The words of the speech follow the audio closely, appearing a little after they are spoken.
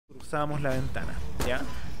cruzamos la ventana, ¿ya?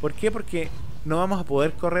 ¿Por qué? Porque no vamos a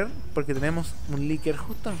poder correr porque tenemos un leaker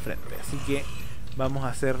justo enfrente. Así que vamos a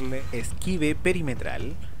hacerle esquive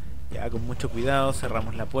perimetral. Ya, con mucho cuidado,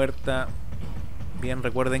 cerramos la puerta. Bien,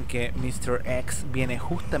 recuerden que Mr. X viene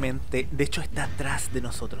justamente, de hecho está atrás de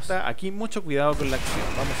nosotros. Aquí mucho cuidado con la acción.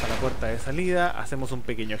 Vamos a la puerta de salida, hacemos un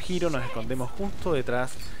pequeño giro, nos escondemos justo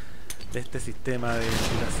detrás de este sistema de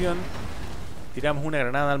ventilación. Tiramos una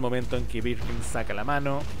granada al momento en que Birkin saca la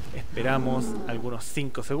mano. Esperamos algunos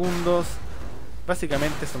 5 segundos.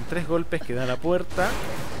 Básicamente son 3 golpes que da la puerta.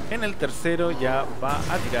 En el tercero ya va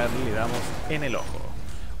a tirarle y le damos en el ojo.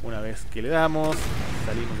 Una vez que le damos,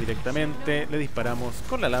 salimos directamente, le disparamos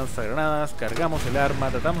con la lanzagranadas, cargamos el arma,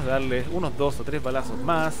 tratamos de darle unos 2 o 3 balazos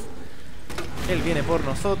más. Él viene por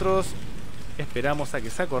nosotros, esperamos a que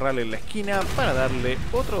se acorrale en la esquina para darle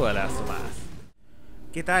otro balazo más.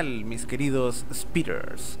 ¿Qué tal, mis queridos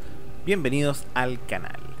speeders? Bienvenidos al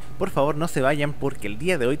canal. Por favor no se vayan porque el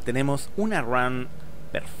día de hoy tenemos una run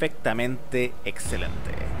perfectamente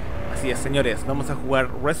excelente. Así es, señores, vamos a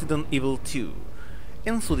jugar Resident Evil 2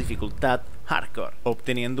 en su dificultad hardcore,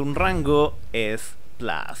 obteniendo un rango S+.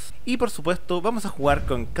 Y por supuesto vamos a jugar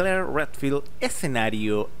con Claire Redfield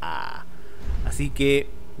escenario A. Así que,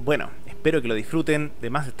 bueno, espero que lo disfruten. De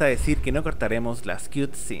más está decir que no cortaremos las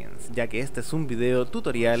cutscenes, ya que este es un video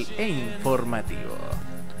tutorial e informativo.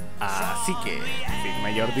 Así que, sin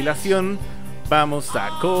mayor dilación, vamos a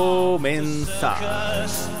comenzar.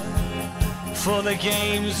 For the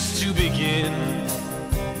games to begin,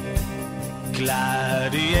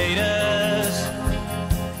 gladiators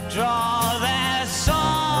draw their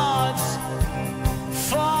swords,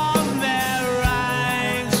 form their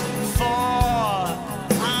ranks for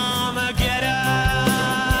Armageddon.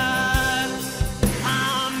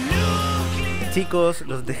 Chicos,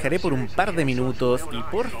 los dejaré por un par de minutos y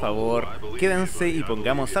por favor quédense y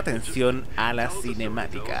pongamos atención a la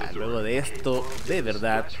cinemática. Luego de esto, de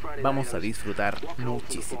verdad, vamos a disfrutar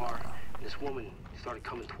muchísimo.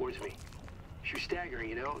 She was staggering,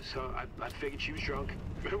 you know, so I figured she was drunk.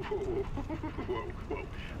 Whoa.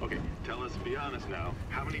 Okay, tell us, be honest now,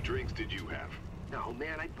 how many drinks did you have? No,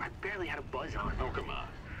 man, I barely had a buzz on. Oh, come on.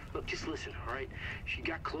 Look, just listen, all right? She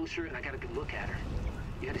got closer and I got a good look at her.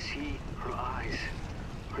 You had to see her eyes,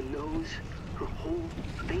 her nose, her whole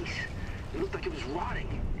face. It looked like it was rotting.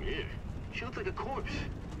 Yeah. She looked like a corpse,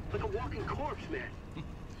 like a walking corpse, man.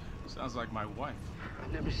 Sounds like my wife.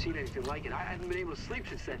 I've never seen anything like it. I haven't been able to sleep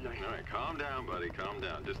since that night. All right, calm down, buddy, calm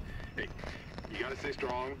down. Just, hey, you gotta stay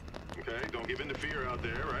strong, okay? Don't give in to fear out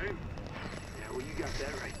there, right? Yeah, well, you got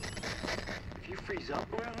that right. If you freeze up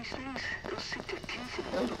around these things, they'll sink their teeth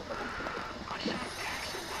in you. I should attack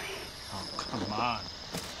somebody. Oh, come on.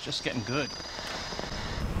 Just getting good.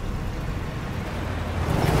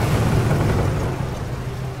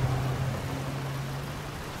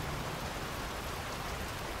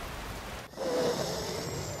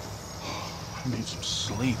 I need some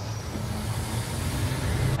sleep.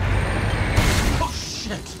 Oh,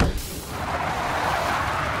 shit!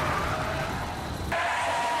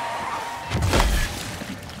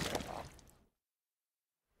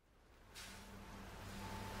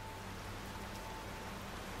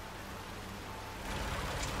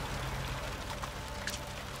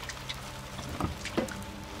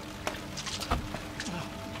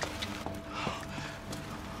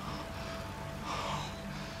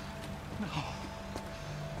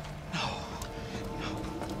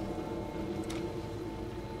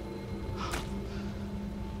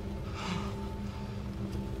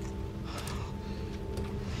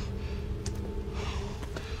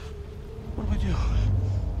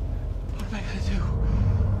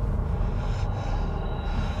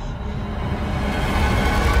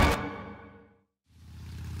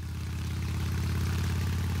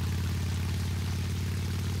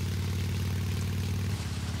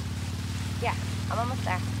 Yeah, I'm almost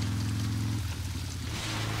there.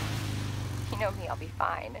 You know me, I'll be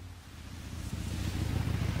fine.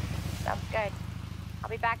 Sounds good. I'll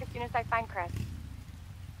be back as soon as I find Chris.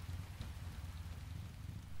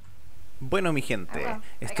 Bueno, mi gente,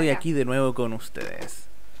 estoy aquí de nuevo con ustedes.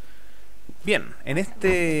 Bien, en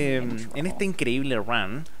este increíble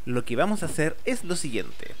run, lo que vamos a hacer es lo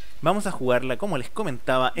siguiente. Vamos a jugarla, como les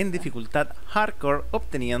comentaba, en dificultad hardcore,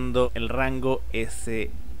 obteniendo el rango S+.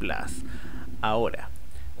 Ahora,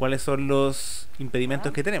 ¿cuáles son los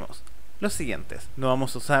impedimentos que tenemos? Los siguientes: no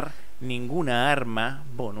vamos a usar ninguna arma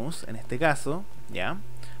bonus, en este caso, ¿ya?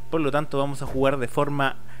 Por lo tanto, vamos a jugar de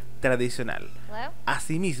forma tradicional.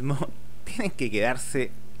 Asimismo, tienen que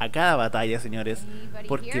quedarse a cada batalla, señores,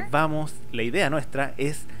 porque la idea nuestra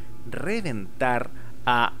es reventar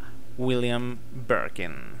a William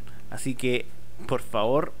Birkin. Así que, por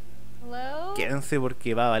favor, Hello? quédense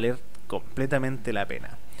porque va a valer completamente la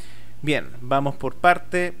pena. Bien, vamos por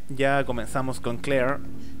parte. Ya comenzamos con Claire.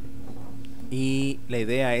 Y la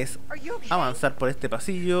idea es avanzar por este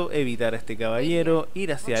pasillo, evitar a este caballero,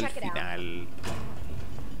 ir hacia el final.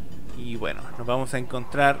 Y bueno, nos vamos a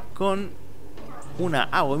encontrar con una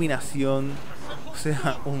abominación. O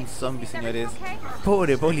sea, un zombie, señores.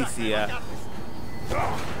 Pobre policía.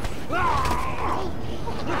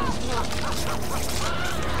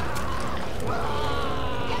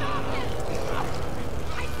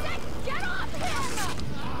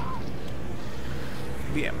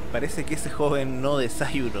 Bien, parece que ese joven no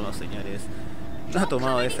desayunó, señores. No ha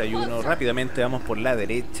tomado desayuno. Rápidamente vamos por la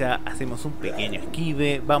derecha, hacemos un pequeño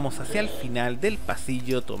esquive, vamos hacia el final del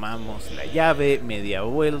pasillo, tomamos la llave, media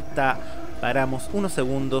vuelta, paramos unos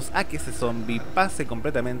segundos a que ese zombie pase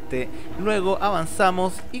completamente, luego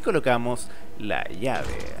avanzamos y colocamos la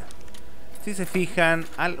llave. Si se fijan,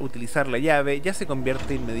 al utilizar la llave ya se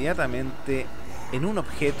convierte inmediatamente en un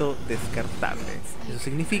objeto descartable. Eso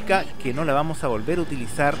significa que no la vamos a volver a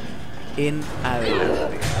utilizar en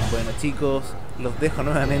adelante. Bueno, chicos, los dejo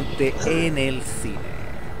nuevamente en el cine.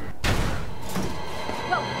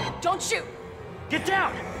 No, don't shoot. Get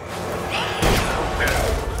down!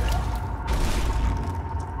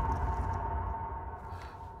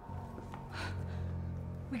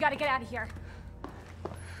 We gotta get out of here.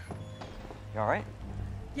 You alright?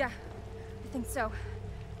 Yeah, I think so.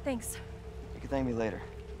 Thanks. You can thank me later,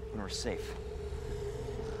 when we're safe.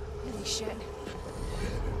 Really should.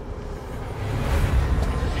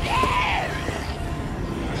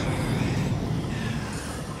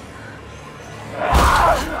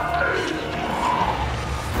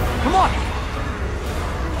 Come on!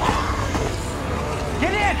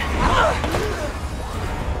 Get in!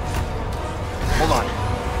 Hold on.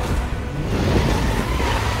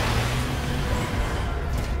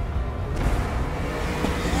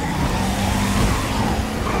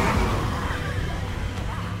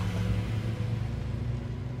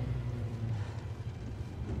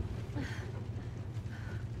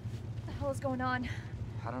 What the hell is going on?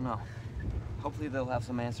 I don't know. Hopefully they'll have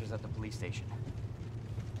some answers at the police station.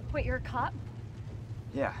 Wait, you're a cop?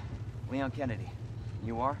 Yeah, Leon Kennedy.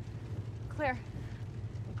 You are? Claire.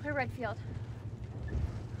 Claire Redfield.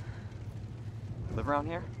 Live around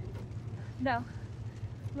here? No.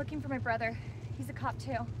 I'm looking for my brother. He's a cop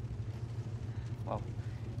too. Well,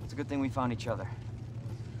 it's a good thing we found each other.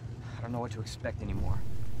 I don't know what to expect anymore.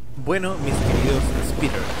 Bueno, mis queridos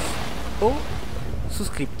speeders o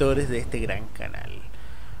suscriptores de este gran canal.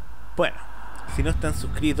 Bueno, si no están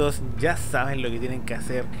suscritos ya saben lo que tienen que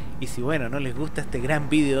hacer. Y si bueno, no les gusta este gran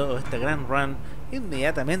video o esta gran run,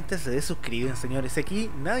 inmediatamente se desuscriben, señores. Aquí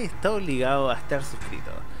nadie está obligado a estar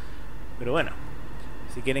suscrito. Pero bueno,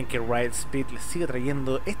 si quieren que WrightSpeed les siga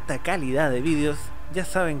trayendo esta calidad de vídeos, ya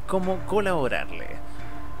saben cómo colaborarle.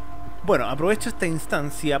 Bueno, aprovecho esta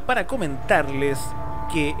instancia para comentarles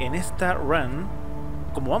que en esta run,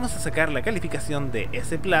 como vamos a sacar la calificación de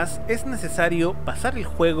S+, es necesario pasar el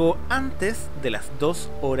juego antes de las 2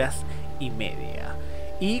 horas y media.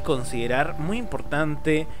 Y considerar muy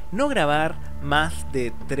importante no grabar más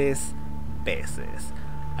de 3 veces.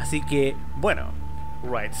 Así que, bueno,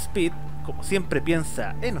 WrightSpeed, como siempre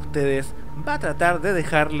piensa en ustedes, va a tratar de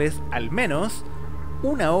dejarles al menos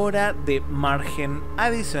 1 hora de margen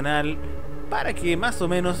adicional para que más o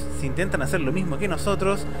menos, si intentan hacer lo mismo que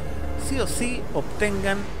nosotros, sí o sí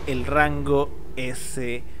obtengan el rango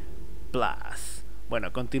S+.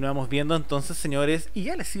 Bueno, continuamos viendo entonces, señores, y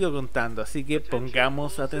ya les sigo contando, así que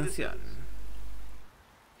pongamos atención.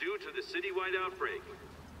 Due to the citywide outbreak,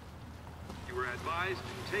 you were advised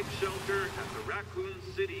to take shelter at the Raccoon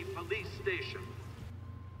City police station.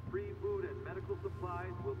 Free food and medical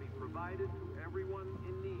supplies will be provided to everyone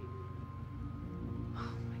in need. Oh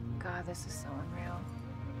my god, this is so unreal.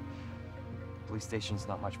 Police station's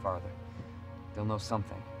not much farther. They'll know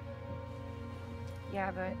something.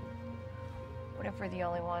 Yeah, but what if we're the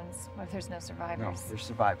only ones? What if there's no survivors? No, there's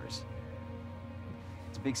survivors.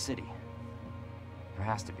 It's a big city. There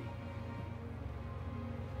has to be.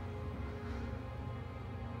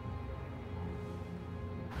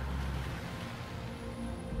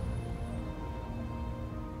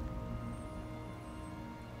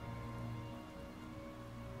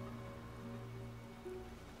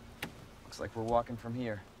 Looks like we're walking from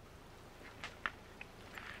here.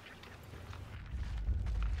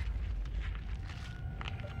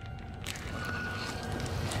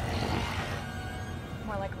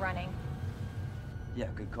 More like running. Yeah,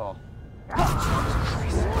 good call.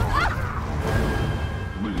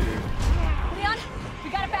 Leon, we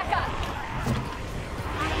gotta back up.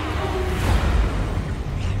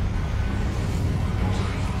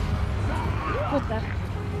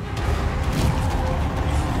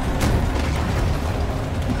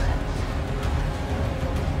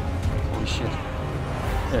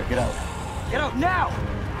 Get out now!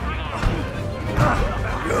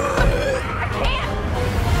 I can't!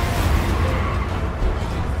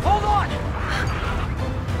 Hold on!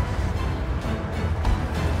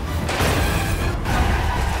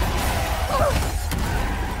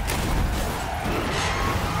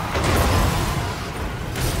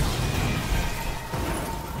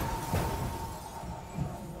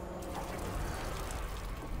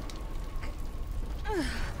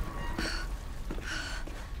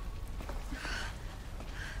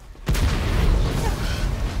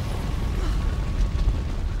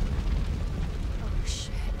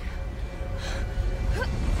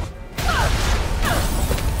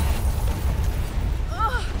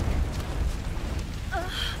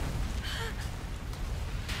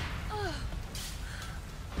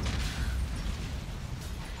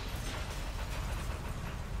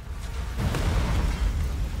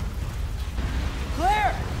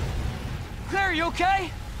 Are you okay?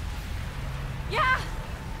 Yeah,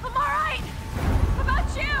 I'm all right. How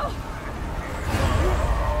about you?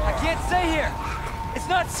 I can't stay here. It's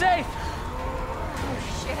not safe. Oh,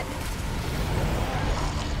 shit.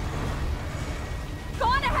 Go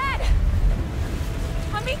on ahead.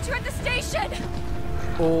 I'll meet you at the station.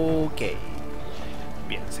 Ok.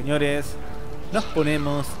 Bien, señores, nos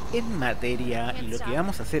ponemos en materia y lo que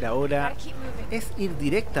vamos a hacer ahora es ir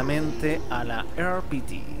directamente a la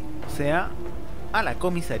RPT, o sea, a la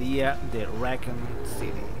comisaría de Raccoon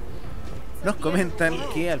City. Nos comentan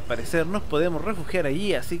que al parecer nos podemos refugiar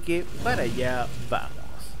allí, así que para allá vamos.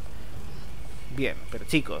 Bien, pero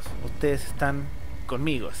chicos, ustedes están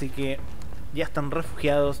conmigo, así que ya están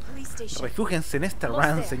refugiados. Refúgense en esta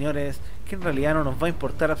run, señores, que en realidad no nos va a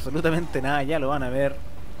importar absolutamente nada, ya lo van a ver.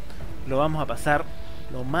 Lo vamos a pasar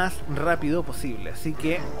lo más rápido posible, así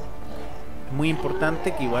que muy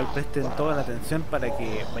importante que igual presten toda la atención para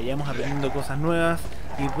que vayamos aprendiendo cosas nuevas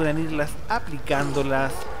y puedan irlas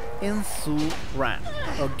aplicándolas en su run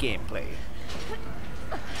o gameplay.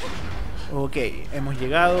 Ok, hemos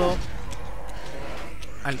llegado.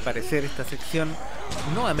 Al parecer esta sección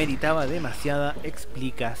no ameritaba demasiada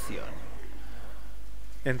explicación.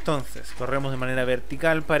 Entonces, corremos de manera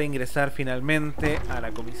vertical para ingresar finalmente a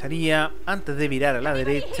la comisaría. Antes de virar a la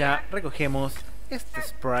derecha, recogemos este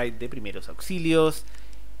sprite de primeros auxilios,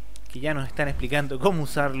 que ya nos están explicando cómo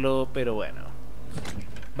usarlo, pero bueno,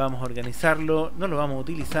 vamos a organizarlo, no lo vamos a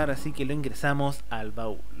utilizar, así que lo ingresamos al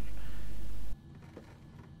baúl.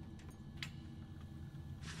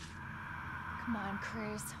 Come on,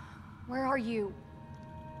 Chris. Where are you?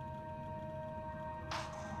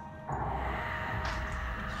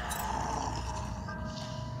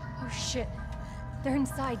 Oh shit. They're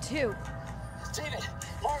inside too. David,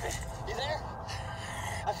 Marvin, you there?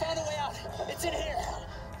 I found a way out. It's in here.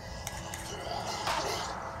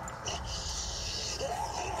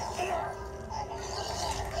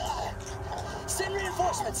 Send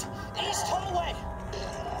reinforcements. East hallway.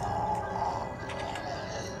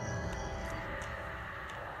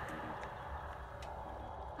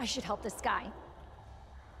 I should help this guy.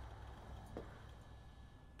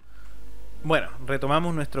 Bueno,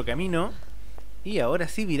 retomamos nuestro camino y ahora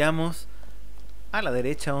sí viramos a la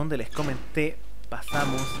derecha donde les comenté.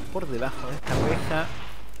 Pasamos por debajo de esta reja.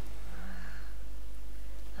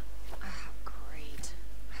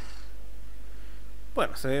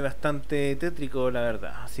 Bueno, se ve bastante tétrico, la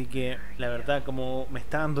verdad. Así que, la verdad, como me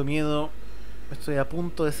está dando miedo, estoy a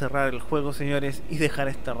punto de cerrar el juego, señores, y dejar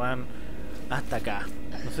esta run hasta acá.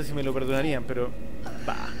 No sé si me lo perdonarían, pero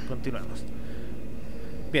va, continuamos.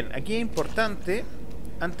 Bien, aquí es importante,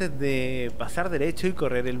 antes de pasar derecho y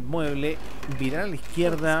correr el mueble, virar a la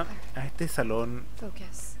izquierda a este salón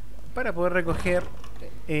para poder recoger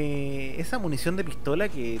esa munición de pistola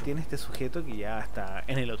que tiene este sujeto que ya está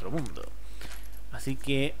en el otro mundo. Así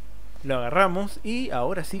que lo agarramos y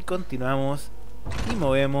ahora sí continuamos y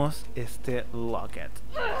movemos este locket.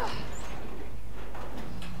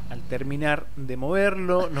 Al terminar de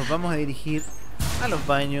moverlo, nos vamos a dirigir a los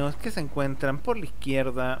baños que se encuentran por la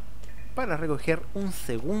izquierda para recoger un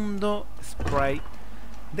segundo sprite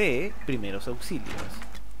de primeros auxilios.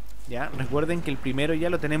 Ya, recuerden que el primero ya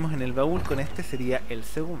lo tenemos en el baúl, con este sería el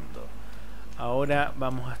segundo. Ahora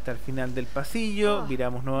vamos hasta el final del pasillo,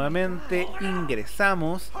 viramos nuevamente,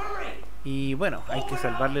 ingresamos y bueno, hay que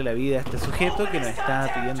salvarle la vida a este sujeto que nos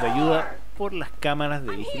está pidiendo ayuda por las cámaras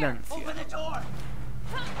de vigilancia.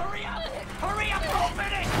 Hurry up, open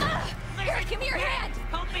it! Here, give me your hand!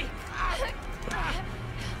 Help me!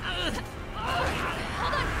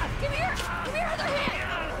 Hold on! Give me your other hand!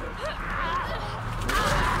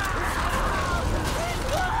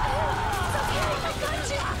 It's okay, I got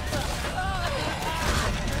you!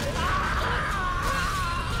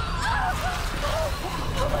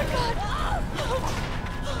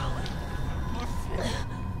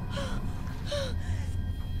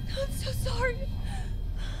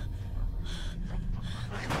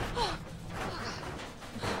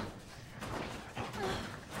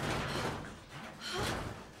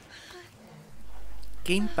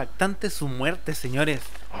 Qué impactante su muerte, señores.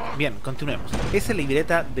 Bien, continuemos. Esa es la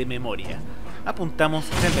libreta de memoria. Apuntamos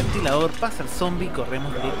en el ventilador, pasa el zombie y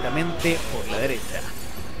corremos directamente por la derecha.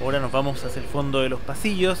 Ahora nos vamos hacia el fondo de los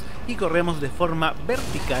pasillos y corremos de forma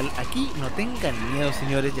vertical. Aquí no tengan miedo,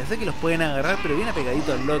 señores. Ya sé que los pueden agarrar, pero bien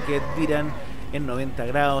apegaditos al locket. Viran en 90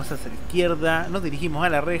 grados hacia la izquierda. Nos dirigimos a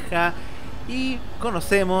la reja y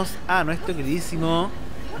conocemos a nuestro queridísimo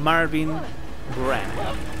Marvin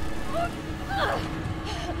Branagh.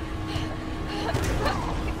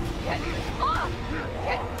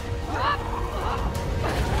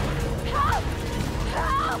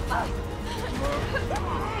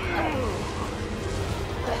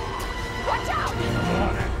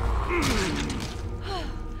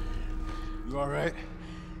 You all right?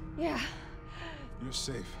 Yeah. You're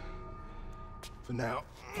safe. For now.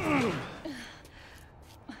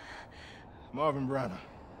 Marvin Branagh.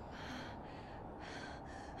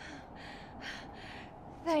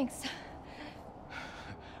 Thanks.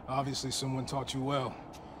 Obviously someone taught you well.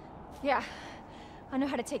 Yeah. I know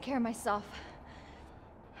how to take care of myself.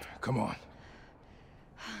 Come on.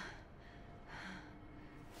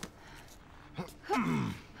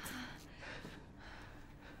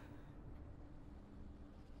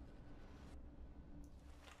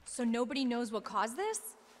 So nobody knows what caused this?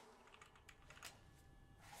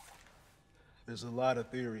 There's a lot of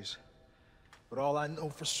theories. But all I know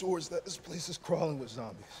for sure is that this place is crawling with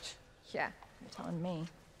zombies. Yeah, you're telling me.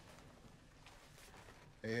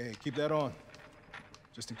 Hey, keep that on.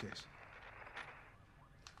 Just in case.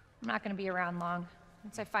 I'm not gonna be around long.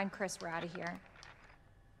 Once I find Chris, we're out of here.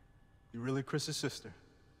 You really Chris's sister?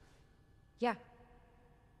 Yeah.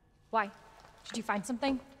 Why? Did you find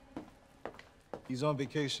something? He's on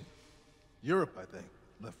vacation. Europe, I think.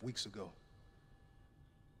 Left weeks ago.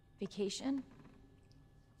 Vacation?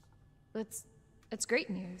 That's great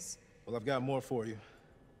news. Well, I've got more for you.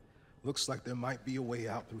 Looks like there might be a way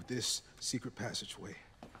out through this secret passageway.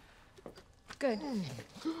 Good.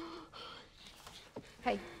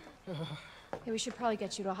 Hey. Hey, we should probably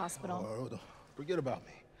get you to a hospital. Oh, forget about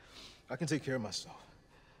me. I can take care of myself.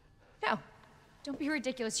 No. Don't be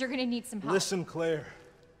ridiculous. You're gonna need some help. Listen, Claire.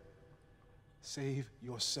 Save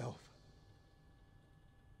yourself.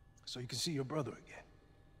 So you can see your brother again.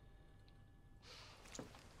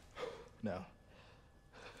 Now,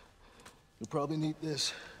 you'll probably need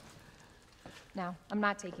this. No, I'm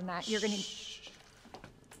not taking that. You're gonna...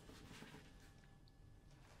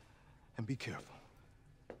 And be careful.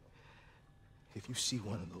 If you see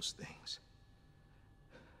one of those things,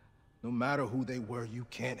 no matter who they were, you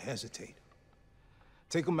can't hesitate.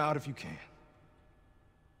 Take them out if you can.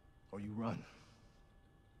 Or you run.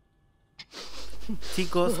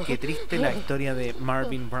 Chicos, qué triste la historia de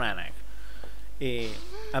Marvin Branagh.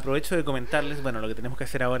 Aprovecho de comentarles, bueno, lo que tenemos que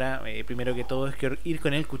hacer ahora, primero que todo, es que ir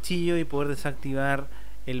con el cuchillo y poder desactivar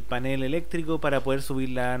el panel eléctrico para poder subir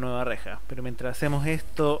la nueva reja. Pero mientras hacemos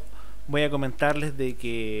esto, voy a comentarles de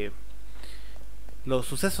que los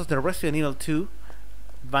sucesos de Resident Evil 2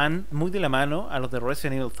 van muy de la mano a los de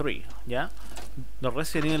Resident Evil 3, ¿ya? Los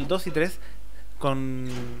Resident Evil 2 y 3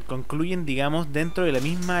 concluyen, digamos, dentro de la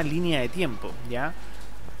misma línea de tiempo, ¿ya?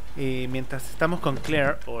 Mientras estamos con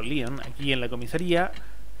Claire o Leon aquí en la comisaría,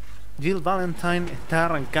 Jill Valentine está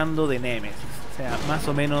arrancando de Nemesis. O sea, más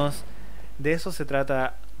o menos de eso se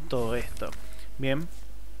trata todo esto. Bien,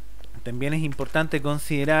 también es importante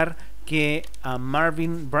considerar que a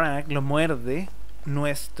Marvin Branagh lo muerde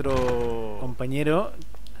nuestro compañero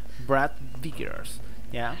Brad Vickers,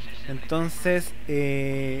 ¿ya? Entonces,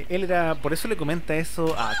 él era... Por eso le comenta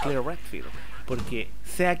eso a Claire Redfield. Porque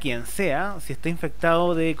sea quien sea, si está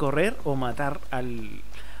infectado debe correr o matar al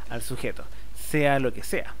sujeto. Sea lo que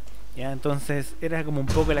sea, ¿ya? Entonces, era como un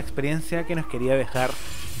poco la experiencia que nos quería dejar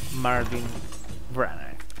Marvin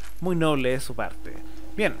Branagh. Muy noble de su parte.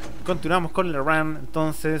 Bien, continuamos con la run.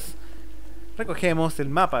 Entonces, recogemos el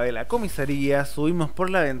mapa de la comisaría, subimos por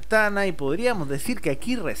la ventana y podríamos decir que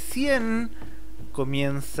aquí recién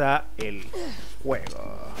comienza el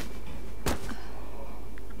juego.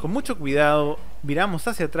 Con mucho cuidado, viramos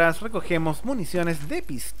hacia atrás, recogemos municiones de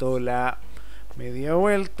pistola, media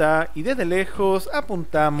vuelta y desde lejos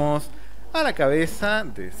apuntamos a la cabeza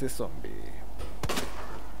de ese zombie.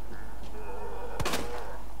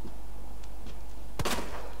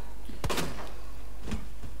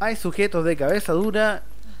 Hay sujetos de cabeza dura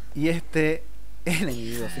y este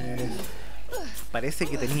enemigo, señores, parece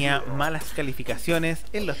que tenía malas calificaciones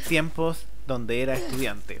en los tiempos donde era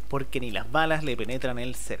estudiante, porque ni las balas le penetran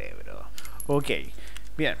el cerebro. Ok,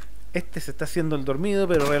 bien, este se está haciendo el dormido,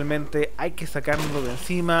 pero realmente hay que sacarlo de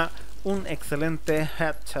encima. Un excelente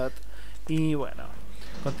headshot. Y bueno,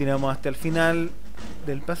 continuamos hasta el final.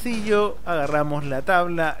 del pasillo, agarramos la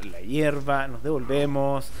tabla, la hierba, nos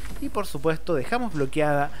devolvemos y por supuesto dejamos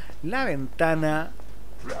bloqueada la ventana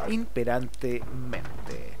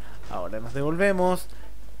imperantemente. Ahora nos devolvemos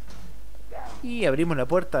y abrimos la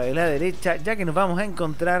puerta de la derecha, ya que nos vamos a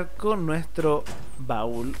encontrar con nuestro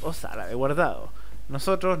baúl o sala de guardado.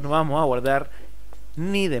 Nosotros no vamos a guardar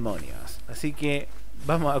ni demonios, así que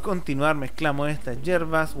vamos a continuar. Mezclamos estas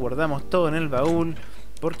hierbas, guardamos todo en el baúl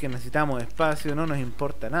porque necesitamos espacio, no nos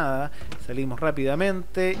importa nada. Salimos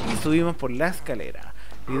rápidamente y subimos por la escalera.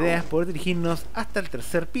 La idea es poder dirigirnos hasta el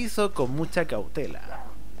tercer piso con mucha cautela.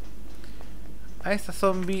 A esa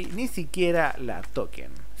zombie ni siquiera la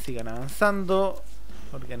toquen. Sigan avanzando.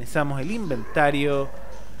 Organizamos el inventario.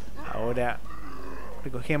 Ahora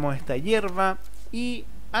recogemos esta hierba y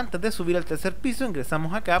antes de subir al tercer piso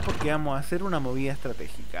ingresamos acá porque vamos a hacer una movida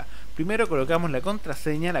estratégica. Primero colocamos la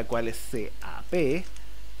contraseña, la cual es CAP.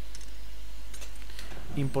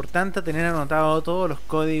 Importante tener anotado todos los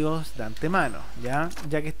códigos de antemano, ya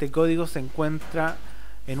que este código se encuentra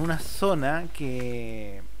en una zona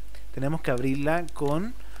que tenemos que abrirla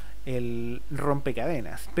con el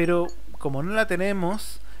rompecadenas, pero como no la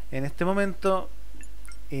tenemos en este momento,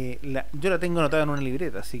 yo la tengo anotada en una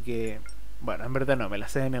libreta, así que bueno, en verdad no, me la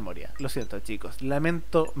sé de memoria. Lo siento, chicos,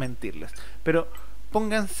 lamento mentirles, pero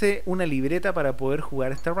pónganse una libreta para poder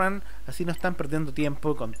jugar esta run, así no están perdiendo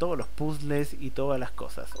tiempo con todos los puzzles y todas las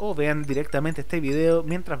cosas. O vean directamente este video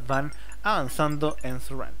mientras van avanzando en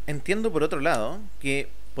su run. Entiendo por otro lado que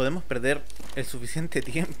podemos perder el suficiente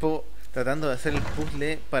tiempo tratando de hacer el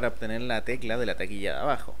puzzle para obtener la tecla de la taquilla de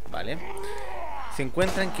abajo, ¿vale? Si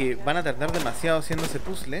encuentran que van a tardar demasiado haciendo ese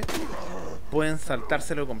puzzle, pueden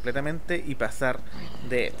saltárselo completamente y pasar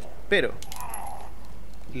de él. Pero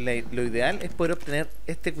lo ideal es poder obtener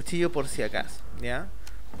este cuchillo por si acaso, ¿ya?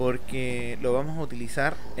 Porque lo vamos a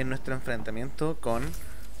utilizar en nuestro enfrentamiento con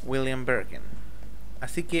William Birkin.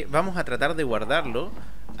 Así que vamos a tratar de guardarlo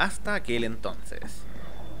hasta aquel entonces.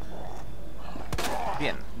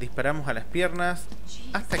 Bien, disparamos a las piernas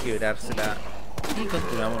hasta quebrársela y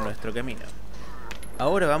continuamos nuestro camino.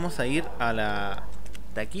 Ahora vamos a ir a la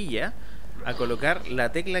taquilla a colocar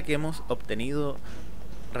la tecla que hemos obtenido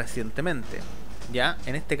recientemente. Ya,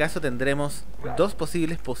 en este caso tendremos dos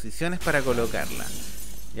posibles para colocarla.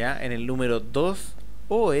 Ya, en el número 2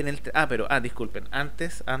 o en el... disculpen,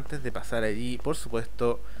 antes de pasar allí, por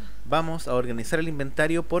supuesto, vamos a organizar el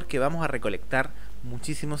inventario porque vamos a recolectar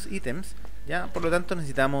muchísimos ítems. Ya, por lo tanto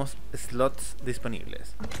necesitamos slots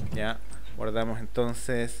disponibles. Ya, guardamos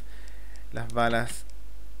entonces las balas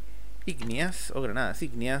ígneas o granadas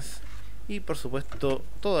ígneas y por supuesto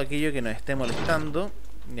todo aquello que nos esté molestando,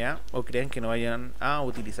 ya, o crean que no vayan a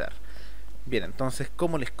utilizar. Bien, entonces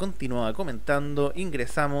como les continuaba comentando,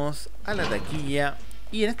 ingresamos a la taquilla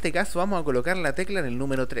y en este caso vamos a colocar la tecla en el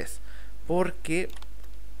número 3 porque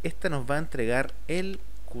esta nos va a entregar el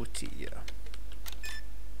cuchillo.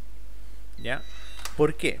 ¿Ya?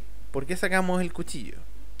 ¿Por qué? ¿Por qué sacamos el cuchillo?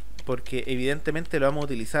 Porque evidentemente lo vamos a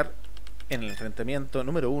utilizar en el enfrentamiento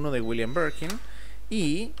número 1 de William Birkin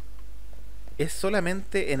y es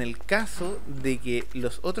solamente en el caso de que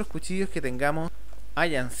los otros cuchillos que tengamos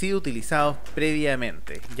hayan sido utilizados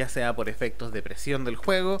previamente, ya sea por efectos de presión del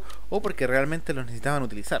juego o porque realmente los necesitaban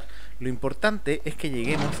utilizar. Lo importante es que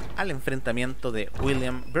lleguemos al enfrentamiento de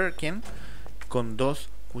William Birkin con 2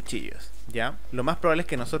 cuchillos, ¿ya? Lo más probable es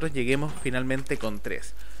que nosotros lleguemos finalmente con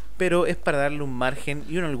 3, pero es para darle un margen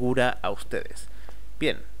y una holgura a ustedes.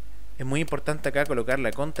 Bien, es muy importante acá colocar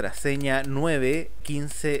la contraseña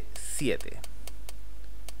 9157.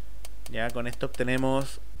 Ya con esto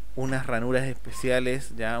obtenemos unas ranuras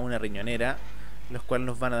especiales, ya una riñonera, los cuales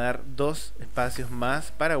nos van a dar 2 espacios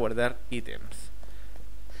más para guardar ítems.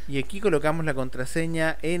 Y aquí colocamos la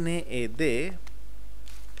contraseña NED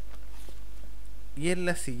y en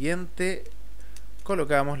la siguiente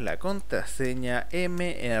colocamos la contraseña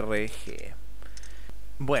MRG.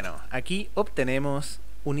 Bueno, aquí obtenemos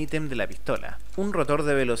un ítem de la pistola, un rotor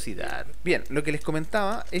de velocidad. Bien, lo que les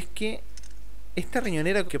comentaba es que esta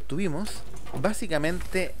riñonera que obtuvimos,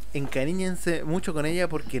 básicamente encariñense mucho con ella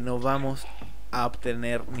porque no vamos a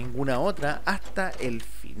obtener ninguna otra hasta el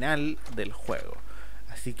final del juego.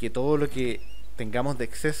 Así que todo lo que tengamos de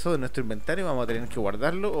exceso de nuestro inventario vamos a tener que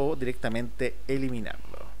guardarlo o directamente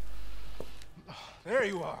eliminarlo. There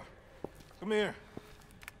you are. Come here.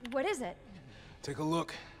 What is it? Take a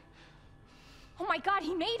look. Oh my god,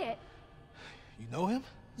 he made it! You know him?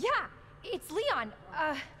 Yeah, it's Leon.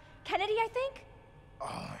 Kennedy, I think?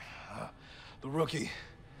 The rookie.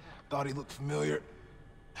 Thought he looked familiar.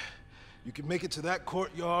 You can make it to that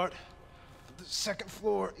courtyard. The 2nd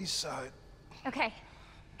floor, east side. Okay.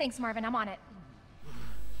 Thanks, Marvin. I'm on it.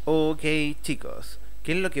 Ok, chicos,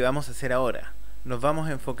 ¿qué es lo que vamos a hacer ahora? Nos vamos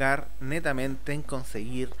a enfocar netamente en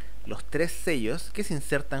conseguir los 3 sellos que se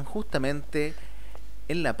insertan justamente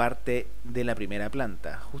en la parte de la primera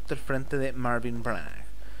planta, justo al frente de Marvin Bragg.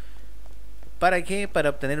 ¿Para qué? Para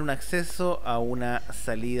obtener un acceso a una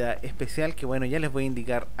salida especial que, bueno, ya les voy a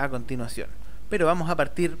indicar a continuación. Pero vamos a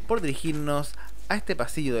partir por dirigirnos a este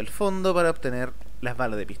pasillo del fondo para obtener las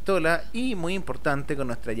balas de pistola y, muy importante, con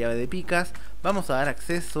nuestra llave de picas vamos a dar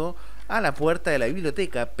acceso a la puerta de la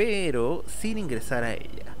biblioteca, pero sin ingresar a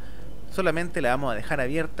ella. Solamente la vamos a dejar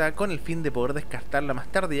abierta con el fin de poder descartarla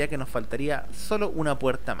más tarde, ya que nos faltaría solo una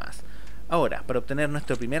puerta más. Ahora, para obtener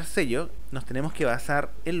nuestro primer sello, nos tenemos que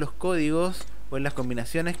basar en los códigos o en las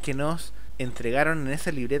combinaciones que nos entregaron en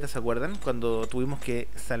esa libreta, ¿se acuerdan? Cuando tuvimos que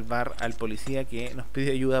salvar al policía que nos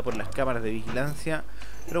pidió ayuda por las cámaras de vigilancia.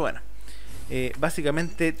 Pero bueno,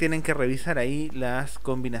 básicamente tienen que revisar ahí las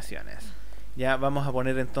combinaciones. Ya vamos a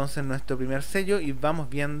poner entonces nuestro primer sello y vamos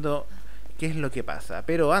viendo qué es lo que pasa.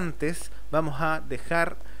 Pero antes vamos a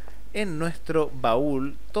dejar en nuestro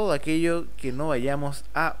baúl todo aquello que no vayamos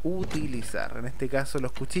a utilizar. En este caso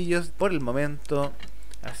los cuchillos por el momento.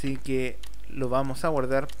 Así que lo vamos a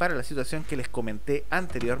guardar para la situación que les comenté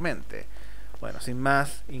anteriormente. Bueno, sin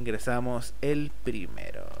más, ingresamos el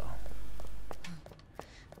primero.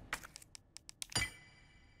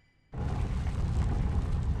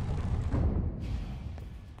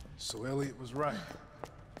 So Elliot was right.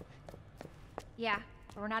 Yeah,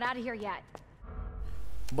 but we're not out of here yet.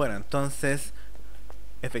 Bueno, entonces,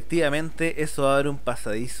 efectivamente, eso abre un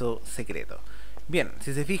pasadizo secreto. Bien,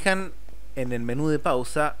 si se fijan en el menú de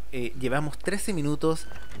pausa, llevamos 13 minutos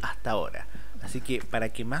hasta ahora. Así que para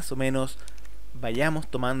que más o menos vayamos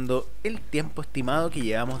tomando el tiempo estimado que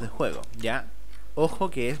llevamos de juego, ¿ya? Ojo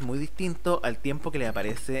que es muy distinto al tiempo que le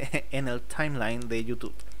aparece en el timeline de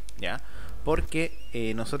YouTube, ¿ya?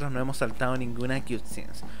 Porque nosotros no hemos saltado ninguna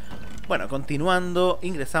cutscenes. Bueno, continuando,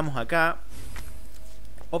 ingresamos acá.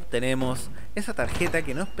 Obtenemos esa tarjeta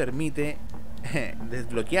que nos permite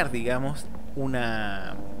desbloquear, digamos,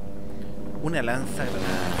 una lanza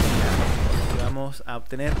granada que vamos a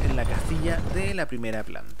obtener en la casilla de la primera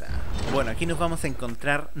planta. Bueno, aquí nos vamos a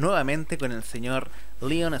encontrar nuevamente con el señor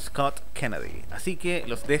Leon Scott Kennedy, así que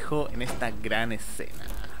los dejo en esta gran escena.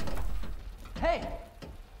 Hey!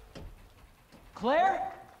 Claire?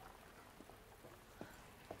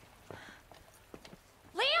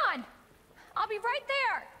 Leon! I'll be right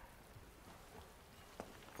there!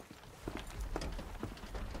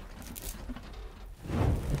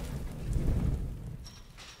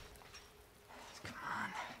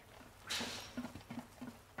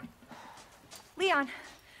 Leon,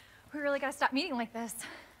 we really gotta stop meeting like this.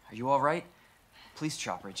 Are you all right? Police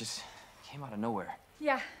chopper, it just came out of nowhere.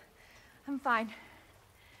 Yeah, I'm fine.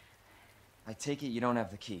 I take it you don't have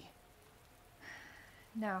the key.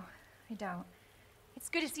 No, I don't. It's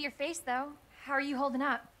good to see your face, though. How are you holding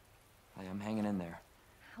up? I'm hanging in there.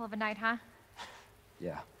 Hell of a night, huh?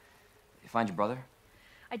 Yeah. You find your brother?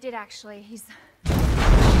 I did, actually. He's...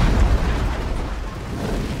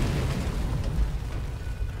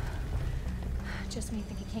 Just when you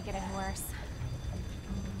think it can't get any worse.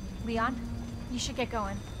 Leon, you should get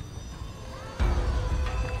going.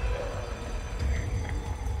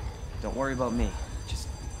 Don't worry about me. Just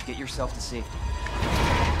get yourself to safety.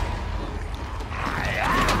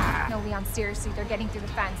 No, Leon, seriously, they're getting through the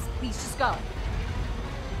fence. Please, just go.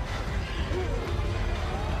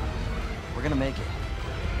 We're gonna make it.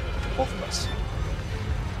 Both of us.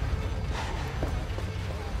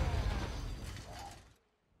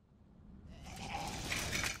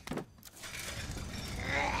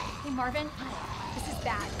 Hey, Marvin, this is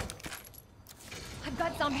bad. I've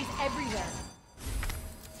got zombies everywhere.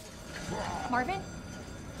 Marvin?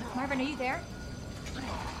 Marvin, are you there?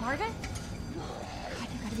 Marvin? God,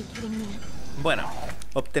 you gotta be kidding me. Bueno,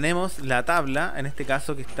 obtenemos la tabla, en este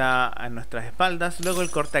caso que está a nuestras espaldas, luego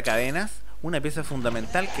el cortacadenas, una pieza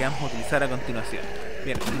fundamental que vamos a utilizar a continuación.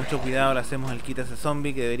 Bien, con mucho cuidado le hacemos el quita a ese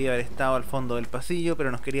zombie que debería haber estado al fondo del pasillo,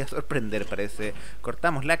 pero nos quería sorprender, parece.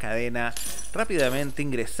 Cortamos la cadena, rápidamente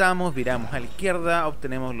ingresamos, viramos a la izquierda,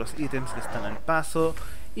 obtenemos los ítems que están al paso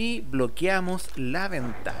y bloqueamos la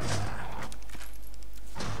ventana.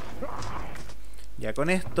 Ya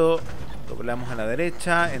con esto doblamos a la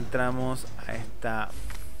derecha, entramos a esta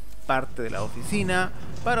parte de la oficina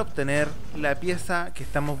para obtener la pieza que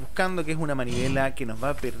estamos buscando, que es una manivela que nos va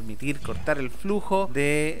a permitir cortar el flujo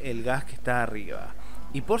del gas que está arriba.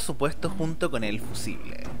 Y por supuesto junto con el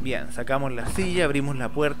fusible. Bien, sacamos la silla, abrimos la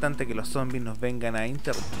puerta antes que los zombies nos vengan a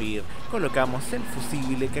interrumpir. Colocamos el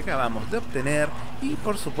fusible que acabamos de obtener y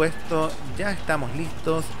por supuesto ya estamos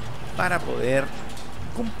listos para poder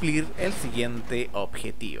cumplir el siguiente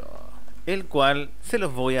objetivo, el cual se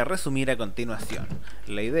los voy a resumir a continuación.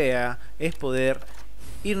 La idea es poder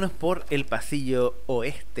irnos por el pasillo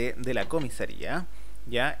oeste de la comisaría,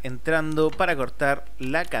 ya entrando para cortar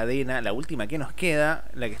la cadena, la última que nos queda,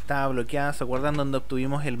 la que estaba bloqueada. ¿Se acuerdan donde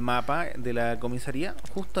obtuvimos el mapa de la comisaría?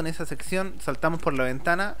 Justo en esa sección saltamos por la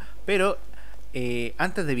ventana, pero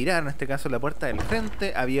antes de virar, en este caso la puerta del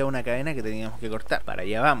frente, había una cadena que teníamos que cortar. Para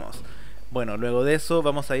allá vamos. Bueno, luego de eso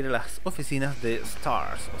vamos a ir a las oficinas de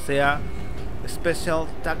STARS, o sea, Special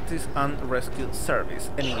Tactics and Rescue Service,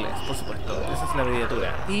 en inglés, por supuesto. Esa es la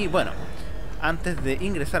abreviatura. Y bueno, antes de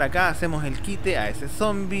ingresar acá hacemos el quite a ese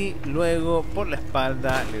zombie, luego por la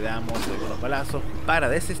espalda le damos algunos balazos para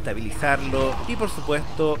desestabilizarlo y por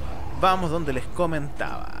supuesto vamos donde les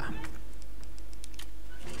comentaba.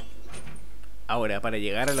 Ahora, para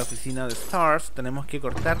llegar a la oficina de STARS tenemos que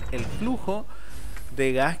cortar el flujo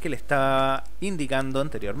de gas que le estaba indicando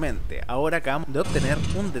anteriormente. Ahora acabamos de obtener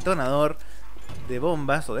un detonador de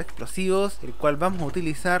bombas o de explosivos, el cual vamos a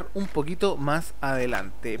utilizar un poquito más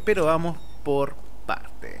adelante, pero vamos por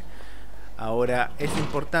parte. Ahora es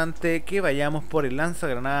importante que vayamos por el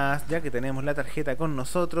lanzagranadas, ya que tenemos la tarjeta con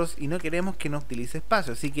nosotros y no queremos que nos utilice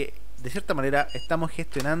espacio, así que de cierta manera estamos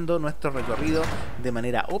gestionando nuestro recorrido de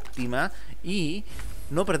manera óptima y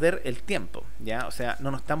no perder el tiempo, ¿ya? O sea, no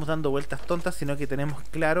nos estamos dando vueltas tontas, sino que tenemos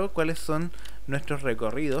claro cuáles son nuestros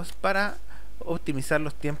recorridos para optimizar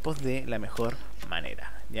los tiempos de la mejor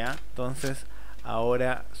manera, ¿ya? Entonces,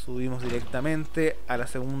 ahora subimos directamente a la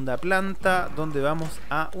segunda planta, donde vamos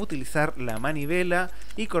a utilizar la manivela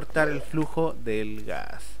y cortar el flujo del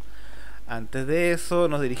gas. Antes de eso,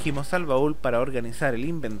 nos dirigimos al baúl para organizar el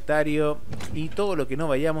inventario y todo lo que no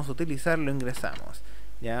vayamos a utilizar lo ingresamos.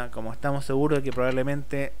 Ya, como estamos seguros de que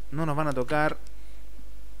probablemente no nos van a tocar,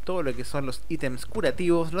 todo lo que son los ítems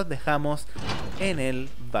curativos los dejamos en el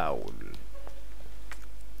baúl.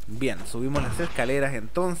 Bien, subimos las escaleras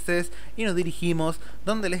entonces y nos dirigimos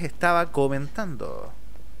donde les estaba comentando.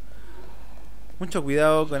 Mucho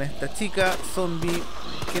cuidado con esta chica zombie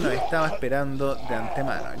que nos estaba esperando de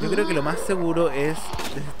antemano. Yo creo que lo más seguro es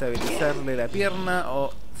desestabilizarle la pierna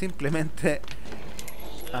o simplemente...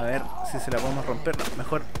 a ver si se la podemos romper. No,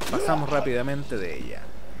 mejor pasamos rápidamente de ella.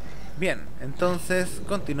 Bien, entonces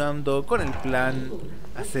continuando con el plan,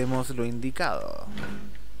 hacemos lo indicado.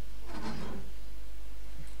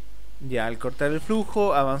 Ya al cortar el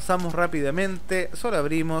flujo avanzamos rápidamente. Solo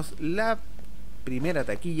abrimos la primera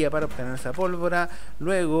taquilla para obtener esa pólvora.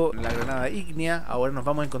 Luego la granada ígnea. Ahora nos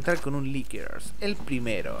vamos a encontrar con un Leakers, el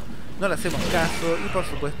primero. No le hacemos caso y por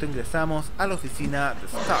supuesto ingresamos a la oficina de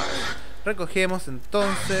STARS. Recogemos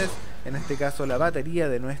entonces, en este caso, la batería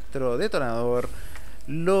de nuestro detonador,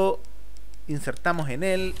 lo insertamos en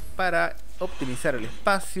él para optimizar el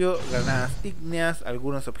espacio, granadas ígneas,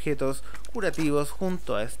 algunos objetos curativos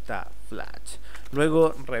junto a esta flash.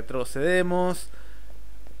 Luego retrocedemos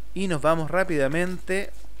y nos vamos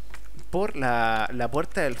rápidamente por la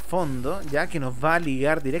puerta del fondo, ya que nos va a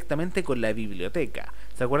ligar directamente con la biblioteca.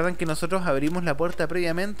 ¿Se acuerdan que nosotros abrimos la puerta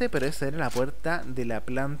previamente? Pero esa era la puerta de la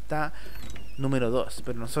planta número 2.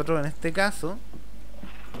 Pero nosotros en este caso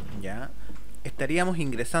ya estaríamos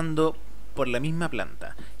ingresando por la misma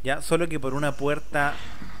planta, ya, solo que por una puerta.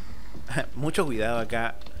 Mucho cuidado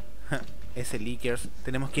acá. Ese Leakers,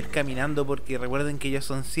 tenemos que ir caminando porque recuerden que ellos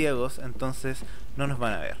son ciegos, entonces no nos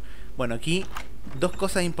van a ver. Bueno, aquí dos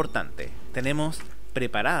cosas importantes. Tenemos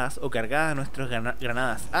preparadas o cargadas nuestras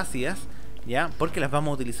granadas ácidas, ya, porque las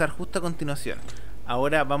vamos a utilizar justo a continuación.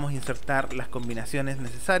 Ahora vamos a insertar las combinaciones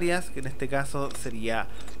necesarias, que en este caso sería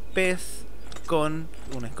pez con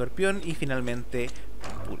un escorpión y finalmente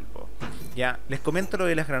pulpo. Ya, les comento lo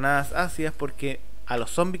de las granadas ácidas porque a los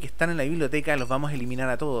zombies que están en la biblioteca los vamos a eliminar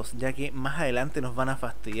a todos, ya que más adelante nos van a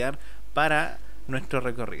fastidiar para nuestro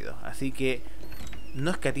recorrido. Así que no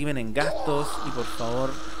escatimen en gastos y por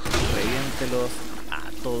favor reviéntelos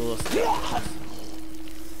a todos.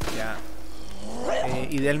 Ya.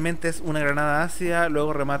 Idealmente es una granada ácida,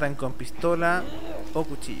 luego rematan con pistola o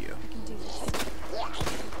cuchillo.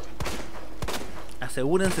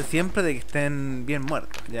 Asegúrense siempre de que estén bien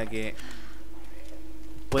muertos, ya que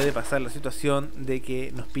puede pasar la situación de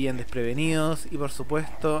que nos pillen desprevenidos y por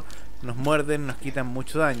supuesto nos muerden, nos quitan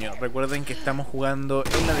mucho daño. Recuerden que estamos jugando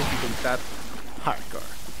en la dificultad hardcore,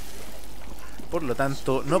 por lo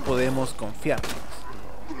tanto no podemos confiarnos.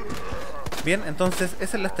 Bien, entonces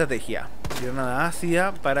esa es la estrategia. Granada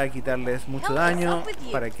ácida para quitarles mucho daño,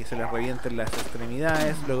 para que se les revienten las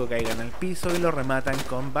extremidades, luego caigan al piso y lo rematan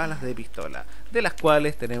con balas de pistola, de las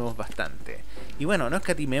cuales tenemos bastante. Y bueno, no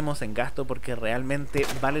escatimemos en gasto porque realmente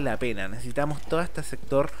vale la pena. Necesitamos todo este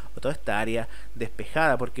sector o toda esta área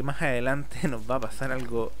despejada porque más adelante nos va a pasar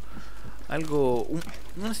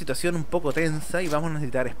una situación un poco tensa y vamos a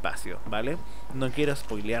necesitar espacio, ¿vale? No quiero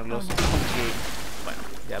spoilearlos, aunque, bueno,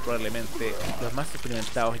 ya probablemente los más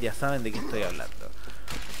experimentados ya saben de qué estoy hablando.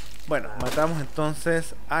 Bueno, matamos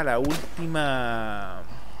entonces a la última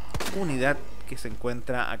unidad que se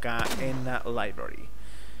encuentra acá en la library.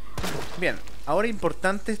 Bien, ahora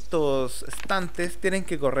importante, estos estantes tienen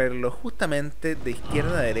que correrlos justamente de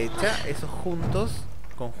izquierda a derecha, esos juntos,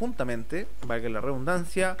 conjuntamente, valga la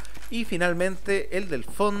redundancia, y finalmente el del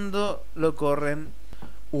fondo lo corren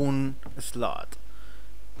un slot.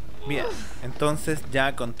 Bien, entonces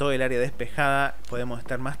ya con todo el área despejada podemos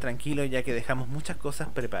estar más tranquilos ya que dejamos muchas cosas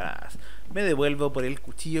preparadas. Me devuelvo por el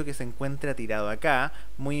cuchillo que se encuentra tirado acá,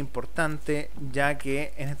 muy importante ya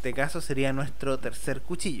que en este caso sería nuestro tercer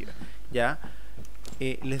cuchillo. Ya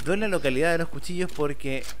les doy la localidad de los cuchillos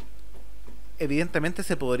porque evidentemente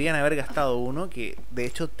se podrían haber gastado uno, que de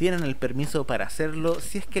hecho tienen el permiso para hacerlo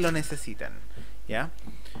si es que lo necesitan. ¿Ya?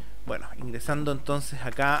 Bueno, ingresando entonces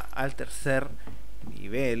acá al tercer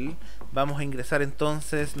nivel, vamos a ingresar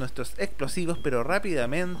entonces nuestros explosivos, pero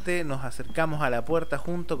rápidamente nos acercamos a la puerta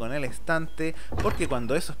junto con el estante, porque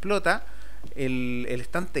cuando eso explota, el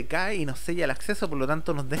estante cae y nos sella el acceso, por lo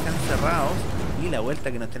tanto nos dejan cerrados y la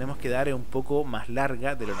vuelta que nos tenemos que dar es un poco más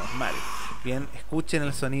larga de lo normal. Bien, escuchen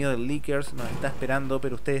el sonido del leakers, nos está esperando,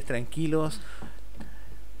 pero ustedes tranquilos.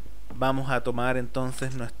 Vamos a tomar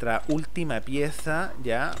entonces nuestra última pieza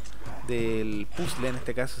ya del puzzle, en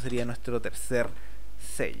este caso sería nuestro tercer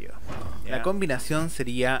sello. ¿Ya? La combinación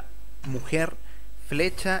sería mujer,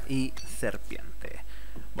 flecha y serpiente.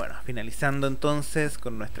 Bueno, finalizando entonces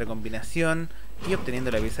con nuestra combinación y obteniendo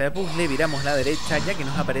la pieza de puzzle, viramos a la derecha ya que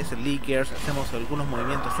nos aparecen leakers, hacemos algunos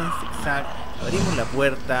movimientos en zigzag, abrimos la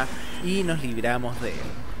puerta y nos libramos de él.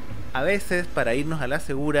 A veces para irnos a la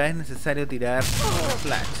segura es necesario tirar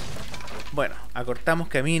flash. Bueno, acortamos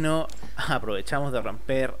camino, aprovechamos de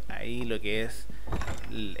romper ahí lo que es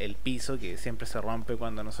el piso, que siempre se rompe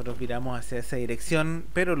cuando nosotros viramos hacia esa dirección,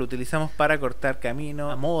 pero lo utilizamos para cortar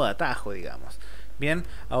camino a modo de atajo, digamos. Bien,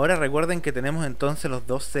 ahora recuerden que tenemos entonces los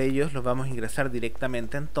dos sellos, los vamos a ingresar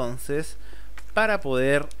directamente entonces para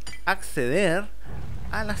poder acceder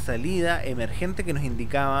a la salida emergente que nos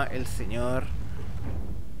indicaba el señor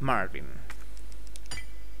Marvin.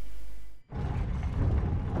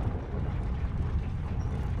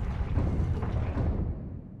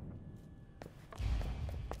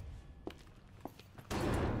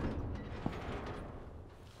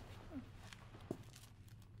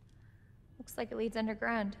 Looks like it leads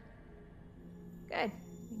underground. Good.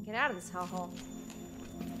 We can get out of this hellhole.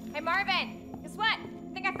 Hey, Marvin! Guess what?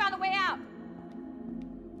 I think I found the way out!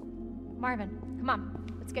 Marvin, come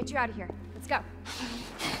on. Let's get you out of here. Let's go.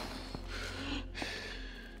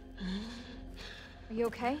 Are you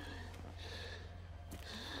okay?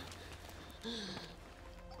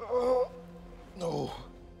 Oh, no.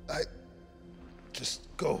 Just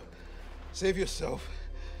go. Save yourself.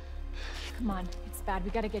 Come on. It's bad.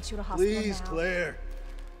 We gotta get you to hospital now. Please, Claire.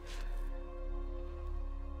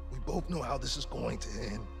 We both know how this is going to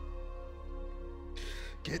end.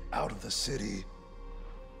 Get out of the city.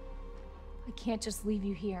 I can't just leave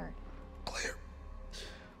you here. Claire,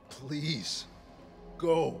 please,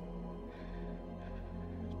 go.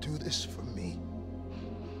 Do this for me.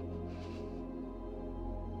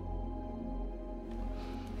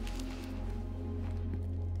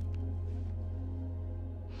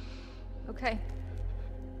 Okay.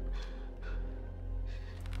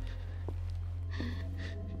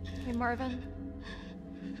 Hey, Marvin.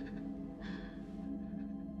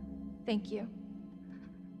 Thank you.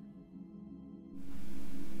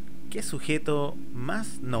 Qué sujeto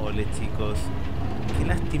más noble, chicos. Qué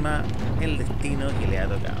lástima el destino que le ha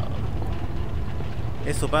tocado.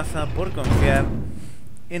 Eso pasa por confiar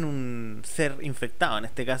en un ser infectado. En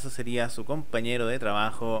este caso sería su compañero de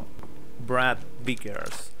trabajo, Brad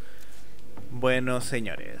Vickers. Bueno,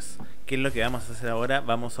 señores, ¿qué es lo que vamos a hacer ahora?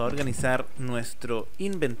 Vamos a organizar nuestro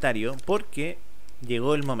inventario porque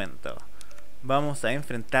llegó el momento. Vamos a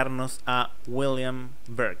enfrentarnos a William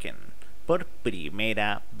Birkin por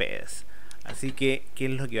primera vez. Así que, ¿qué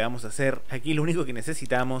es lo que vamos a hacer? Aquí lo único que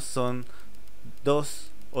necesitamos son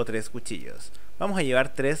 2 o 3 cuchillos. Vamos a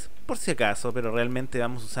llevar 3 por si acaso, pero realmente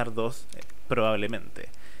vamos a usar 2 probablemente.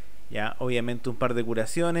 Ya, obviamente un par de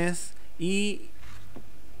curaciones y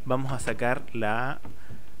vamos a sacar la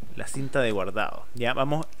cinta de guardado. Ya,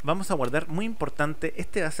 vamos a guardar, muy importante,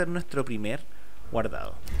 este va a ser nuestro primer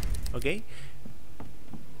guardado. ¿Ok?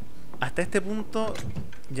 Hasta este punto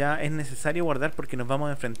ya es necesario guardar porque nos vamos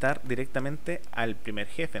a enfrentar directamente al primer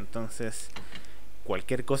jefe. Entonces,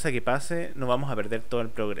 cualquier cosa que pase, no vamos a perder todo el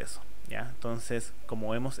progreso. ¿Ya? Entonces,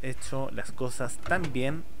 como hemos hecho las cosas tan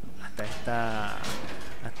bien hasta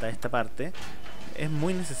esta parte, es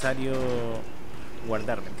muy necesario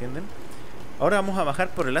guardar, ¿me entienden? Ahora vamos a bajar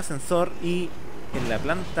por el ascensor y en la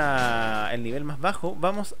planta, el nivel más bajo,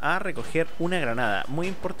 vamos a recoger una granada. Muy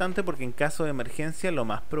importante porque en caso de emergencia lo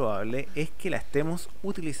más probable es que la estemos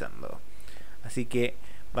utilizando. Así que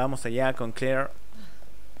vamos allá con Claire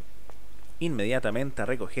inmediatamente a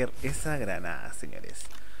recoger esa granada, señores.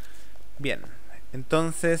 Bien,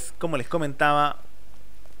 entonces, como les comentaba,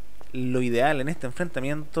 lo ideal en este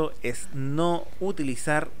enfrentamiento es no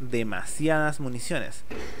utilizar demasiadas municiones.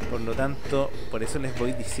 Por lo tanto, por eso les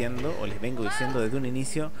voy diciendo, o les vengo diciendo desde un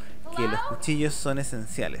inicio, que los cuchillos son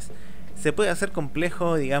esenciales. Se puede hacer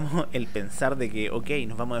complejo, digamos, el pensar de que, ok,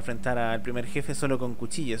 nos vamos a enfrentar al primer jefe solo con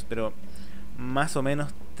cuchillos, pero más o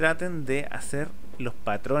menos traten de hacer los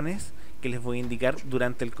patrones que les voy a indicar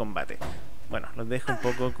durante el combate. Bueno, los dejo un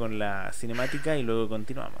poco con la cinemática y luego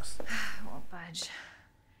continuamos.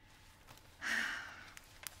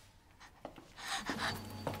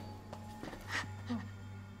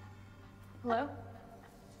 Hello?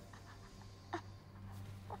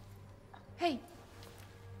 Hey.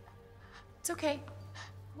 It's okay.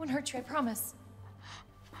 I won't hurt you, I promise.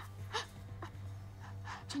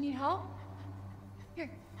 Do you need help? Here,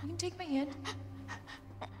 you can take my hand.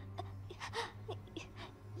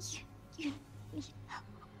 You need help.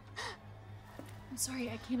 I'm sorry,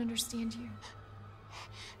 I can't understand you.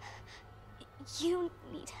 You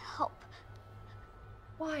need help.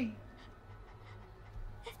 Why?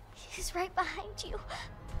 He's right behind you.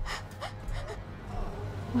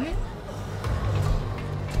 What?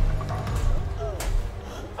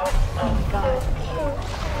 Oh my God.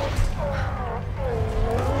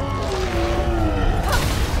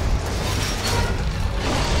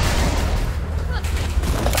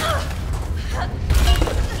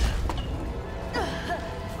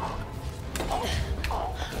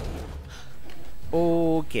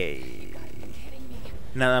 Ok.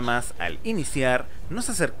 Nada más al iniciar, nos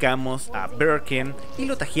acercamos a Birkin y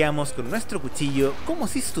lo tajeamos con nuestro cuchillo como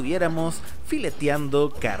si estuviéramos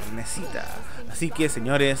fileteando carnecita. Así que,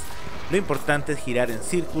 señores, lo importante es girar en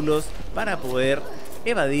círculos para poder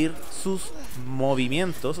evadir sus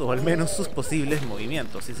movimientos, o al menos sus posibles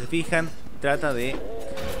movimientos. Si se fijan, trata de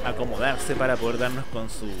acomodarse para poder darnos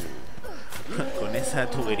con esa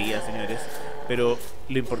tubería, señores. Pero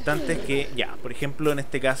lo importante es que ya, por ejemplo, en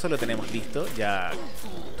este caso lo tenemos listo, ya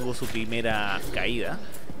tuvo su primera caída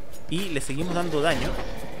y le seguimos dando daño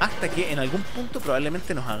hasta que en algún punto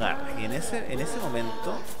probablemente nos agarre. Y en ese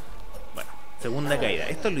momento, bueno, segunda caída.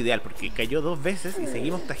 Esto es lo ideal porque cayó 2 veces y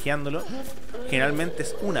seguimos tajeándolo. Generalmente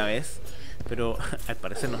es una vez, pero al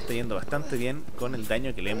parecer nos está yendo bastante bien con el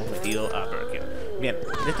daño que le hemos metido a Birkin. Bien,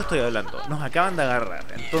 de esto estoy hablando. Nos acaban de agarrar,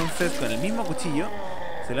 entonces con el mismo cuchillo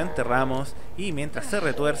se lo enterramos y mientras se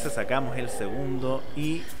retuerce sacamos el segundo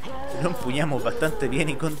y lo empuñamos bastante bien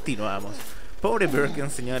y continuamos. Pobre Birkin,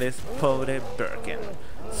 señores, pobre Birkin.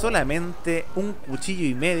 Solamente un cuchillo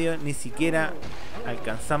y medio, ni siquiera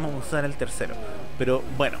alcanzamos a usar el tercero. Pero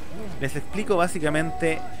bueno, les explico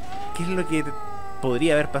básicamente qué es lo que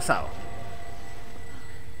podría haber pasado.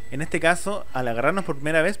 En este caso, al agarrarnos por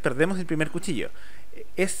primera vez, perdemos el primer cuchillo.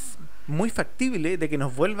 Es muy factible de que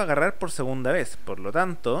nos vuelva a agarrar por segunda vez. Por lo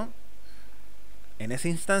tanto, en esa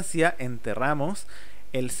instancia enterramos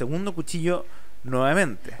el segundo cuchillo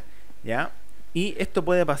nuevamente, ¿ya? Y esto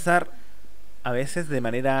puede pasar a veces de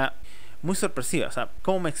manera muy sorpresiva. O sea,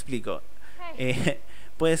 ¿cómo me explico?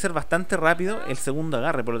 Puede ser bastante rápido el segundo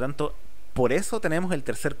agarre. Por lo tanto, por eso tenemos el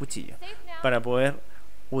tercer cuchillo, para poder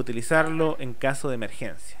utilizarlo en caso de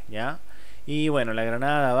emergencia, ¿ya? Y bueno, la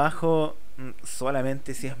granada de abajo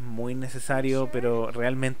solamente si es muy necesario, pero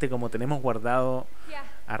realmente como tenemos guardado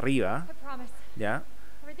arriba, ¿ya?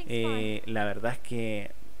 La verdad es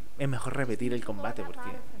que es mejor repetir el combate porque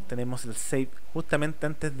tenemos el save justamente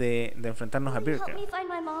antes de enfrentarnos a Birkin.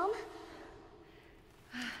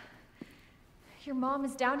 Your mom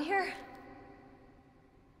is down here?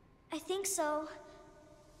 I think so.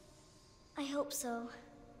 I hope so.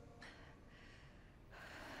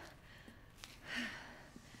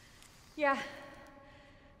 Yeah.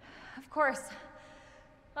 Of course.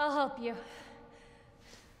 I'll help you.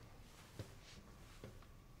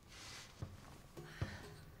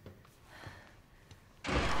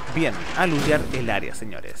 Bien, a lootear el área,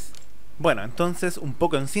 señores. Bueno, entonces, un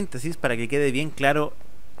poco en síntesis para que quede bien claro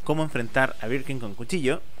cómo enfrentar a Birkin con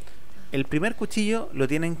cuchillo. El primer cuchillo lo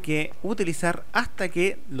tienen que utilizar hasta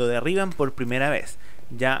que lo derriban por primera vez.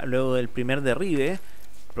 Ya luego del primer derribe,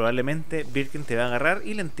 probablemente Birkin te va a agarrar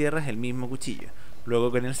y le entierras el mismo cuchillo.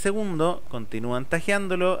 Luego con el segundo, continúan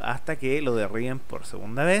tajeándolo hasta que lo derriben por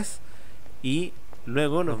segunda vez. Y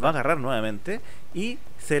luego los va a agarrar nuevamente y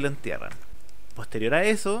se lo entierran. Posterior a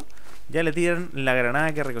eso, ya le tiran la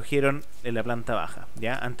granada que recogieron en la planta baja,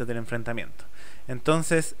 ya antes del enfrentamiento.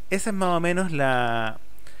 Entonces, ese es más o menos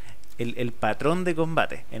el patrón de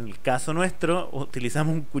combate. En el caso nuestro,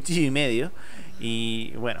 utilizamos un cuchillo y medio.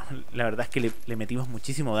 Y bueno, la verdad es que le metimos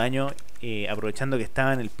muchísimo daño, aprovechando que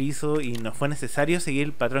estaba en el piso y no fue necesario seguir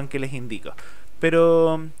el patrón que les indico.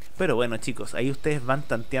 Pero bueno, chicos, ahí ustedes van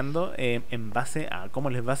tanteando en base a cómo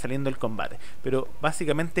les va saliendo el combate. Pero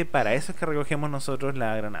básicamente para eso es que recogemos nosotros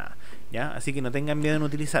la granada, ¿ya? Así que no tengan miedo en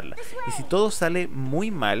utilizarla. Y si todo sale muy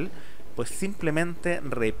mal, pues simplemente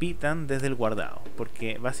repitan desde el guardado,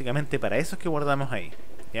 porque básicamente para eso es que guardamos ahí,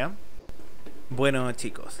 ¿ya? Bueno,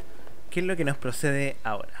 chicos, ¿qué es lo que nos procede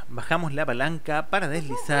ahora? Bajamos la palanca para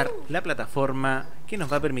deslizar la plataforma que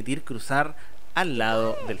nos va a permitir cruzar al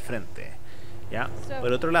lado del frente. ¿Ya?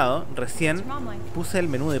 Por otro lado, recién puse el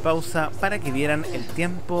menú de pausa para que vieran el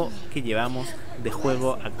tiempo que llevamos de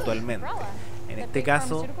juego actualmente. En este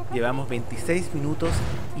caso, llevamos 26 minutos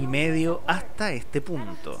y medio hasta este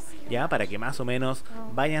punto, ya para que más o menos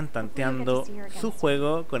vayan tanteando su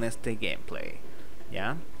juego con este gameplay,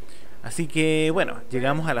 ¿ya? Así que bueno,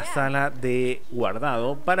 llegamos a la sala de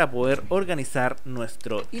guardado para poder organizar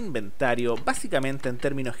nuestro inventario. Básicamente, en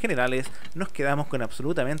términos generales, nos quedamos con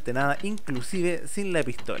absolutamente nada, inclusive sin la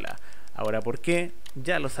pistola. Ahora, ¿por qué?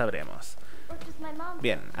 Ya lo sabremos.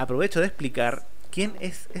 Bien, aprovecho de explicar quién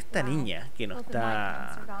es esta niña que nos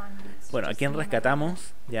está... Bueno, a quien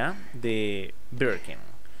rescatamos, ¿ya? De Birkin.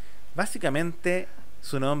 Básicamente,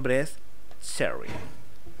 su nombre es Sherry.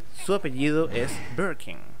 Su apellido es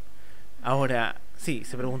Birkin. Ahora, sí,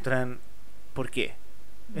 se preguntarán ¿por qué?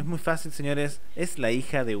 Es muy fácil, señores. Es la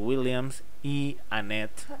hija de Williams y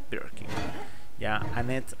Annette Birkin. Ya,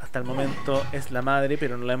 Annette hasta el momento es la madre,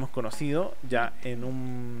 pero no la hemos conocido. Ya en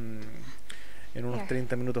unos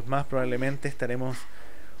 30 minutos más probablemente estaremos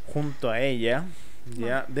junto a ella.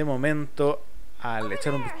 Ya, de momento, al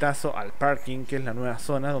echar un vistazo al parking, que es la nueva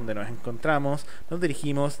zona donde nos encontramos, nos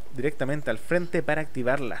dirigimos directamente al frente para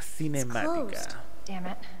activar la cinemática. Damn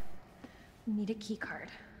it. We need a key card.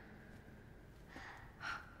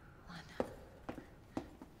 Hold on.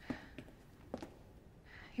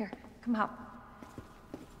 Here, come out.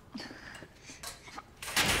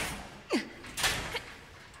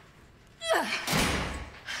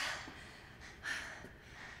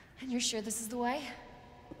 And you're sure this is the way?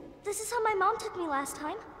 This is how my mom took me last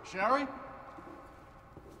time. Sherry?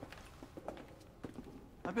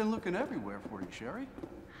 I've been looking everywhere for you, Sherry.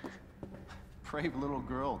 Brave little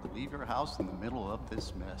girl to leave your house in the middle of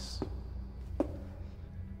this mess.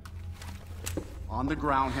 On the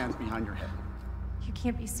ground, hands behind your head. You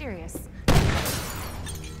can't be serious.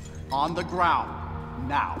 On the ground,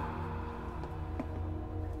 now.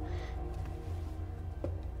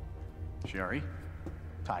 Sherry,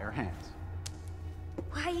 tie her hands.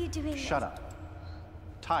 Why are you doing this? Shut up.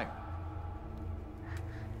 Tie her.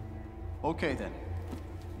 Okay then.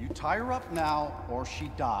 You tie her up now, or she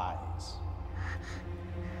dies.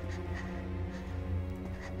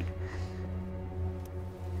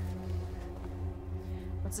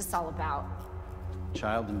 What's this all about?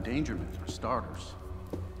 Child endangerment, for starters.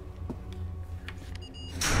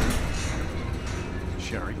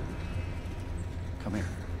 Sherry, come here.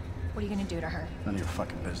 What are you gonna do to her? None of your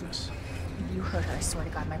fucking business. If you hurt her, I swear to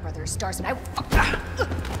God, my brother is stars and I will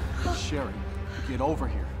fuck. Sherry, get over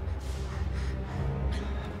here.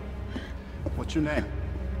 What's your name?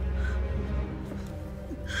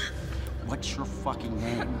 What's your fucking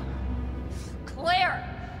name? Claire!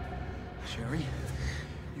 Sherry,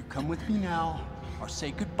 you come with me now, or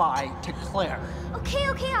say goodbye to Claire. Okay,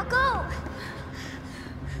 I'll go.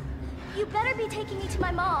 You better be taking me to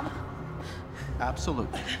my mom.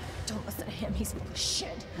 Absolutely. Don't listen to him, he's full of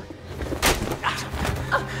shit.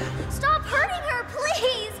 Stop hurting her,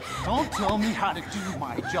 please! Don't tell me how to do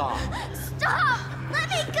my job. Stop! Let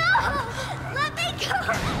me go! Let me go!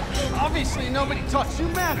 Obviously, nobody taught you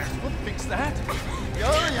manners. We'll fix that.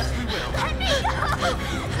 Oh, yes, we will. Let me go!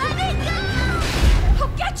 Let me go!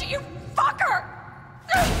 I'll get you, you fucker!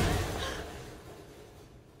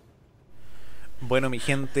 Bueno, mi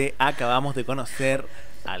gente, acabamos de conocer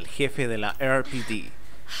al jefe de la RPD,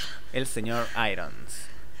 el señor Irons.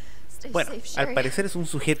 Bueno, al parecer es un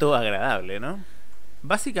sujeto agradable, ¿no?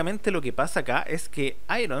 Básicamente lo que pasa acá es que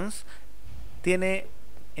Irons tiene,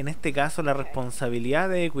 en este caso, la responsabilidad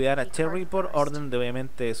de cuidar a Cherry por orden de,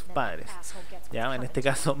 obviamente, de sus padres. Ya, en este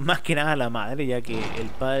caso, más que nada la madre, ya que el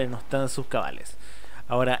padre no está en sus cabales.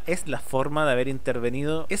 Ahora, es la forma de haber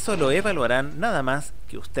intervenido. Eso lo evaluarán nada más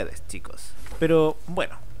que ustedes, chicos. Pero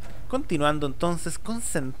bueno, continuando entonces,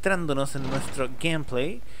 concentrándonos en nuestro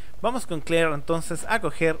gameplay, vamos con Claire entonces a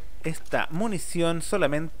coger esta munición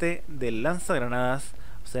solamente del lanzagranadas,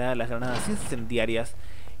 o sea, las granadas incendiarias,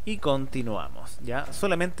 y continuamos. Ya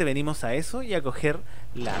solamente venimos a eso y a coger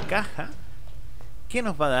la caja que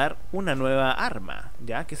nos va a dar una nueva arma,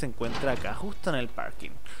 ya que se encuentra acá justo en el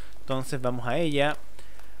parking. Entonces vamos a ella,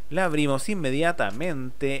 la abrimos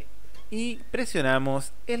inmediatamente y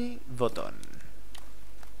presionamos el botón.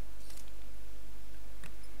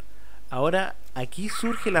 Ahora aquí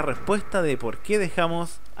surge la respuesta de por qué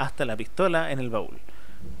dejamos hasta la pistola en el baúl.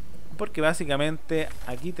 Porque básicamente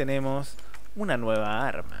aquí tenemos una nueva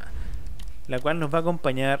arma, la cual nos va a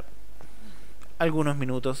acompañar algunos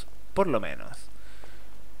minutos por lo menos.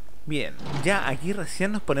 Bien, ya aquí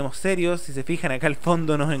recién nos ponemos serios. Si se fijan acá al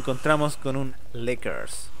fondo nos encontramos con un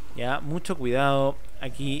Lakers. Ya, mucho cuidado.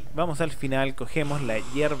 Aquí vamos al final, cogemos la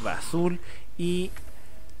hierba azul y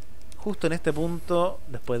justo en este punto,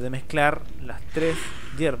 después de mezclar las tres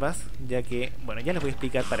hierbas, ya que, bueno, ya les voy a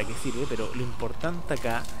explicar para qué sirve, pero lo importante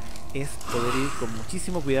acá es poder ir con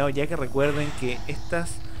muchísimo cuidado, ya que recuerden que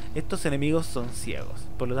estos enemigos son ciegos.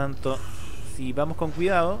 Por lo tanto, si vamos con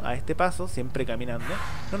cuidado a este paso, siempre caminando,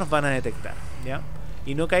 no nos van a detectar, ¿ya?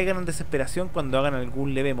 Y no caigan en desesperación cuando hagan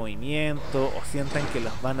algún leve movimiento o sientan que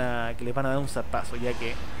les van a dar un zarpazo, ya que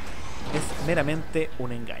es meramente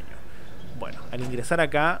un engaño. Bueno, al ingresar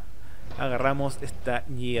acá, agarramos esta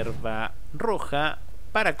hierba roja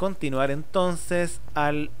para continuar entonces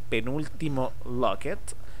al penúltimo locket,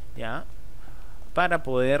 ¿ya? Para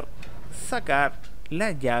poder sacar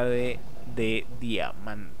la llave de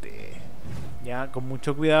diamante. Ya, con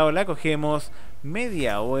mucho cuidado la cogemos,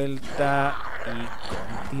 media vuelta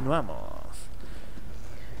y continuamos.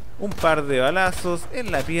 Un par de balazos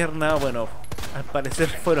en la pierna, bueno, al parecer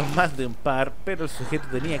fueron más de un par, pero el sujeto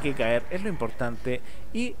tenía que caer, es lo importante,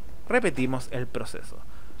 y repetimos el proceso.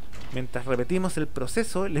 Mientras repetimos el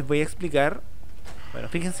proceso, les voy a explicar. Bueno,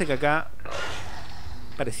 fíjense que acá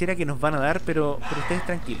pareciera que nos van a dar, pero ustedes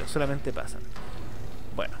tranquilos, solamente pasan.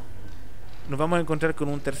 Bueno, nos vamos a encontrar con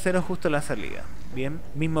un tercero justo a la salida. Bien,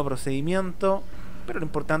 mismo procedimiento, pero lo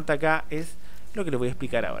importante acá es lo que les voy a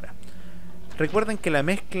explicar ahora. Recuerden que la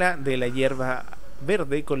mezcla de la hierba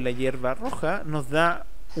verde con la hierba roja nos da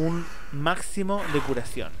un máximo de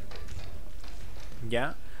curación,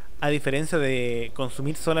 ¿ya? A diferencia de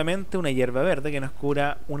consumir solamente una hierba verde que nos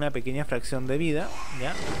cura una pequeña fracción de vida,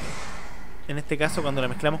 ¿ya? En este caso, cuando la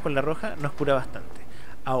mezclamos con la roja, nos cura bastante.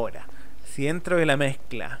 Ahora, si dentro de la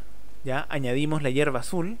mezcla ya añadimos la hierba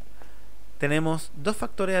azul, tenemos dos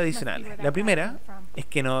factores adicionales. La primera es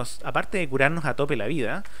que aparte de curarnos a tope la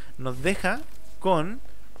vida, nos deja con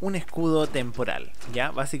un escudo temporal, ¿ya?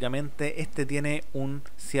 Básicamente este tiene un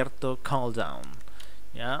cierto cooldown,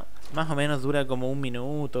 ¿ya? Más o menos dura como un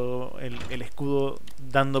minuto el escudo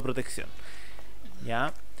dando protección,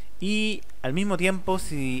 ¿ya? Y al mismo tiempo,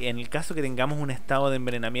 si en el caso que tengamos un estado de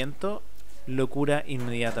envenenamiento, lo cura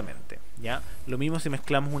inmediatamente, ¿ya? Lo mismo si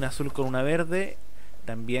mezclamos una azul con una verde,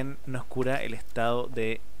 también nos cura el estado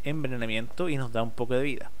de envenenamiento y nos da un poco de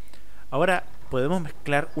vida. Ahora, ¿podemos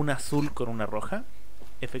mezclar una azul con una roja?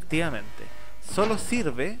 Efectivamente, solo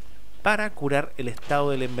sirve para curar el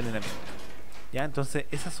estado del envenenamiento, ¿ya? Entonces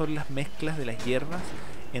esas son las mezclas de las hierbas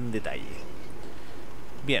en detalle.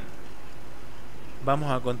 Bien,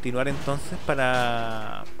 vamos a continuar entonces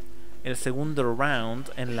para el segundo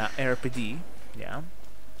round en la RPG,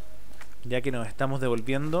 ya que nos estamos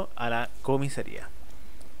devolviendo a la comisaría.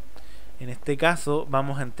 En este caso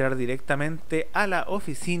vamos a entrar directamente a la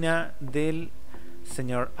oficina del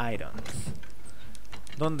señor Irons,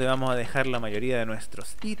 donde vamos a dejar la mayoría de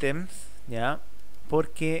nuestros ítems, ¿ya?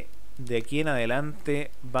 Porque de aquí en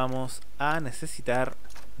adelante vamos a necesitar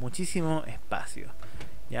muchísimo espacio,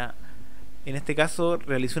 ¿ya? En este caso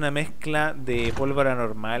realicé una mezcla de pólvora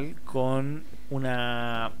normal con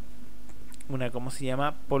una ¿cómo se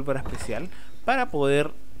llama? Pólvora especial para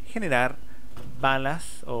poder generar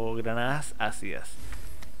balas o granadas ácidas,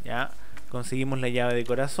 ¿ya? Conseguimos la llave de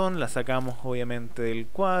corazón, la sacamos obviamente del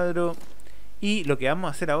cuadro, y lo que vamos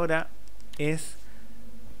a hacer ahora es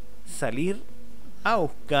salir a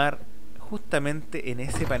buscar justamente en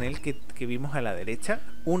ese panel que vimos a la derecha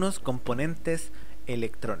unos componentes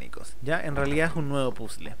electrónicos, ya en realidad es un nuevo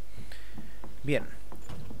puzzle. Bien,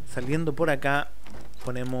 Saliendo por acá,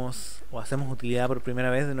 ponemos o hacemos utilidad por primera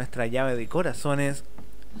vez de nuestra llave de corazones.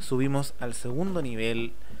 Subimos al segundo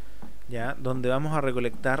nivel, ya, donde vamos a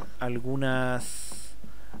recolectar algunos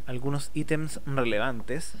ítems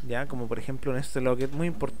relevantes, ya, como por ejemplo en este locket muy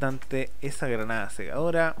importante esa granada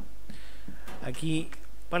cegadora. Aquí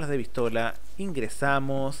balas de pistola,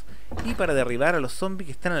 ingresamos, y para derribar a los zombies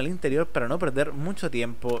que están al interior, para no perder mucho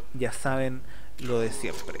tiempo, ya saben lo de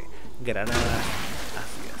siempre, granadas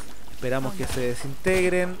ácidas. Esperamos que se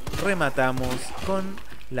desintegren, rematamos con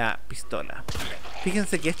la pistola.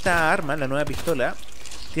 Fíjense que esta arma, la nueva pistola,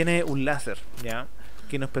 tiene un láser, ya,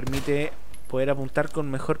 que nos permite poder apuntar con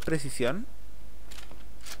mejor precisión.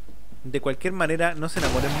 De cualquier manera, no se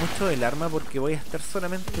enamoren mucho del arma porque voy a estar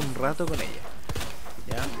solamente un rato con ella.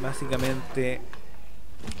 Ya, básicamente,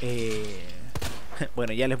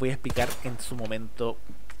 bueno, ya les voy a explicar en su momento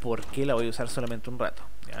por qué la voy a usar solamente un rato,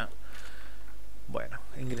 ¿ya? Bueno,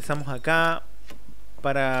 ingresamos acá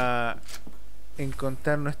para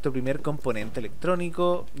encontrar nuestro primer componente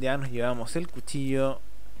electrónico. Ya nos llevamos el cuchillo.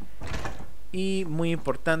 Y muy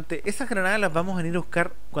importante, esas granadas las vamos a ir a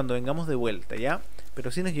buscar cuando vengamos de vuelta, ¿ya?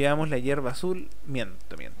 Pero si nos llevamos la hierba azul,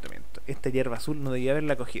 miento. Esta hierba azul no debía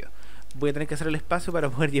haberla cogido. Voy a tener que hacer el espacio para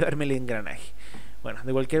poder llevarme el engranaje. Bueno,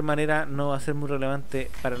 de cualquier manera no va a ser muy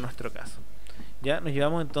relevante para nuestro caso. Ya, nos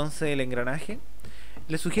llevamos entonces el engranaje.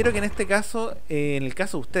 Les sugiero que en este caso, en el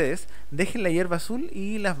caso de ustedes, dejen la hierba azul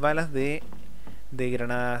y las balas de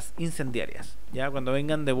granadas incendiarias. Ya, cuando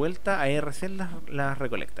vengan de vuelta, ahí recién las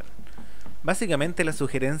recolectan. Básicamente la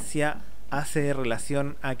sugerencia hace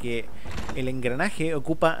relación a que el engranaje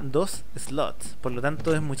ocupa 2 slots, por lo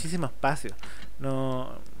tanto es muchísimo espacio.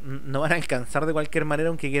 No van a alcanzar de cualquier manera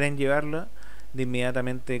aunque quieran llevarlo de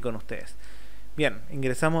inmediatamente con ustedes. Bien,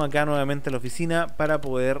 ingresamos acá nuevamente a la oficina para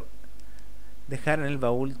poder dejar en el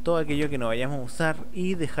baúl todo aquello que no vayamos a usar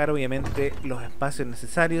y dejar obviamente los espacios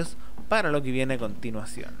necesarios para lo que viene a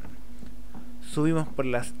continuación. Subimos por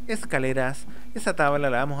las escaleras. Esa tabla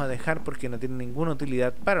la vamos a dejar porque no tiene ninguna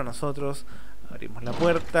utilidad para nosotros. Abrimos la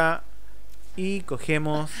puerta y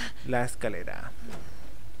cogemos la escalera.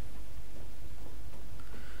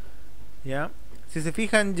 Ya, si se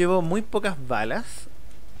fijan, llevo muy pocas balas,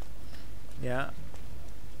 ya,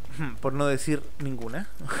 por no decir ninguna.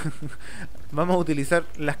 Vamos a utilizar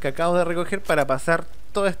las que acabo de recoger para pasar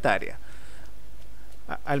toda esta área,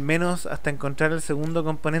 al menos hasta encontrar el segundo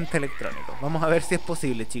componente electrónico. Vamos a ver si es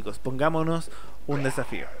posible, chicos. Pongámonos un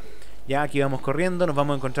desafío. Ya, aquí vamos corriendo, nos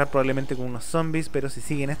vamos a encontrar probablemente con unos zombies, pero si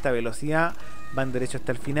siguen esta velocidad, van derecho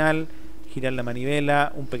hasta el final. Girar la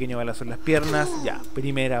manivela, un pequeño balazo en las piernas. Ya,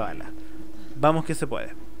 primera bala. Vamos que se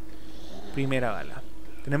puede. Primera bala.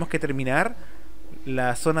 Tenemos que terminar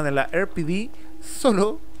la zona de la RPD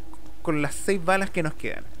solo con las 6 balas que nos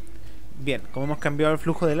quedan. Bien, como hemos cambiado el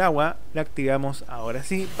flujo del agua, la activamos ahora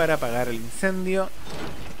sí para apagar el incendio.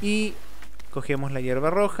 Y cogemos la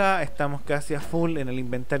hierba roja. Estamos casi a full en el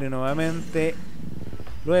inventario nuevamente.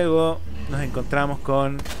 Luego nos encontramos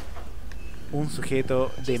con un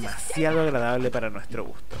sujeto demasiado agradable para nuestro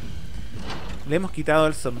gusto. Le hemos quitado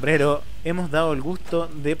el sombrero. Hemos dado el gusto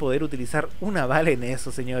de poder utilizar una bala en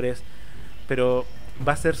eso, señores. Pero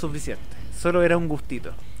va a ser suficiente. Solo era un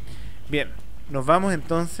gustito. Bien, nos vamos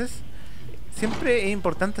entonces. Siempre es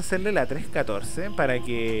importante hacerle la 314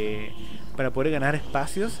 para poder ganar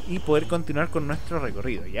espacios y poder continuar con nuestro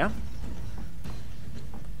recorrido, ¿ya?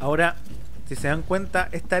 Ahora, si se dan cuenta,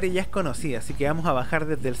 esta área ya es conocida, así que vamos a bajar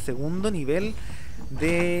desde el segundo nivel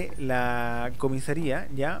de la comisaría,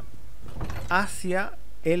 ¿ya? Hacia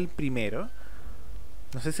el primero.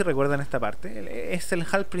 No sé si recuerdan esta parte. Es el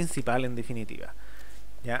hall principal en definitiva.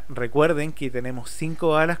 Ya, recuerden que tenemos 5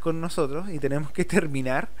 balas con nosotros y tenemos que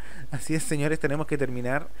terminar, así es, señores, tenemos que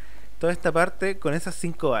terminar toda esta parte con esas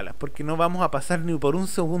 5 balas, porque no vamos a pasar ni por un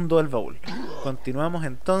segundo al baúl. Continuamos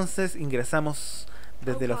entonces, ingresamos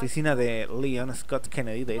desde la oficina de Leon Scott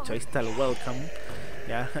Kennedy. De hecho, ahí está el welcome.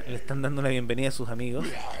 Ya, le están dando la bienvenida a sus amigos.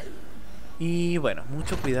 Y bueno,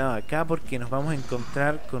 mucho cuidado acá porque nos vamos a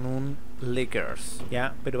encontrar con un Lickers,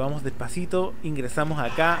 ya, pero vamos despacito, ingresamos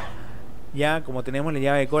acá. Ya, como tenemos la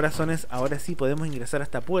llave de corazones, ahora sí podemos ingresar a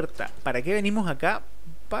esta puerta. ¿Para qué venimos acá?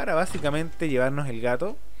 Para básicamente llevarnos el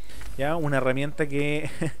gato. Ya, una herramienta que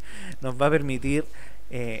nos va a permitir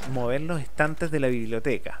mover los estantes de la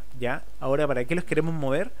biblioteca. Ya, ahora, ¿para qué los queremos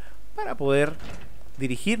mover? Para poder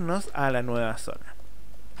dirigirnos a la nueva zona.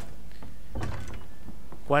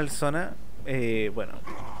 ¿Cuál zona? Bueno,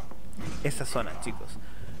 esa zona, chicos.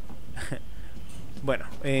 Bueno,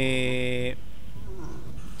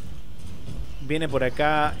 viene por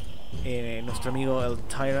acá nuestro amigo el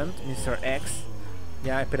Tyrant, Mr. X.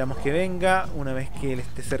 Ya esperamos que venga. Una vez que él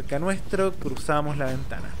esté cerca nuestro, cruzamos la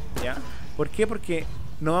ventana. ¿Ya? ¿Por qué? Porque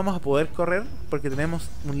no vamos a poder correr porque tenemos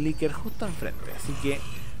un leaker justo enfrente. Así que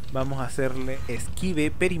vamos a hacerle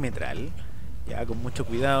esquive perimetral. Ya, con mucho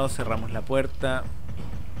cuidado, cerramos la puerta.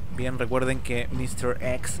 Bien, recuerden que Mr.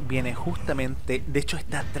 X viene justamente, de hecho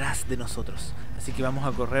está atrás de nosotros. Así que vamos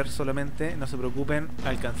a correr solamente, no se preocupen,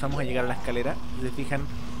 alcanzamos a llegar a la escalera. Si se fijan,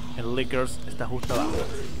 el Lickers está justo abajo.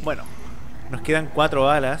 Bueno, nos quedan 4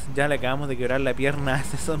 balas, ya le acabamos de quebrar la pierna a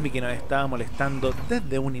ese zombie que nos estaba molestando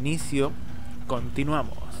desde un inicio.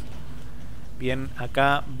 Continuamos. Bien,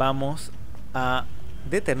 acá vamos a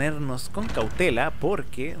detenernos con cautela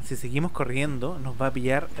porque si seguimos corriendo nos va a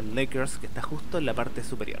pillar el Lakers que está justo en la parte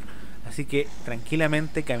superior. Así que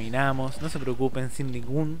tranquilamente caminamos, no se preocupen, sin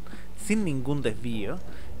ningún desvío.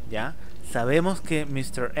 Ya sabemos que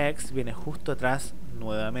Mr. X viene justo atrás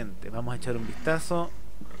nuevamente. Vamos a echar un vistazo.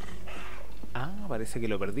 Ah, parece que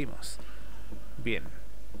lo perdimos. Bien.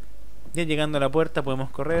 Ya llegando a la puerta podemos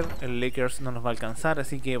correr, el Lakers no nos va a alcanzar,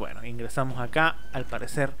 así que bueno, ingresamos acá. Al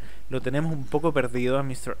parecer lo tenemos un poco perdido a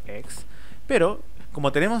Mr. X, pero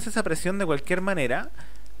como tenemos esa presión de cualquier manera,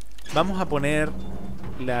 vamos a poner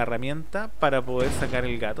la herramienta para poder sacar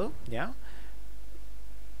el gato, ¿ya?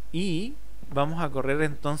 Y vamos a correr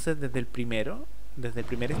entonces desde el primer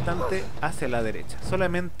instante hacia la derecha,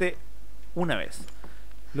 solamente una vez.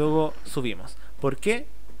 Luego subimos. ¿Por qué?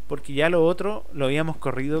 Porque ya lo otro lo habíamos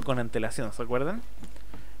corrido con antelación, ¿se acuerdan?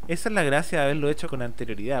 Esa es la gracia de haberlo hecho con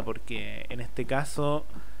anterioridad, porque en este caso,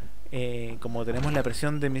 como tenemos la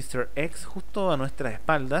presión de Mr. X justo a nuestras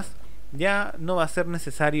espaldas, ya no va a ser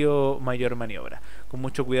necesario mayor maniobra. Con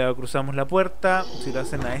mucho cuidado cruzamos la puerta. Si lo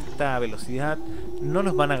hacen a esta velocidad, no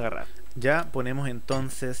los van a agarrar. Ya ponemos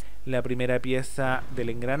entonces la primera pieza del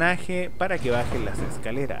engranaje para que bajen las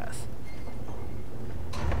escaleras.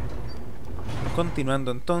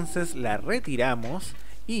 Continuando entonces, la retiramos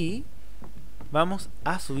y vamos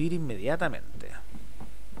a subir inmediatamente.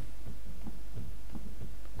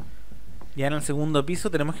 Ya en el segundo piso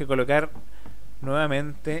tenemos que colocar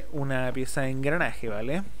nuevamente una pieza de engranaje,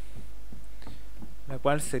 ¿vale? La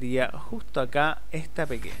cual sería justo acá, esta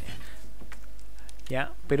pequeña.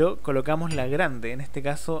 Ya, pero colocamos la grande, en este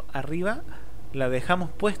caso arriba, la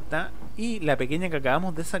dejamos puesta y la pequeña que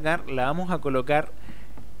acabamos de sacar la vamos a colocar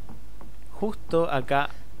justo acá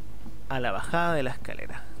a la bajada de la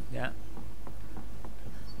escalera.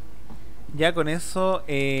 Ya con eso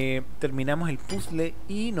terminamos el puzzle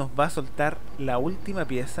y nos va a soltar la última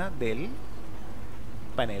pieza del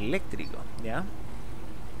panel eléctrico. ¿Ya?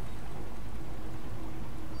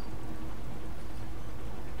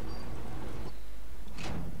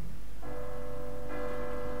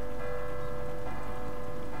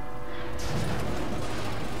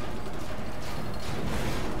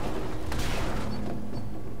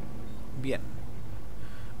 Bien,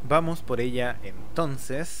 vamos por ella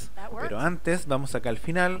entonces, pero antes vamos acá al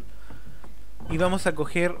final y vamos a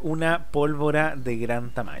coger una pólvora de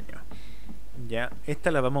gran tamaño. Ya,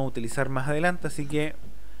 esta la vamos a utilizar más adelante, así que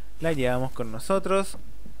la llevamos con nosotros.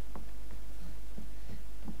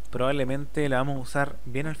 Probablemente la vamos a usar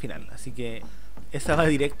bien al final, así que esa va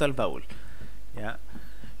directo al baúl. Ya.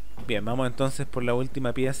 Bien, vamos entonces por la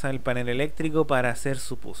última pieza del panel eléctrico para hacer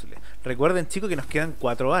su puzzle. Recuerden, chicos, que nos quedan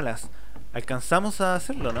 4 balas. Alcanzamos a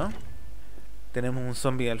hacerlo, ¿no? Tenemos un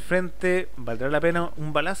zombie al frente. ¿Valdrá la pena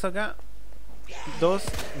un balazo acá? 2,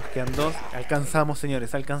 nos quedan 2. Alcanzamos,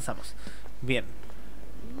 señores, alcanzamos. Bien.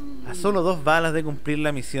 A solo 2 balas de cumplir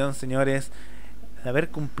la misión, señores. De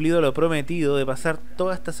haber cumplido lo prometido, de pasar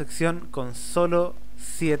toda esta sección con solo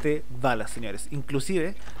 7 balas, señores.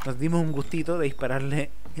 Inclusive nos dimos un gustito de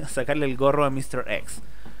dispararle, a sacarle el gorro a Mr. X.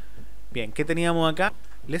 Bien, ¿qué teníamos acá?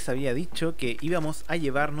 Les había dicho que íbamos a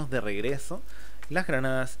llevarnos de regreso las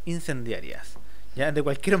granadas incendiarias. Ya, de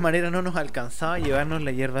cualquier manera no nos alcanzaba a llevarnos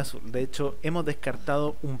la hierba azul. De hecho, hemos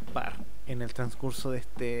descartado un par en el transcurso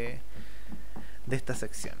de esta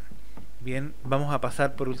sección. Bien, vamos a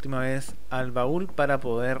pasar por última vez al baúl para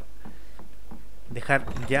poder dejar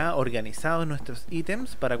ya organizados nuestros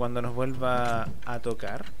ítems para cuando nos vuelva a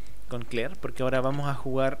tocar con Claire, porque ahora vamos a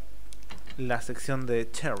jugar la sección de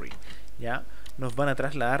Cherry. Ya nos van a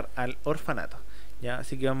trasladar al orfanato. Ya,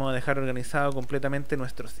 así que vamos a dejar organizado completamente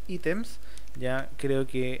nuestros ítems. Ya, creo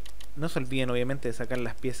que no se olviden obviamente de sacar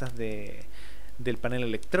las piezas del panel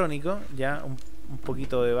electrónico. Ya, un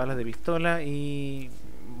poquito de balas de pistola y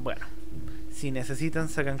bueno, si necesitan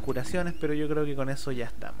sacan curaciones, pero yo creo que con eso ya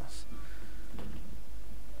estamos.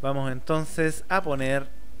 Vamos entonces a poner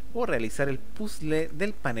o realizar el puzzle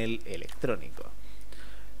del panel electrónico.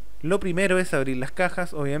 Lo primero es abrir las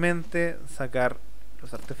cajas, obviamente, sacar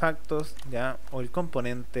los artefactos, ya, o el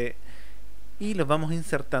componente, y los vamos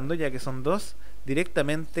insertando, ya que son dos,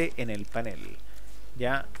 directamente en el panel,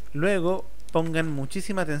 ya. Luego pongan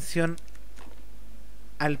muchísima atención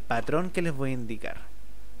al patrón que les voy a indicar.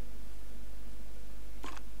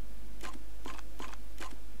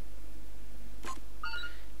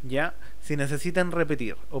 Ya, si necesitan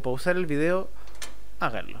repetir o pausar el video,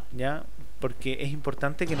 háganlo, ya, porque es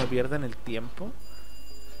importante que no pierdan el tiempo,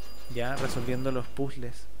 ya, resolviendo los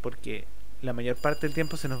puzzles, porque la mayor parte del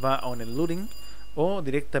tiempo se nos va o en el looting o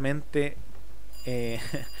directamente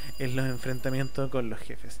en los enfrentamientos con los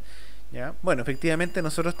jefes, ya. Bueno, efectivamente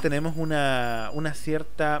nosotros tenemos una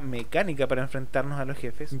cierta mecánica para enfrentarnos a los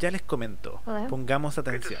jefes. Ya les comento, pongamos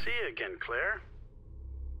atención.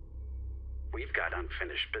 We've got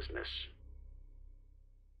unfinished business.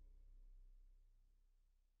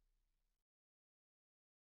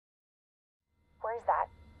 Where's that?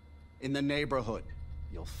 In the neighborhood.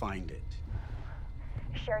 You'll find it.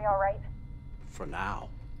 Is Sherry all right? For now.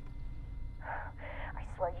 I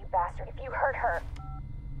swear, you bastard, if you hurt her...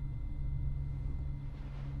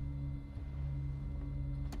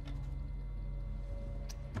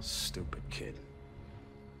 Stupid kid.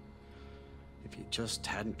 If you just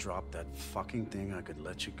hadn't dropped that fucking thing, I could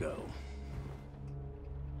let you go.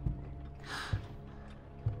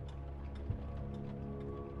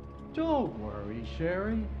 Don't worry,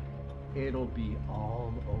 Sherry. It'll be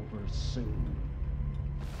all over soon.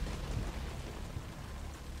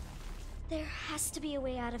 There has to be a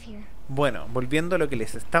way out of here. Bueno, volviendo a lo que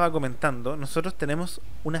les estaba comentando, nosotros tenemos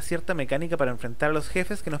una cierta mecánica para enfrentar a los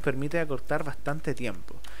jefes que nos permite acortar bastante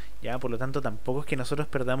tiempo, ya, por lo tanto tampoco es que nosotros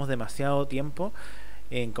perdamos demasiado tiempo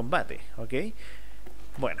en combate, ¿ok?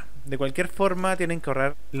 Bueno, de cualquier forma tienen que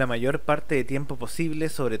ahorrar la mayor parte de tiempo posible,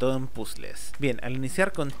 sobre todo en puzzles. Bien, al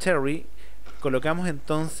iniciar con Cherry, colocamos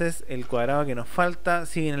entonces el cuadrado que nos falta,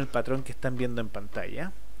 siguen el patrón que están viendo en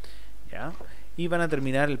pantalla, ya, y van a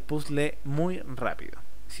terminar el puzzle muy rápido.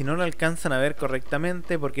 Si no lo alcanzan a ver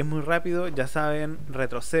correctamente porque es muy rápido, ya saben,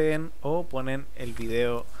 retroceden o ponen el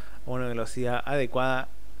video a una velocidad adecuada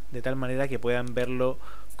de tal manera que puedan verlo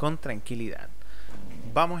con tranquilidad.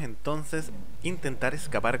 Vamos entonces a intentar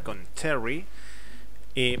escapar con Cherry.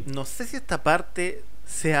 No sé si esta parte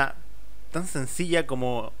sea tan sencilla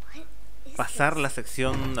como pasar la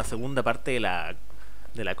segunda parte de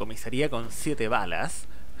la comisaría con 7 balas.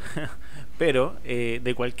 Pero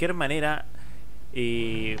de cualquier manera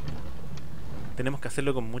tenemos que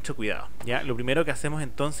hacerlo con mucho cuidado, ¿ya? Lo primero que hacemos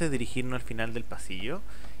entonces es dirigirnos al final del pasillo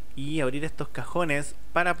y abrir estos cajones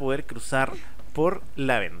para poder cruzar por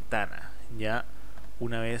la ventana, ¿ya?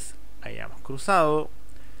 Una vez hayamos cruzado,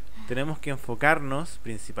 tenemos que enfocarnos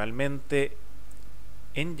principalmente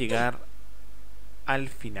en llegar al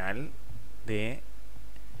final de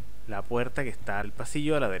la puerta que está al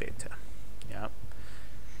pasillo a la derecha, ¿ya?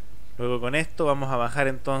 Luego con esto vamos a bajar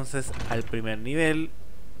entonces al primer nivel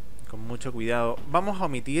con mucho cuidado. Vamos a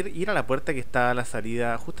omitir ir a la puerta que está a la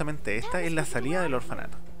salida, justamente esta es la salida del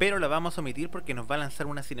orfanato, pero la vamos a omitir porque nos va a lanzar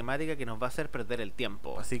una cinemática que nos va a hacer perder el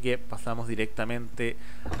tiempo, así que pasamos directamente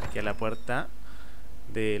aquí a la puerta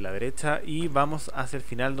de la derecha y vamos hacia el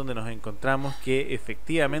final, donde nos encontramos que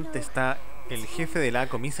efectivamente está el jefe de la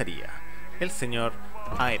comisaría, el señor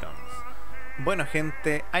Irons. Bueno,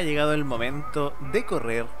 gente, ha llegado el momento de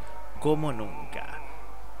correr como nunca.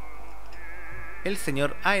 El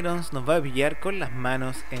señor Irons nos va a pillar con las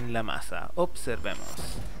manos en la masa.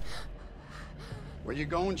 Observemos. Where you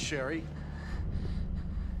going, Sherry?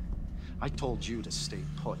 I told you to stay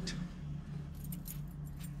put.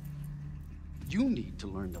 You need to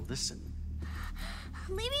learn to listen.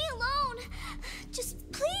 Leave me alone. Just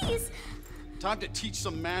please. Time to teach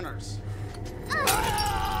some manners.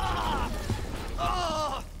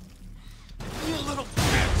 You little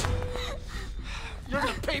bitch! You're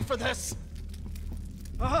gonna pay for this!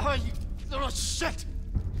 You little shit!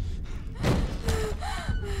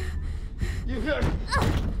 You hear?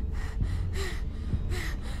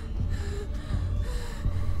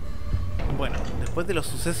 Bueno, después de los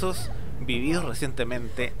sucesos vividos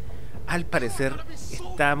recientemente, al parecer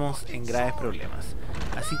estamos en graves problemas.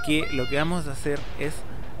 Así que lo que vamos a hacer es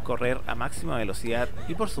correr a máxima velocidad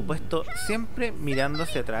y por supuesto siempre mirando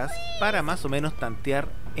hacia atrás para más o menos tantear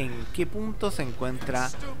en qué punto se encuentra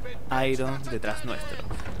Irons detrás nuestro.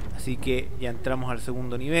 Así que ya entramos al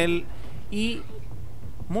segundo nivel y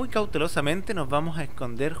muy cautelosamente nos vamos a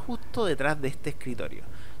esconder justo detrás de este escritorio,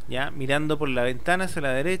 ya mirando por la ventana hacia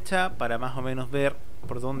la derecha para más o menos ver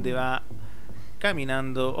por dónde va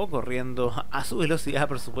caminando o corriendo a su velocidad,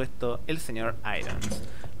 por supuesto, el señor Irons.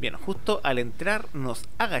 Bien, justo al entrar nos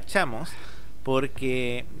agachamos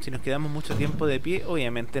porque si nos quedamos mucho tiempo de pie,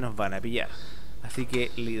 obviamente nos van a pillar. Así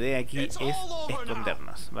que la idea aquí es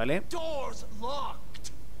escondernos, ¿vale?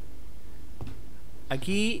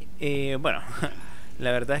 Aquí, bueno,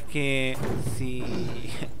 la verdad es que si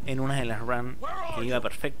en una de las runs que iba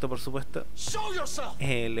perfecto, por supuesto,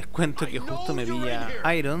 les cuento que justo me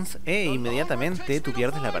pilla Irons e inmediatamente tú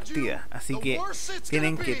pierdes la partida. Así que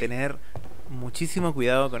tienen que tener muchísimo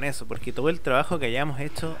cuidado con eso, porque todo el trabajo que hayamos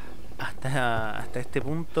hecho hasta este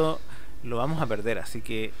punto lo vamos a perder. Así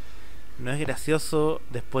que no es gracioso,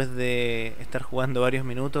 después de estar jugando varios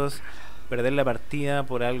minutos, perder la partida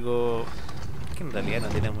por algo que en realidad no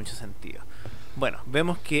tiene mucho sentido. Bueno,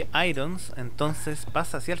 vemos que Irons entonces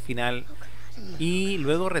pasa hacia el final y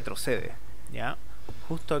luego retrocede, ¿ya?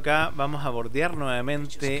 Justo acá vamos a bordear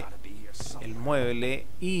nuevamente el mueble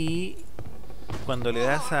y cuando le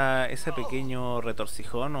das a ese pequeño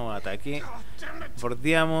retorcijón o ataque,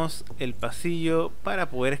 bordeamos el pasillo para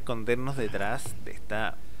poder escondernos detrás de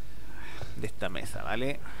esta mesa,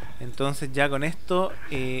 ¿vale? Entonces ya con esto,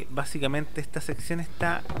 básicamente esta sección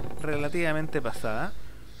está relativamente pasada.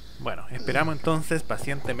 Bueno, esperamos entonces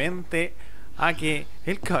pacientemente a que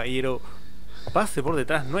el caballero pase por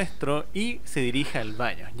detrás nuestro y se dirija al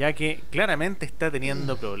baño, ya que claramente está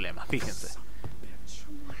teniendo problemas, fíjense.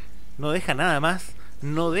 No deja nada más,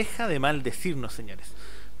 no deja de maldecirnos, señores.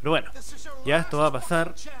 Pero bueno, ya esto va a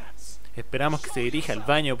pasar. Esperamos que se dirija al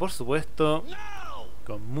baño, por supuesto,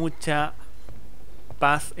 con mucha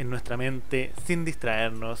paz en nuestra mente, sin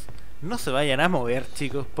distraernos. No se vayan a mover,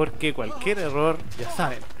 chicos, porque cualquier error, ya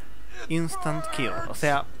saben, instant kill, o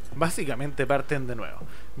sea, básicamente parten de nuevo.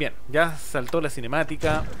 Bien, ya saltó la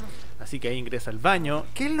cinemática, así que ahí ingresa al baño.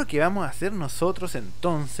 ¿Qué es lo que vamos a hacer nosotros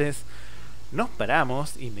entonces? Nos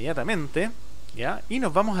paramos inmediatamente, ¿ya? Y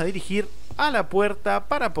nos vamos a dirigir a la puerta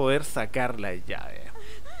para poder sacar la llave.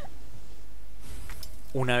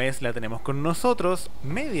 Una vez la tenemos con nosotros,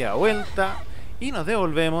 media vuelta y nos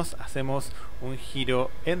devolvemos, hacemos un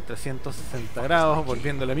giro en 360 grados,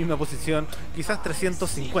 volviendo a la misma posición, quizás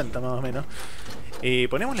 350 más o menos.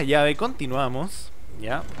 Ponemos la llave, continuamos,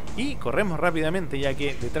 ¿ya? Y corremos rápidamente, ya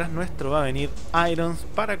que detrás nuestro va a venir Irons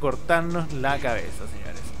para cortarnos la cabeza,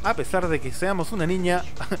 señores. A pesar de que seamos una niña,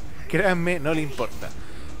 créanme, no le importa.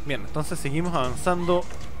 Bien, entonces seguimos avanzando,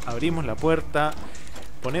 abrimos la puerta,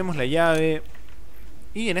 ponemos la llave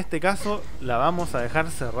y en este caso la vamos a dejar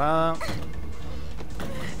cerrada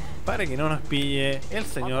para que no nos pille el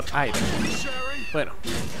señor Irons. Bueno,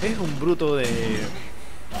 es un bruto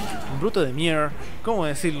de mierda, ¿cómo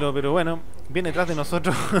decirlo? Pero bueno, viene detrás de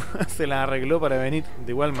nosotros, se la arregló para venir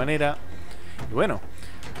de igual manera. Y bueno,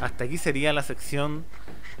 hasta aquí sería la sección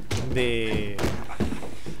de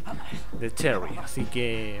Cherry. Así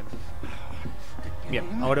que bien,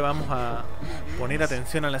 ahora vamos a poner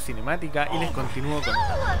atención a la cinemática y les continúo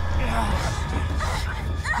contando.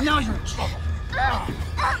 Now you're in trouble.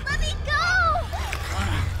 Let me go!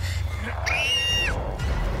 No,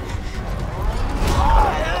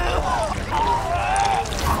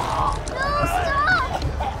 stop!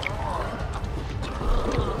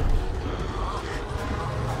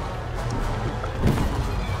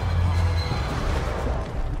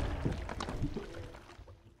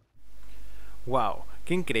 Wow,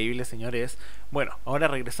 qué increíble, señores. Bueno, ahora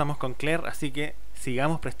regresamos con Claire, así que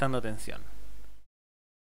sigamos prestando atención.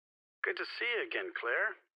 Good to see you again,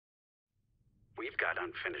 Claire. We've got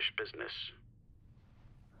unfinished business.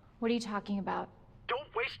 What are you talking about? Don't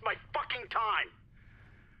waste my fucking time!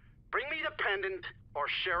 Bring me the pendant, or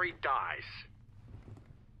Sherry dies.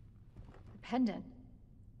 The pendant?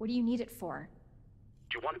 What do you need it for?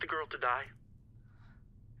 Do you want the girl to die?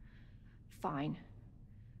 Fine.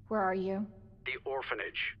 Where are you? The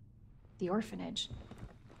orphanage. The orphanage?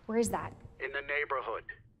 Where is that? In the neighborhood.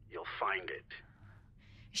 You'll find it.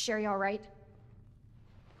 Is Sherry all right?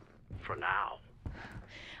 For now.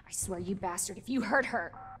 I swear, you bastard, if you hurt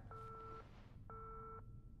her...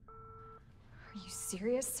 Are you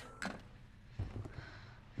serious?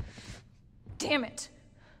 Damn it.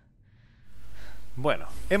 Bueno,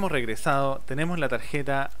 hemos regresado, tenemos la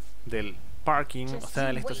tarjeta del parking, o sea,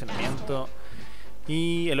 del estacionamiento.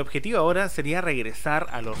 Y el objetivo ahora sería regresar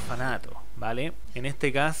al orfanato, ¿vale? En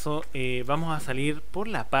este caso vamos a salir por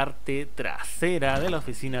la parte trasera de la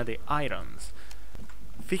oficina de Irons.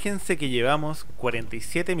 Fíjense que llevamos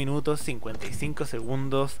 47 minutos 55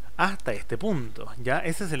 segundos hasta este punto. Ya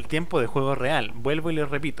ese es el tiempo de juego real. Vuelvo y lo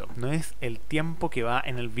repito, no es el tiempo que va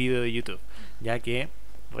en el vídeo de YouTube, ya que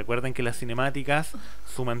recuerden que las cinemáticas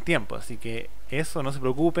suman tiempo, así que eso no se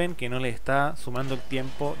preocupen, que no les está sumando el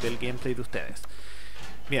tiempo del gameplay de ustedes.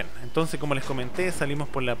 Bien, entonces como les comenté, salimos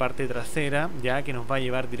por la parte trasera, ya que nos va a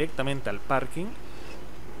llevar directamente al parking.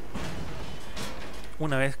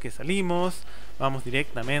 Una vez que salimos, vamos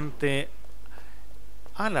directamente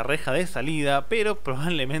a la reja de salida, pero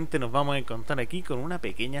probablemente nos vamos a encontrar aquí con una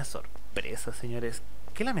pequeña sorpresa, señores.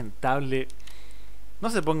 Qué lamentable. No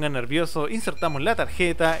se pongan nerviosos, insertamos la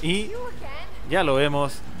tarjeta y ya lo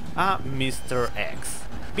vemos a Mr. X.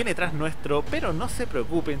 Viene tras nuestro, pero no se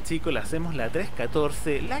preocupen, chicos, le hacemos la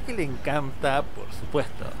 314, la que le encanta, por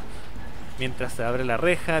supuesto. Mientras se abre la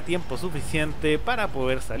reja, tiempo suficiente para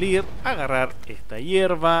poder salir, agarrar esta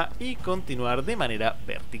hierba y continuar de manera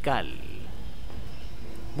vertical.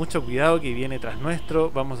 Mucho cuidado que viene tras nuestro.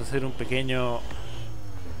 Vamos a hacer un pequeño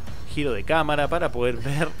giro de cámara para poder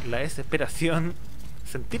ver la desesperación.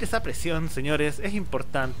 Sentir esa presión, señores, es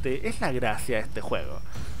importante, es la gracia de este juego.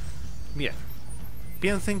 Bien,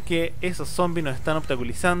 piensen que esos zombies nos están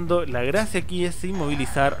obstaculizando. La gracia aquí es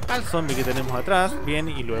inmovilizar al zombie que tenemos atrás, bien,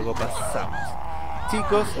 y luego pasamos.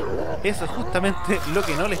 Chicos, eso es justamente lo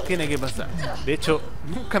que no les tiene que pasar. De hecho,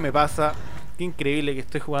 nunca me pasa. Qué increíble que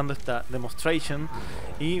estoy jugando esta demonstration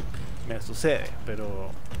y me sucede, pero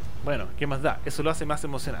bueno, ¿qué más da? Eso lo hace más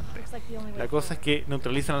emocionante. La cosa es que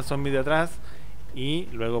neutralizan al zombie de atrás y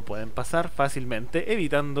luego pueden pasar fácilmente,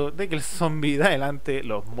 evitando de que el zombie de adelante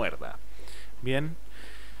los muerda. Bien,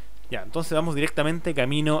 ya, entonces vamos directamente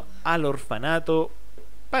camino al orfanato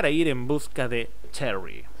para ir en busca de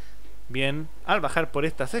Cherry. Bien, al bajar por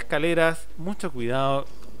estas escaleras, mucho cuidado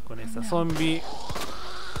con esa zombie.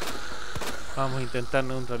 Vamos a intentar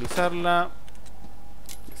neutralizarla.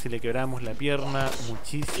 Si le quebramos la pierna,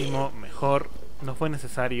 muchísimo mejor. No fue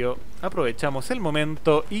necesario. Aprovechamos el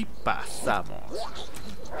momento y pasamos.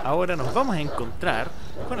 Ahora nos vamos a encontrar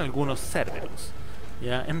con algunos Cerberus.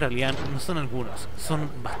 Ya, en realidad no son algunos, son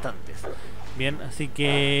bastantes. Bien, así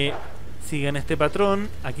que sigan este patrón.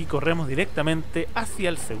 Aquí corremos directamente hacia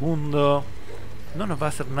el segundo. No nos va a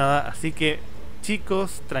hacer nada, así que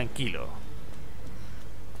chicos, tranquilo.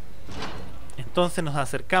 Entonces nos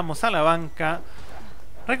acercamos a la banca.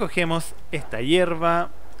 Recogemos esta hierba.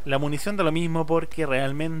 La munición da lo mismo porque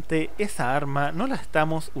realmente esa arma no la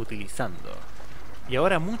estamos utilizando. Y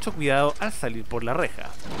ahora mucho cuidado al salir por la reja.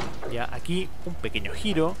 Ya aquí un pequeño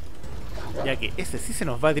giro, ya que ese sí se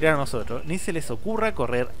nos va a tirar a nosotros. Ni se les ocurra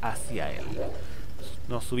correr hacia él.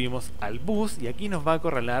 Nos subimos al bus y aquí nos va a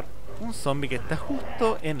acorralar un zombie que está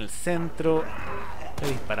justo en el centro. Le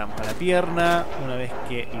disparamos a la pierna. Una vez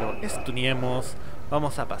que lo estuniemos,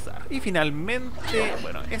 vamos a pasar. Y finalmente,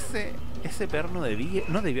 bueno, ese perro no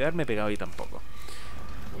debió haberme pegado ahí tampoco.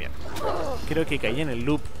 Bien, creo que caí en el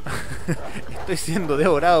loop. Estoy siendo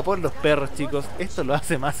devorado por los perros, chicos. Esto lo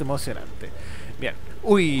hace más emocionante. Bien,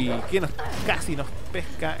 uy, que casi nos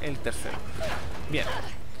pesca el tercero. Bien,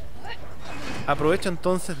 aprovecho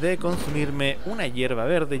entonces de consumirme una hierba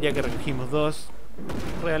verde, ya que recogimos dos.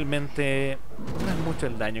 Realmente no es mucho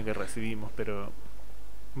el daño que recibimos, pero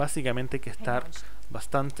básicamente hay que estar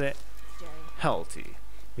bastante healthy.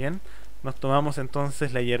 Bien, nos tomamos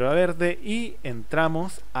entonces la hierba verde y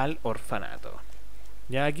entramos al orfanato.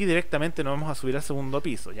 Ya aquí directamente nos vamos a subir al segundo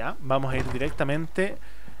piso. Ya vamos a ir directamente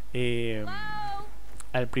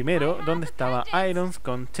al primero, donde estaba Irons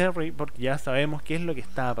con Cherry, porque ya sabemos qué es lo que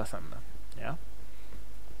estaba pasando. ¿Ya?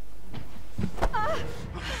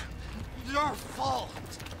 Your fault.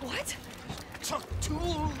 What? Took too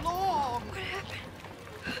long. What happened?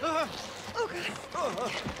 Oh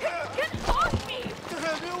god. Get off me!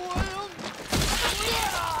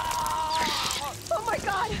 Oh my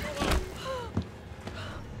god!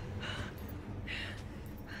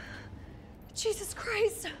 Jesus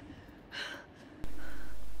Christ.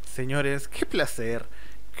 Señores, qué placer.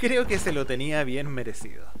 Creo que se lo tenía bien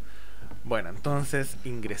merecido. Bueno, entonces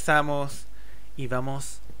ingresamos y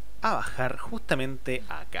vamos a bajar justamente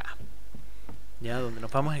acá, ya donde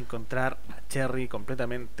nos vamos a encontrar a Cherry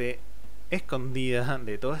completamente escondida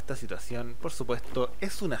de toda esta situación. Por supuesto,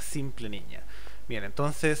 es una simple niña. Bien,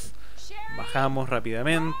 entonces bajamos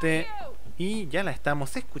rápidamente y ya la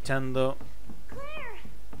estamos escuchando.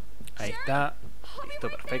 Ahí está, listo,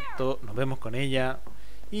 perfecto. Nos vemos con ella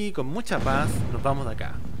y con mucha paz nos vamos de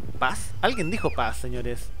acá. ¿Paz? Alguien dijo paz,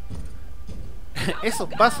 señores. Esos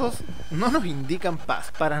pasos no nos indican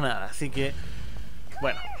paz para nada, así que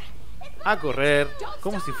bueno, a correr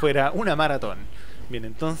como si fuera una maratón. Bien,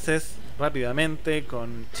 entonces rápidamente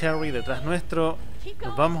con Cherry detrás nuestro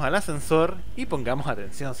nos vamos al ascensor y pongamos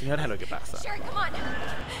atención, señores, a lo que pasa.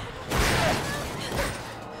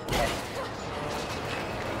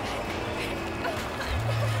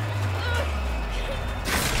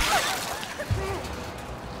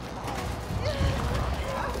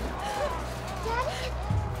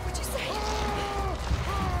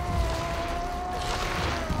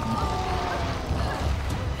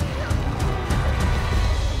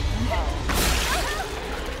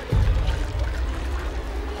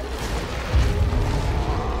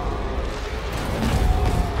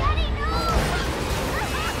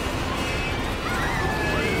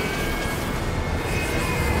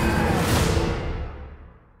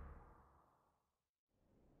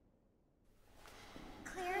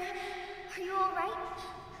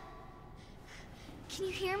 Can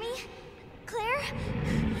you hear me? Claire?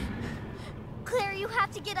 Claire, you have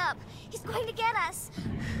to get up. He's going to get us.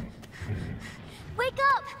 Wake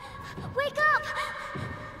up! Wake up!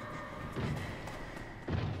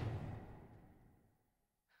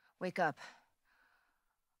 Wake up.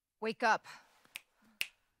 Wake up.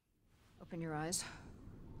 Open your eyes.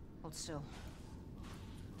 Hold still.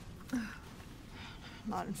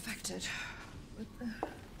 Not infected.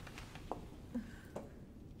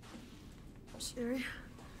 Sherry?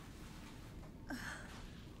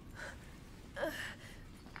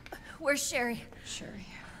 Where's Sherry?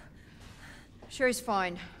 Sherry's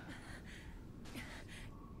fine.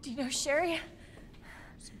 Do you know Sherry?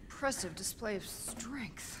 It's an impressive display of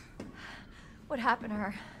strength. What happened to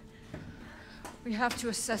her? We have to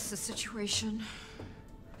assess the situation.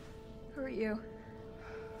 Who are you?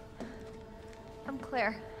 I'm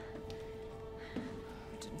Claire.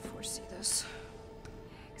 I didn't foresee this.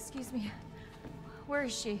 Excuse me. Where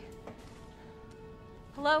is she?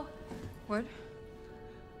 Hello? What?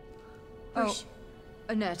 Where's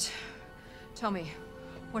Annette. Tell me,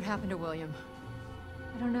 what happened to William?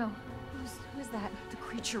 I don't know. Who's that? The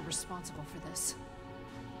creature responsible for this.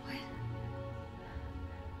 What?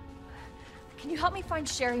 Can you help me find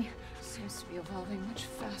Sherry? Seems to be evolving much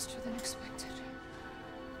faster than expected.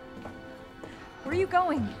 Where are you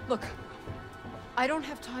going? Look, I don't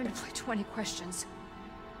have time to play 20 questions.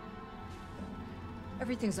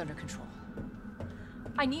 Everything's under control.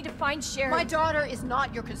 I need to find Sherry. My daughter is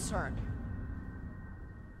not your concern.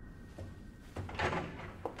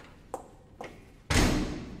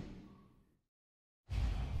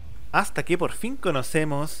 Hasta que por fin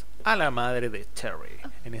conocemos a la madre de Cherry.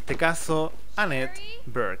 En este caso, Annette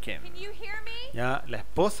Birkin. Ya, la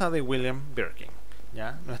esposa de William Birkin.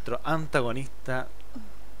 Ya, nuestro antagonista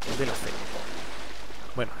de la serie.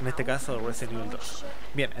 Bueno, en este caso Resident Evil 2.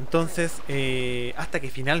 Bien, entonces, hasta que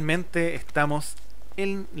finalmente estamos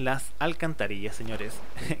en las alcantarillas, señores.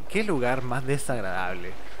 Qué lugar más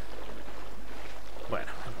desagradable.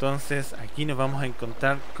 Bueno, entonces aquí nos vamos a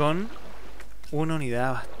encontrar con una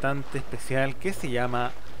unidad bastante especial que se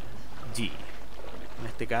llama G. En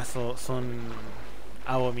este caso son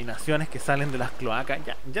abominaciones que salen de las cloacas.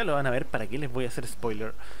 Ya lo van a ver, ¿para qué les voy a hacer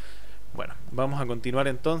spoiler? Bueno, vamos a continuar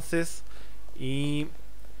entonces. ¿Y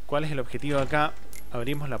cuál es el objetivo acá?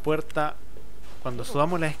 Abrimos la puerta. Cuando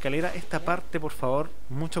subamos la escalera, esta parte, por favor,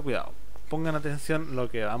 mucho cuidado. Pongan atención lo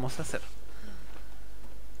que vamos a hacer.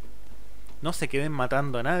 No se queden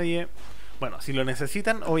matando a nadie. Bueno, si lo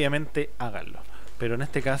necesitan, obviamente háganlo. Pero en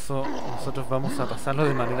este caso, nosotros vamos a pasarlo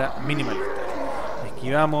de manera minimalista.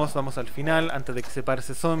 Esquivamos, vamos al final, antes de que se pare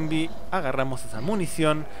ese zombie. Agarramos esa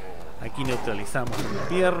munición. Aquí neutralizamos una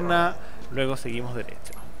pierna. Luego seguimos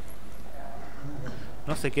derecho.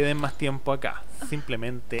 No se queden más tiempo acá.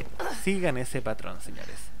 Simplemente sigan ese patrón,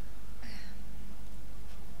 señores.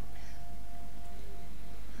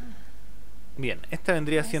 Bien, esta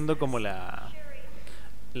vendría siendo como la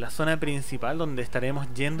zona principal donde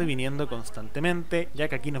estaremos yendo y viniendo constantemente, ya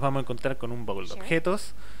que aquí nos vamos a encontrar con un baúl de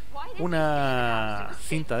objetos, una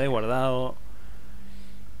cinta de guardado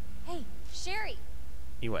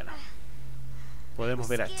y bueno, podemos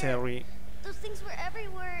ver a Cherry.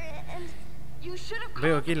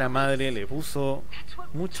 Veo que la madre le puso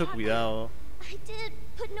mucho cuidado.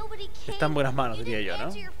 Está en buenas manos, diría yo,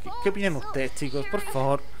 ¿no? ¿Qué opinan ustedes, chicos? Por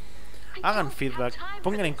favor, hagan feedback,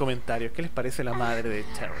 pongan en comentarios qué les parece la madre de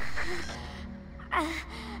Cherry.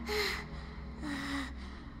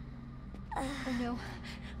 Oh no.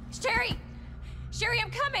 Sherry! Sherry,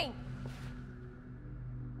 I'm coming!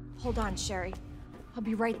 Hold on, Sherry. I'll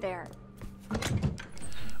be right there.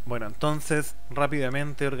 Bueno, entonces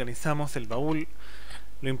rápidamente organizamos el baúl.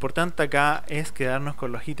 Lo importante acá es quedarnos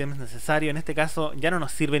con los ítems necesarios. En este caso ya no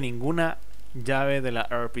nos sirve ninguna llave de la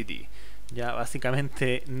RPD. Ya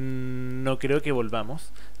básicamente no creo que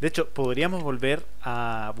volvamos. De hecho, podríamos volver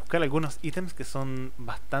a buscar algunos ítems que son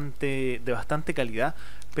de bastante calidad,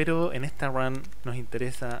 pero en esta run nos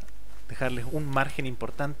interesa dejarles un margen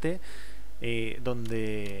importante,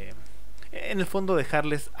 donde en el fondo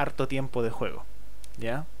dejarles harto tiempo de juego.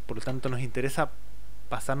 ¿Ya? Por lo tanto nos interesa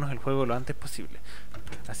pasarnos el juego lo antes posible.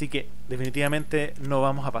 Así que definitivamente no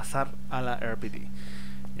vamos a pasar a la RPD.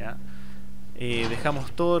 ¿Ya?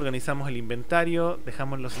 Dejamos todo, organizamos el inventario,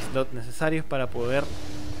 dejamos los slots necesarios para poder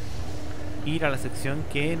ir a la sección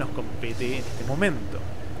que nos compete en este momento.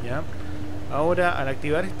 ¿Ya? Ahora, al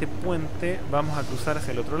activar este puente, vamos a cruzar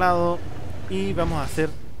hacia el otro lado y vamos a hacer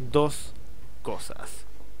dos cosas.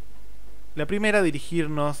 La primera,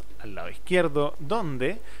 dirigirnos al lado izquierdo,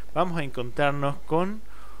 donde vamos a encontrarnos con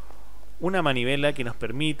una manivela que nos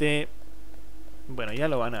permite... Bueno, ya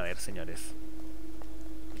lo van a ver, señores.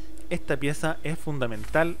 esta pieza es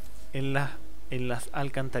fundamental en las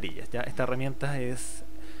alcantarillas, ¿ya? Esta herramienta es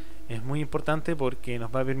muy importante porque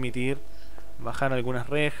nos va a permitir bajar algunas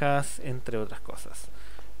rejas, entre otras cosas.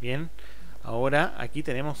 Bien, ahora aquí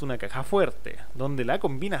tenemos una caja fuerte, donde la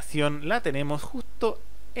combinación la tenemos justo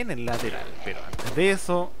en el lateral. Pero antes de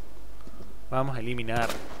eso, vamos a eliminar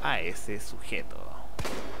a ese sujeto.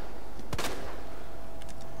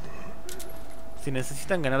 Si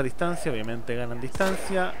necesitan ganar distancia, obviamente ganan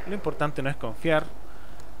distancia. Lo importante no es confiar,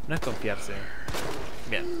 no es confiarse.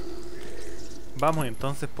 Bien. Vamos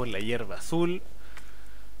entonces por la hierba azul.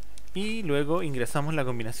 Y luego ingresamos la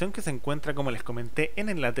combinación que se encuentra, como les comenté, en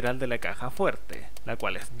el lateral de la caja fuerte, la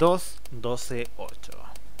cual es 2, 12, 8.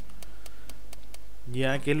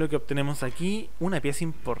 Ya, ¿qué es lo que obtenemos aquí? Una pieza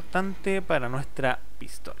importante para nuestra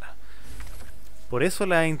pistola. Por eso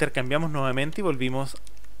la intercambiamos nuevamente y volvimos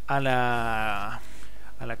a la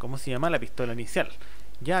 ¿cómo se llama? La pistola inicial.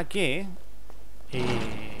 Ya que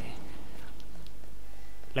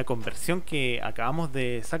la conversión que acabamos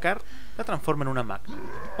de sacar la transforma en una Magnum.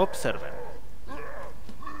 Observen.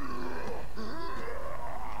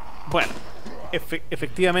 Bueno,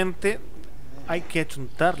 efectivamente hay que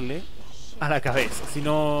achuntarle a la cabeza, si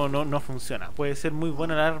no, no funciona. Puede ser muy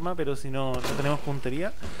buena el arma, pero si no tenemos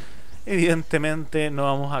puntería, evidentemente no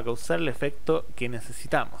vamos a causar el efecto que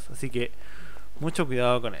necesitamos. Así que mucho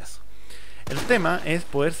cuidado con eso. El tema es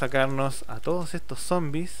poder sacarnos a todos estos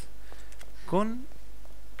zombies con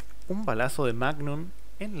un balazo de Magnum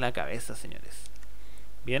en la cabeza, señores.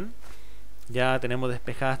 Bien, ya tenemos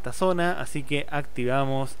despejada esta zona, así que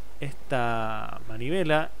activamos esta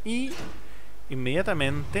manivela y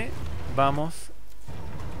inmediatamente vamos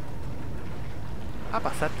a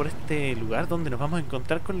pasar por este lugar donde nos vamos a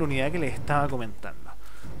encontrar con la unidad que les estaba comentando.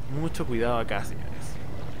 Mucho cuidado acá, señores.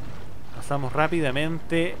 Pasamos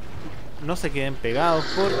rápidamente, no se queden pegados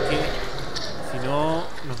porque si no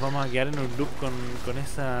nos vamos a quedar en un loop con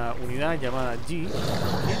esa unidad llamada G,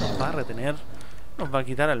 que nos va a retener, nos va a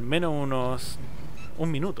quitar al menos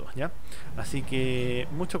un minuto, ¿ya? Así que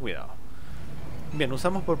mucho cuidado. Bien,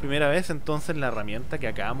 usamos por primera vez entonces la herramienta que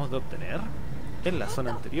acabamos de obtener en la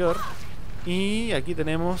zona anterior. Y aquí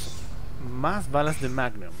tenemos más balas de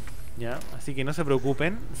Magnum, ¿ya? Así que no se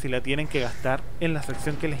preocupen si la tienen que gastar en la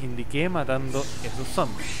sección que les indiqué matando esos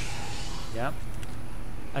zombies, ¿ya?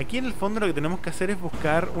 Aquí en el fondo lo que tenemos que hacer es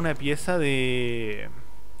buscar una pieza de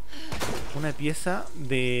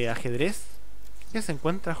ajedrez que se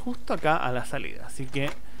encuentra justo acá a la salida. Así que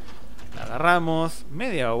la agarramos,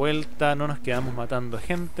 media vuelta, no nos quedamos matando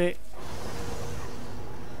gente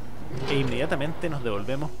e inmediatamente nos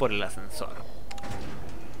devolvemos por el ascensor.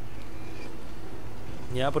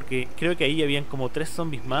 Ya, porque creo que ahí habían como 3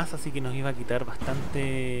 zombies más, así que nos iba a quitar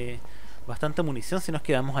bastante munición si nos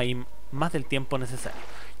quedamos ahí más del tiempo necesario.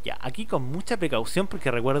 Ya, aquí con mucha precaución porque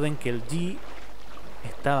recuerden que el G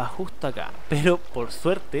estaba justo acá, pero por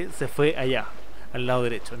suerte se fue allá, al lado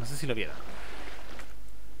derecho, no sé si lo vieron.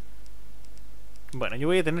 Bueno, yo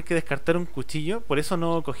voy a tener que descartar un cuchillo, por eso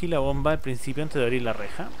no cogí la bomba al principio antes de abrir la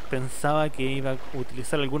reja. Pensaba que iba a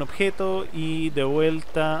utilizar algún objeto y de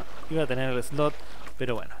vuelta iba a tener el slot,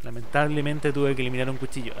 pero bueno, lamentablemente tuve que eliminar un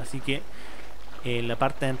cuchillo, así que en la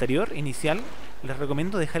parte anterior, inicial, les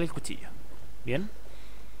recomiendo dejar el cuchillo. Bien,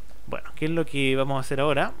 bueno, ¿qué es lo que vamos a hacer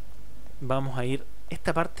ahora? Vamos a ir,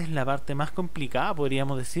 esta parte es la parte más complicada,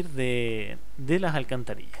 podríamos decir, de las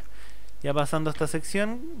alcantarillas. Ya pasando esta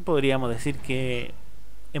sección, podríamos decir que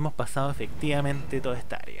hemos pasado efectivamente toda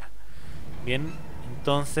esta área. Bien,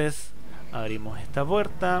 entonces abrimos esta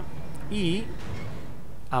puerta y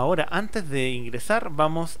ahora, antes de ingresar,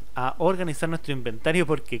 vamos a organizar nuestro inventario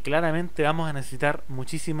porque claramente vamos a necesitar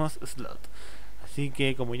muchísimos slots. Así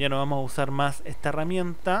que como ya no vamos a usar más esta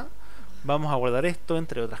herramienta, vamos a guardar esto,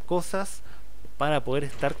 entre otras cosas, para poder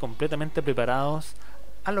estar completamente preparados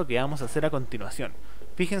a lo que vamos a hacer a continuación.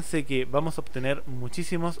 Fíjense que vamos a obtener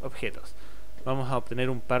muchísimos objetos. Vamos a obtener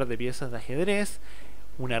un par de piezas de ajedrez,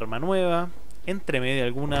 una arma nueva, entre medio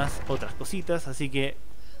algunas otras cositas, así que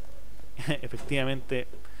efectivamente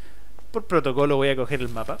por protocolo voy a coger el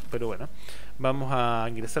mapa, pero bueno, vamos a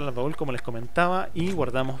ingresar al baúl como les comentaba y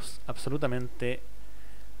guardamos absolutamente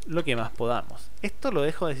lo que más podamos. Esto lo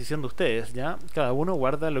dejo a decisión de ustedes, ya cada uno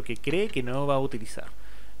guarda lo que cree que no va a utilizar.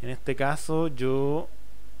 En este caso yo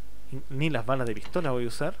ni las balas de pistola voy a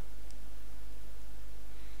usar.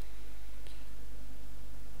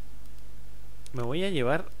 Me voy a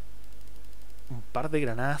llevar un par de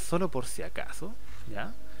granadas solo por si acaso,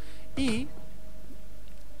 ¿ya? Y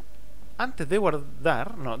antes de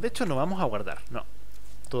guardar, no, de hecho no vamos a guardar, no.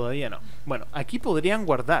 Todavía no. Bueno, aquí podrían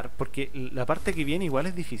guardar, porque la parte que viene igual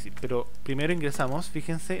es difícil, pero primero ingresamos,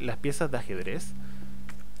 fíjense, las piezas de ajedrez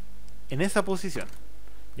en esa posición.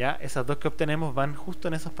 Ya, esas dos que obtenemos van justo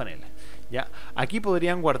en esos paneles. Ya, aquí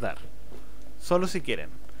podrían guardar, solo si quieren.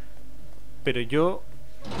 Pero yo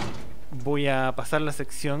voy a pasar la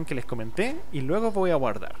sección que les comenté y luego voy a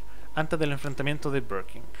guardar antes del enfrentamiento de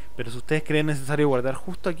Birkin. Pero si ustedes creen necesario guardar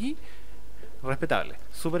justo aquí, respetable,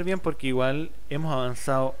 súper bien, porque igual hemos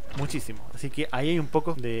avanzado muchísimo, así que ahí hay un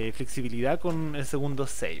poco de flexibilidad con el segundo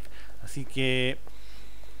save, así que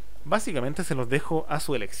básicamente se los dejo a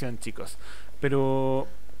su elección, chicos. Pero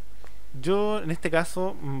yo en este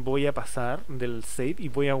caso voy a pasar del save y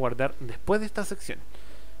voy a guardar después de esta sección.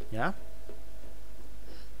 ¿Ya?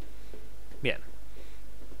 Bien,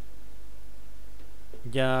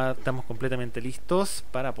 ya estamos completamente listos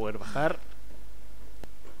para poder bajar.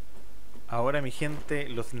 Ahora, mi gente,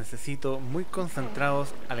 los necesito muy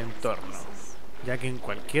concentrados al entorno, ya que en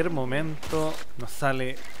cualquier momento nos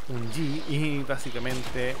sale un G y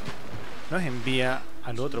básicamente nos envía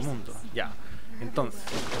al otro mundo. Ya, entonces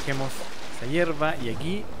cogemos esa hierba y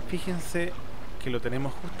aquí fíjense que lo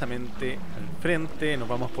tenemos justamente al frente. Nos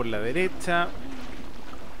vamos por la derecha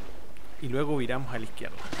y luego viramos a la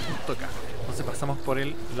izquierda, justo acá. Entonces pasamos por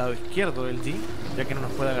el lado izquierdo del G, ya que no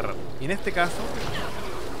nos puede agarrar. Y en este caso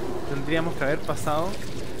tendríamos que haber pasado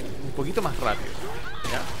un poquito más rápido,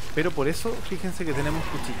 ¿ya? Pero por eso fíjense que tenemos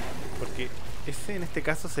cuchillo, porque ese en este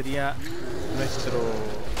caso sería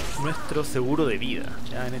nuestro seguro de vida,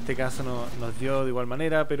 ¿ya? En este caso nos dio de igual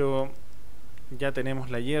manera, pero ya tenemos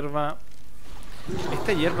la hierba.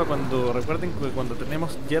 Esta hierba, recuerden que cuando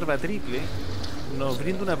tenemos hierba triple, nos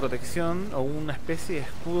brinda una protección o una especie de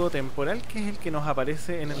escudo temporal, que es el que nos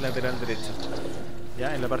aparece en el lateral derecho,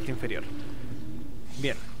 ya en la parte inferior.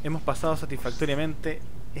 Bien, hemos pasado satisfactoriamente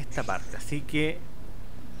esta parte, así que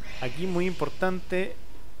aquí muy importante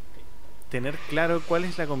tener claro cuál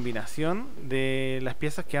es la combinación de las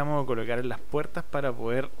piezas que vamos a colocar en las puertas para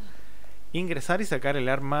poder ingresar y sacar el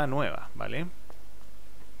arma nueva, ¿vale?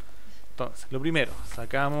 Entonces, lo primero,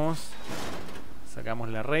 sacamos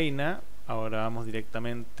la reina. Ahora vamos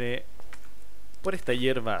directamente por esta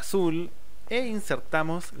hierba azul e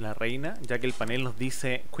insertamos la reina, ya que el panel nos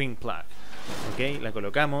dice Queen Plug. Ok, la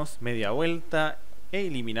colocamos, media vuelta e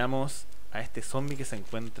eliminamos a este zombie que se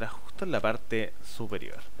encuentra justo en la parte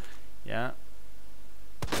superior. Ya,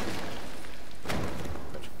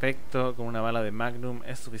 perfecto, con una bala de Magnum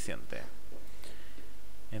es suficiente.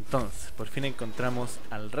 Entonces, por fin encontramos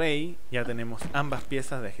al rey, ya tenemos ambas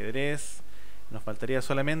piezas de ajedrez. Nos faltaría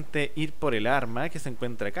solamente ir por el arma que se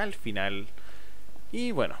encuentra acá al final.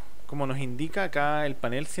 Y bueno, como nos indica acá el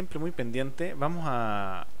panel, siempre muy pendiente, vamos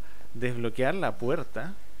a desbloquear la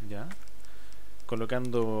puerta, ya,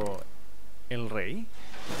 colocando el rey.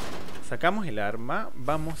 Sacamos el arma,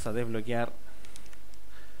 vamos a desbloquear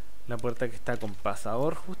la puerta que está con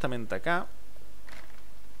pasador justamente acá.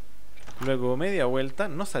 Luego media vuelta,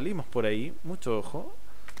 no salimos por ahí, mucho ojo.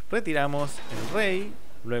 Retiramos el rey,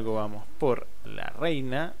 luego vamos por la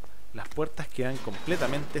reina. Las puertas quedan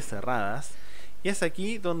completamente cerradas y es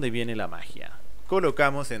aquí donde viene la magia.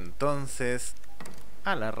 Colocamos entonces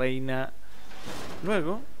a la reina,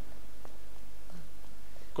 luego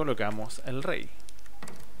colocamos el rey,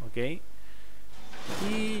 ok,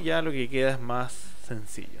 y ya lo que queda es más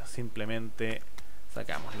sencillo, simplemente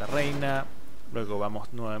sacamos la reina, luego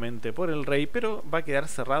vamos nuevamente por el rey, pero va a quedar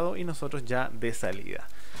cerrado y nosotros ya de salida.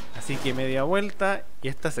 Así que media vuelta y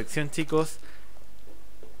esta sección, chicos,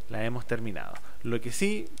 la hemos terminado. Lo que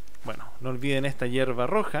sí, bueno, no olviden esta hierba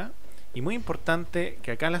roja. Y muy importante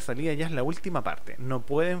que acá la salida ya es la última parte. No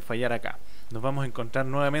pueden fallar acá. Nos vamos a encontrar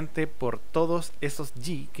nuevamente por todos esos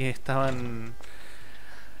G que estaban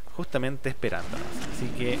justamente esperándonos. Así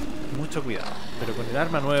que mucho cuidado. Pero con el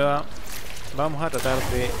arma nueva vamos a tratar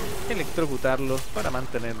de electrocutarlos para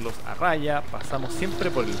mantenerlos a raya. Pasamos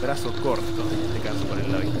siempre por el brazo corto, en este caso por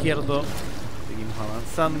el lado izquierdo. Seguimos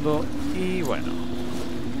avanzando y bueno,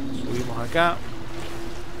 subimos acá.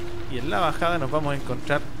 Y en la bajada nos vamos a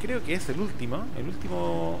encontrar, creo que es el último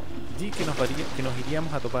G que nos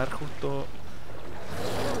iríamos a topar justo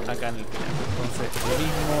acá en el final. Entonces lo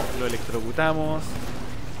mismo, lo electrocutamos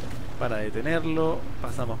para detenerlo,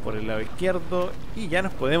 pasamos por el lado izquierdo y ya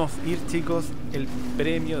nos podemos ir, chicos. El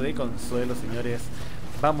premio de consuelo, señores,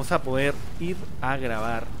 vamos a poder ir a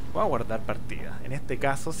grabar o a guardar partida. En este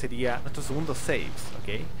caso sería nuestro segundo saves,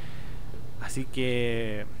 ¿ok? Así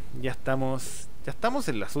que ya estamos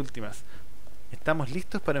en las últimas. Estamos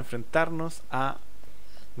listos para enfrentarnos a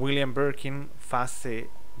William Birkin fase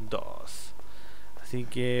 2. Así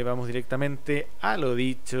que vamos directamente a lo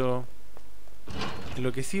dicho.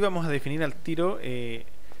 Lo que sí vamos a definir al tiro,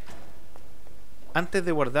 antes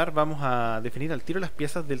de guardar vamos a definir al tiro las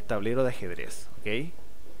piezas del tablero de ajedrez, ¿ok?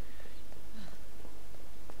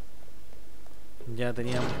 Ya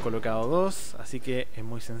teníamos colocado 2, así que es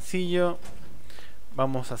muy sencillo.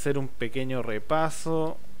 Vamos a hacer un pequeño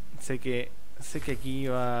repaso. Sé que aquí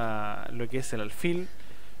va lo que es el alfil,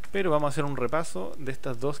 pero vamos a hacer un repaso de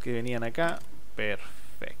estas dos que venían acá.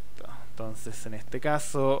 Perfecto. Entonces en este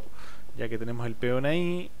caso, ya que tenemos el peón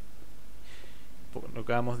ahí,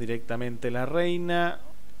 colocamos directamente la reina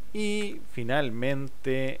y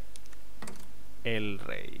finalmente el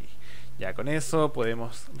rey. Ya con eso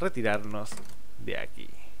podemos retirarnos de aquí.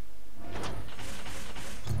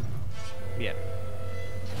 Bien.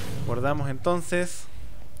 Guardamos entonces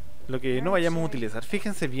lo que no vayamos a utilizar.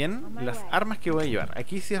 Fíjense bien las armas que voy a llevar.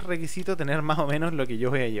 Aquí sí es requisito tener más o menos lo que yo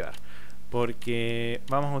voy a llevar, porque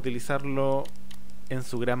vamos a utilizarlo en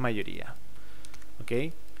su gran mayoría.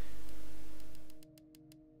 ¿Ok?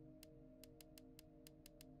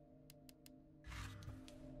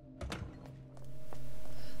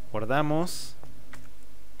 Guardamos.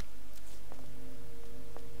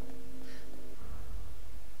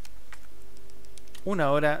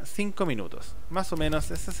 Una hora, 5 minutos. Más o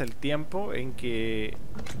menos ese es el tiempo en que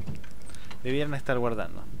debieran estar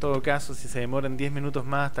guardando. En todo caso, si se demoran 10 minutos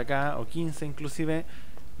más hasta acá, o 15 inclusive,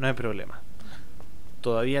 no hay problema.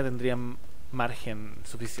 Todavía tendrían margen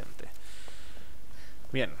suficiente.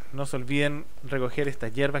 Bien, no se olviden recoger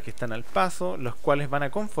estas hierbas que están al paso, los cuales van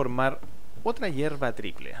a conformar otra hierba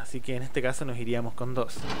triple. Así que en este caso nos iríamos con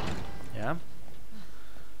 2. ¿Ya?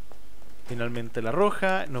 Finalmente la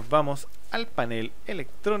roja, nos vamos al panel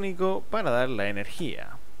electrónico para dar la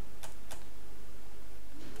energía.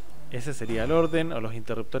 Ese sería el orden o los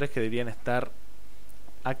interruptores que deberían estar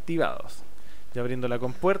activados. Ya abriendo la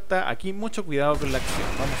compuerta, aquí mucho cuidado con la acción.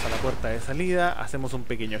 Vamos a la puerta de salida, hacemos un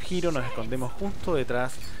pequeño giro, nos escondemos justo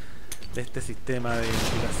detrás de este sistema de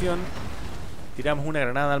ventilación. Tiramos una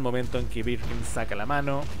granada al momento en que Birkin saca la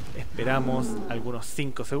mano, esperamos algunos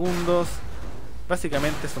 5 segundos.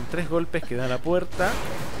 Básicamente son 3 golpes que da la puerta.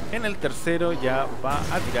 En el tercero ya va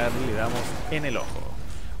a tirar y le damos en el ojo.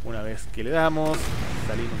 Una vez que le damos,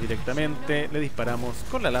 salimos directamente, le disparamos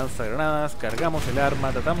con la lanzagranadas, cargamos el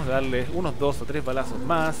arma, tratamos de darle unos 2 o 3 balazos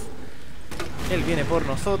más. Él viene por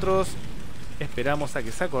nosotros, esperamos a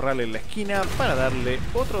que se acorrale en la esquina para darle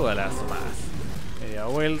otro balazo más. Media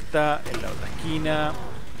vuelta en la otra esquina,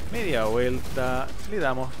 media vuelta, le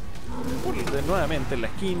damos nuevamente en la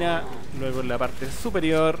esquina, luego en la parte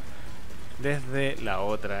superior desde la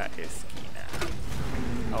otra esquina.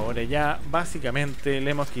 Ahora ya básicamente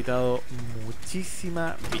le hemos quitado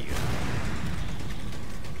muchísima vida.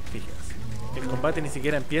 Fíjense, el combate ni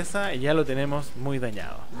siquiera empieza y ya lo tenemos muy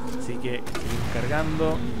dañado. Así que seguimos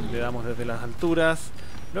cargando, le damos desde las alturas,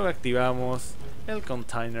 luego activamos el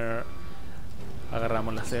container.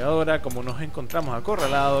 Agarramos la segadora, como nos encontramos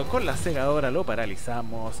acorralados, con la segadora lo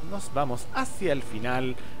paralizamos, nos vamos hacia el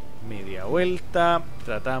final, media vuelta,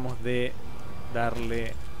 tratamos de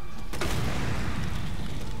darle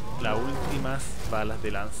las últimas balas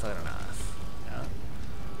de lanzagranadas. ¿Ya?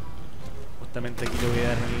 Justamente aquí le voy a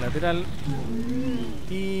dar en el lateral,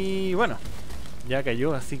 y bueno, ya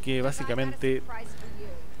cayó, así que básicamente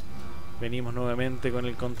venimos nuevamente con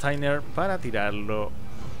el container para tirarlo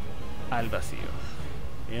al vacío.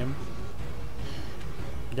 Bien.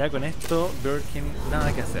 Ya con esto, Birkin,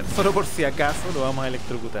 nada que hacer. Solo por si acaso lo vamos a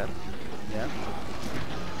electrocutar. ¿Ya?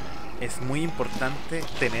 Es muy importante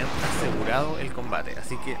tener asegurado el combate.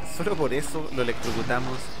 Así que solo por eso lo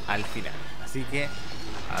electrocutamos al final. Así que,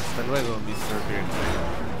 hasta luego, Mr.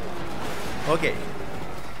 Birkin. Ok.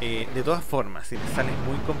 De todas formas, si les sale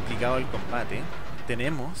muy complicado el combate,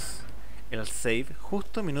 tenemos el save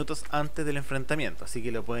justo minutos antes del enfrentamiento, así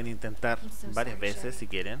que lo pueden intentar varias veces si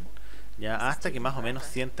quieren, ya hasta que más o menos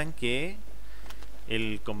sientan que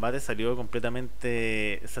el combate salió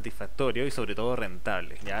completamente satisfactorio y sobre todo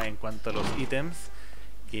rentable, ya en cuanto a los ítems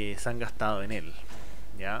que se han gastado en él.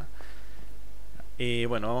 Ya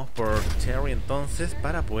bueno, vamos por Cherry entonces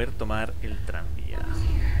para poder tomar el tranvía.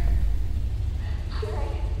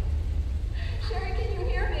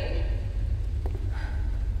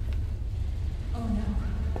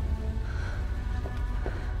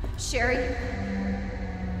 Sherry?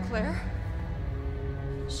 Claire?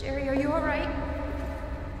 Sherry, are you alright?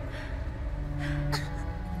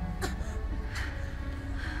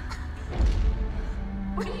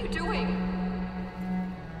 What are you doing?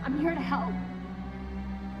 I'm here to help.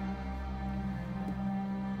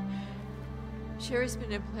 Sherry's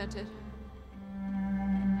been implanted.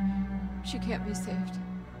 She can't be saved.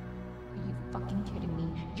 You've fucking kidding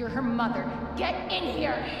me? You're her mother. Get in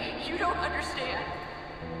here! You don't understand.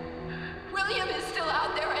 William is still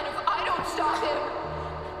out there, and if I don't stop him...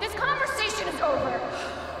 This conversation is over!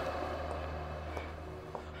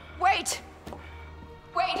 Wait!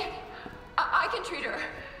 Wait! I can treat her.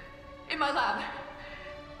 In my lab.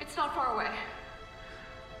 It's not far away.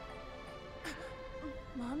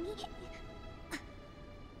 Mommy?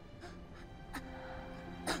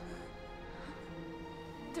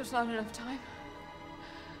 There's not enough time.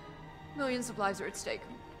 Millions of lives are at stake.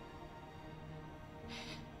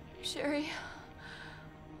 Sherry,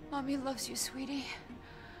 Mommy loves you, sweetie.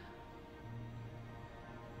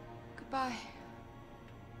 Goodbye.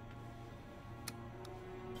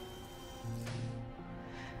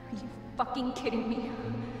 Are you fucking kidding me?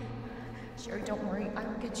 Sherry, don't worry. I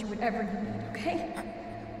will get you whatever you need, okay?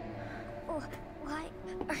 Why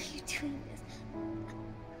are you doing this?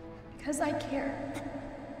 Because I care.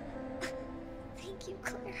 Thank you,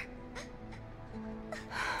 Claire.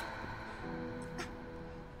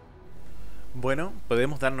 Bueno,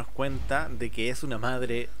 podemos darnos cuenta de que es una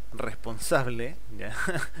madre responsable, ¿ya?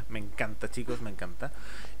 Me encanta, chicos, me encanta.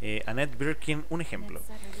 Annette Birkin, un ejemplo.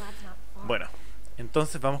 Bueno,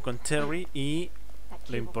 entonces vamos con Cherry y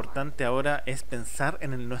lo importante ahora es pensar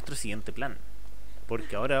en nuestro siguiente plan.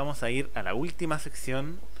 Porque ahora vamos a ir a la última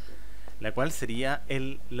sección, la cual sería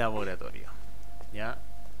el laboratorio, ¿ya?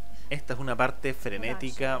 Esta es una parte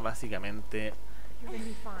frenética, básicamente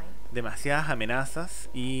demasiadas amenazas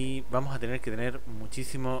y vamos a tener que tener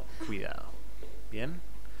muchísimo cuidado. Bien,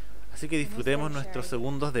 así que disfrutemos nuestros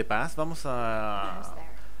segundos de paz. Vamos a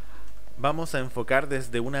enfocar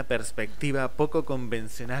desde una perspectiva poco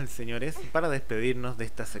convencional, señores, para despedirnos de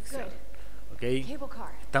esta sección. ¿Ok?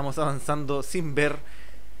 Estamos avanzando sin ver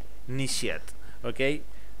ni shit. ¿Ok?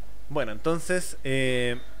 Bueno, entonces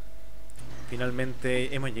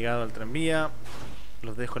finalmente hemos llegado al tranvía.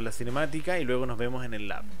 Los dejo en la cinemática y luego nos vemos en el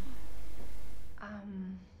lab.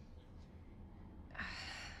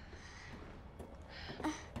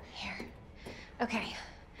 Here. Okay.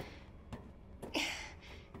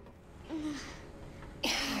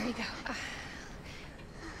 Here we go.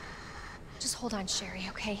 Just hold on, Sherry,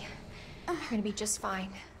 okay? You're gonna be just fine.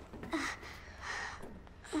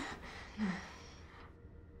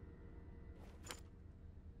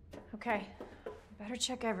 Okay. Better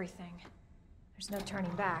check everything. There's no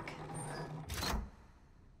turning back.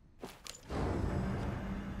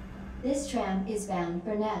 This tram is bound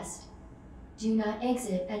for Nest. Do not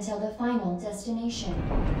exit until the final destination.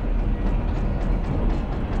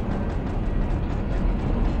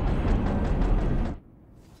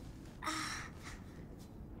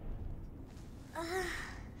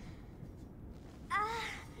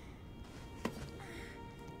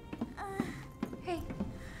 Hey.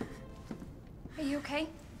 Are you okay?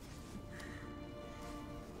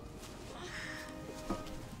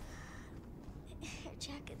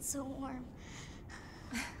 So warm.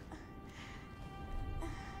 My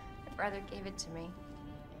brother gave it to me.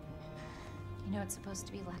 You know it's supposed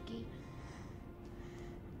to be lucky.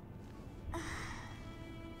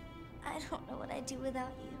 I don't know what I'd do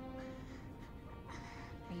without you.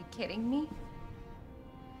 Are you kidding me?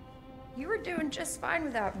 You were doing just fine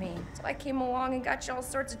without me, so I came along and got you all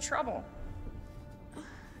sorts of trouble.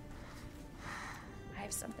 I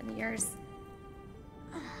have something of yours.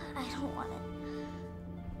 I don't want it.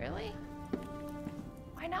 Really?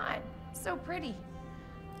 Why not? It's so pretty.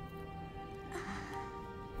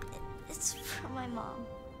 It's from my mom.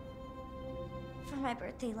 For my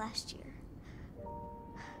birthday last year.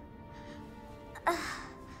 All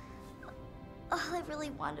I really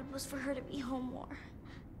wanted was for her to be home more.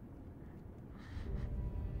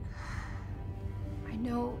 I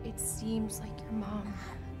know it seems like your mom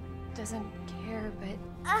doesn't care, but...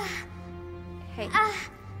 Hey,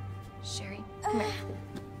 Sherry, come here.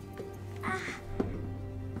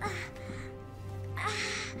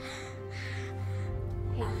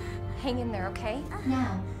 Hey, hang in there, okay?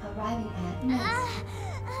 Now, arriving at Nest.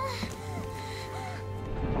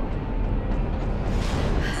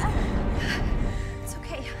 It's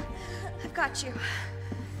okay. I've got you.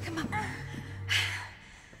 Come on.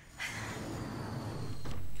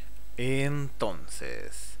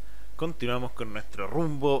 Entonces, continuamos con nuestro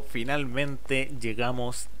rumbo. Finalmente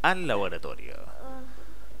llegamos al laboratorio.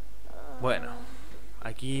 Bueno,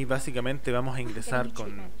 aquí básicamente vamos a ingresar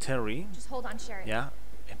con Cherry. Ya,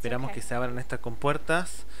 esperamos que se abran estas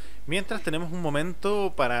compuertas. Mientras tenemos un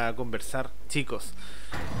momento para conversar, chicos.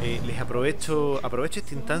 Les aprovecho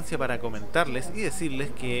esta instancia para comentarles y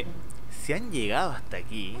decirles que si han llegado hasta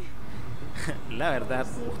aquí, la verdad,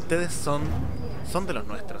 ustedes son de los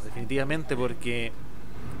nuestros, definitivamente, porque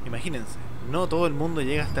imagínense, no todo el mundo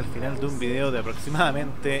llega hasta el final de un video de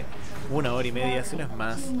aproximadamente 1 hora y media, si no es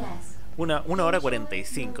más. Una hora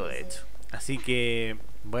 45 de hecho. Así que,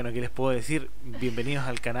 bueno, ¿qué les puedo decir? Bienvenidos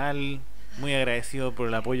al canal. Muy agradecido por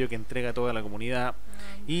el apoyo que entrega toda la comunidad.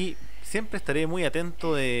 Y siempre estaré muy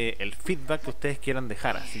atento del feedback que ustedes quieran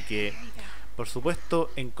dejar. Así que, por supuesto,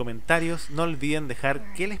 en comentarios no olviden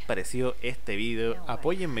dejar qué les pareció este video.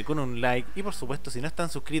 Apóyenme con un like. Y por supuesto, si no están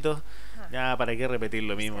suscritos, ya para qué repetir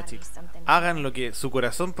lo mismo, chicos. Hagan lo que su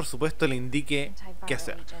corazón, por supuesto, le indique qué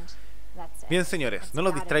hacer. Bien, señores, no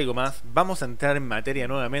los distraigo más. Vamos a entrar en materia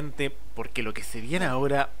nuevamente, porque lo que se viene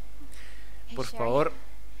ahora, por favor,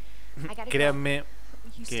 créanme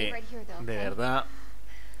que de verdad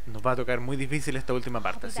nos va a tocar muy difícil esta última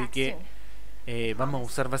parte. Así que vamos a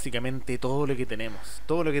usar básicamente todo lo que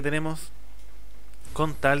tenemos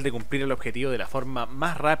con tal de cumplir el objetivo de la forma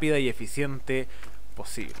más rápida y eficiente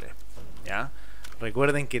posible, ¿ya?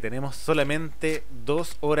 Recuerden que tenemos solamente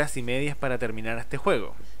 2 horas y media para terminar este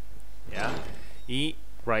juego, ¿ya? Y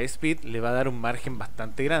WrightSpeed le va a dar un margen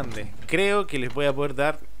bastante grande. Creo que les voy a poder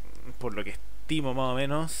dar, por lo que estimo más o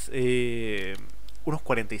menos, unos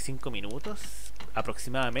 45 minutos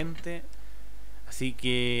aproximadamente. Así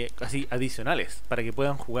que, así adicionales, para que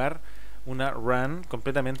puedan jugar una run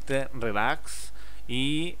completamente relax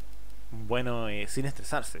y, bueno, sin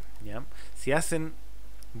estresarse, ¿ya? Si hacen,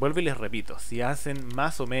 vuelvo y les repito, si hacen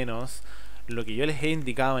más o menos lo que yo les he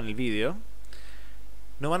indicado en el vídeo,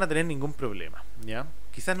 no van a tener ningún problema, ¿ya?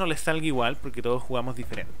 Quizás no les salga igual porque todos jugamos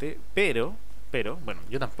diferente, pero, bueno,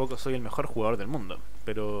 yo tampoco soy el mejor jugador del mundo,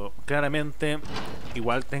 pero claramente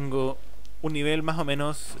igual tengo un nivel más o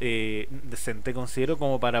menos decente, considero,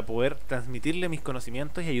 como para poder transmitirle mis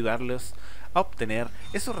conocimientos y ayudarles a obtener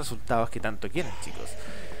esos resultados que tanto quieren, chicos.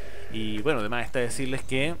 Y bueno, además está decirles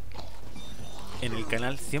que en el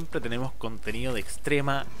canal siempre tenemos contenido de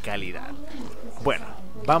extrema calidad. Bueno,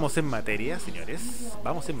 vamos en materia, señores.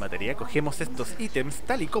 Vamos en materia. Cogemos estos ítems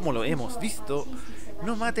tal y como lo hemos visto.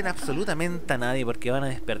 No maten absolutamente a nadie porque van a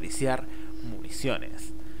desperdiciar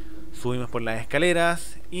municiones. Subimos por las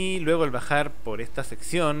escaleras y luego al bajar por esta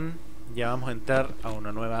sección ya vamos a entrar a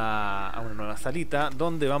una nueva salita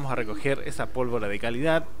donde vamos a recoger esa pólvora de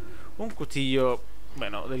calidad. Un cuchillo.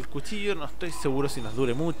 Bueno, del cuchillo no estoy seguro si nos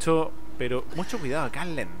dure mucho, pero mucho cuidado acá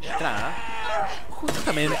en la entrada.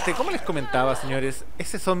 Justamente, como les comentaba, señores,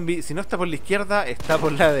 ese zombie, si no está por la izquierda, está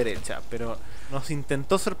por la derecha, pero nos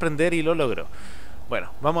intentó sorprender y lo logró.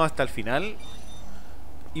 Bueno, vamos hasta el final.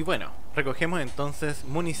 Y bueno, recogemos entonces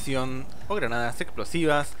munición o granadas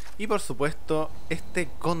explosivas y por supuesto este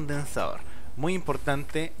condensador. Muy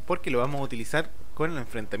importante porque lo vamos a utilizar con el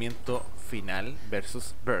enfrentamiento final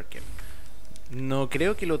versus Birkin. No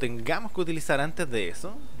creo que lo tengamos que utilizar antes de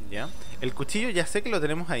eso, ¿ya? El cuchillo ya sé que lo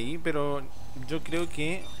tenemos ahí, pero yo creo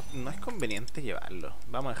que no es conveniente llevarlo.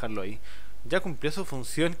 Vamos a dejarlo ahí. Ya cumplió su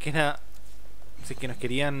función, que era, si es que nos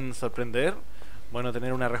querían sorprender, bueno,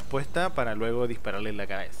 tener una respuesta para luego dispararle en la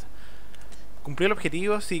cabeza. Cumplió el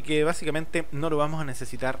objetivo, así que básicamente no lo vamos a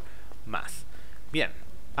necesitar más. Bien.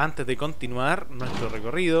 Antes de continuar nuestro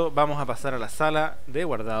recorrido, vamos a pasar a la sala de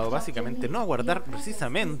guardado. Básicamente no a guardar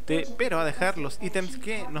precisamente, pero a dejar los ítems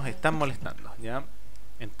que nos están molestando, ¿ya?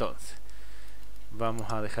 Entonces,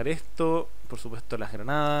 vamos a dejar esto, por supuesto las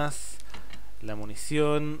granadas, la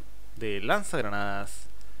munición de lanzagranadas.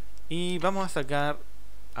 Y vamos a sacar,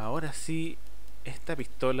 ahora sí, esta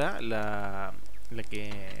pistola, la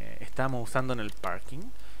que estábamos usando en el parking,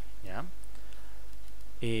 ¿ya?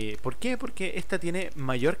 ¿Por qué? Porque esta tiene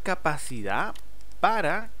mayor capacidad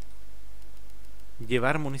para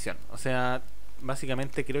llevar munición. O sea,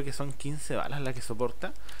 básicamente creo que son 15 balas la que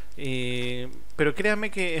soporta. Pero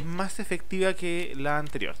créanme que es más efectiva que la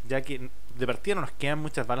anterior, ya que de partida no nos quedan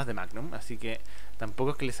muchas balas de Magnum, así que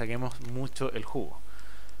tampoco es que le saquemos mucho el jugo.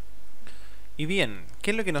 Y bien,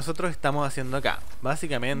 ¿qué es lo que nosotros estamos haciendo acá?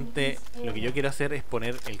 Básicamente lo que yo quiero hacer es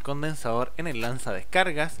poner el condensador en el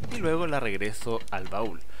lanzadescargas y luego la regreso al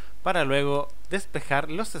baúl para luego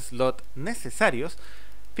despejar los slots necesarios.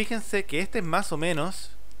 Fíjense que este es más o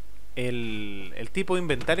menos el tipo de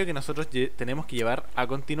inventario que nosotros tenemos que llevar a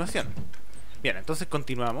continuación. Bien, entonces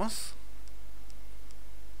continuamos.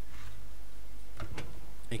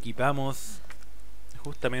 Equipamos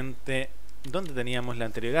justamente donde teníamos la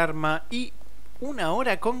anterior arma y 1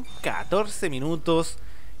 hora con 14 minutos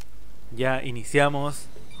ya iniciamos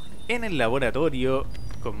en el laboratorio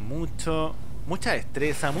con mucha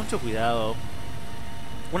destreza, mucho cuidado,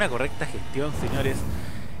 una correcta gestión, señores.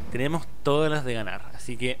 Tenemos todas las de ganar,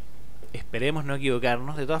 así que esperemos no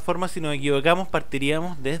equivocarnos. De todas formas, si nos equivocamos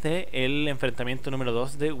partiríamos desde el enfrentamiento número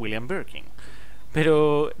 2 de William Birkin.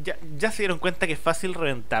 Pero ya se dieron cuenta que es fácil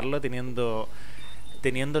reventarlo teniendo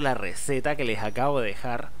la receta que les acabo de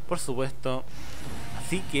dejar, por supuesto.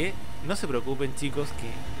 Así que no se preocupen, chicos, que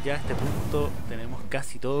ya a este punto tenemos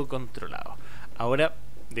casi todo controlado. Ahora,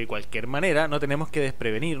 de cualquier manera, no tenemos que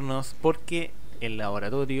desprevenirnos porque el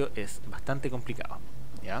laboratorio es bastante complicado,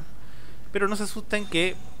 ¿ya? Pero no se asusten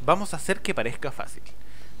que vamos a hacer que parezca fácil,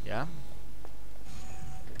 ¿ya?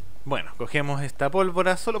 Bueno, cogemos esta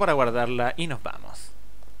pólvora solo para guardarla y nos vamos.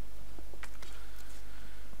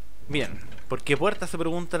 Bien, ¿por qué puerta se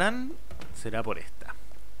preguntarán? Será por esta.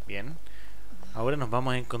 Bien, ahora nos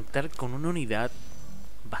vamos a encontrar con una unidad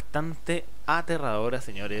bastante aterradora,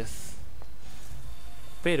 señores.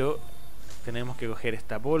 Pero tenemos que coger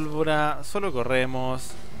esta pólvora, solo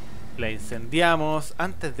corremos, la incendiamos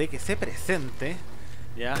antes de que se presente,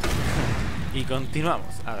 ¿ya? Y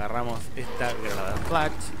continuamos, agarramos esta granada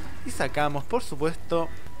flash y sacamos, por supuesto,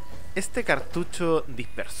 este cartucho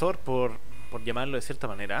dispersor, por llamarlo de cierta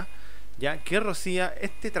manera, ya, que rocía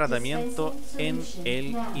este tratamiento en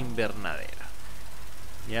el invernadero,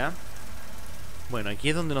 ¿ya? Bueno, aquí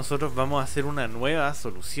es donde nosotros vamos a hacer una nueva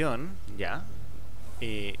solución, ¿ya?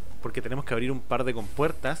 Porque tenemos que abrir un par de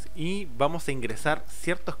compuertas y vamos a ingresar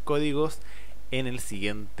ciertos códigos en el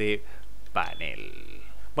siguiente panel.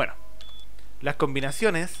 Bueno, las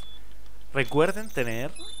combinaciones, recuerden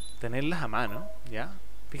tenerlas a mano, ¿ya?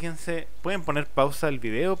 Fíjense, pueden poner pausa al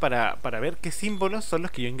video para ver qué símbolos son los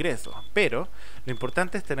que yo ingreso, pero lo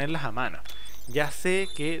importante es tenerlas a mano. Ya sé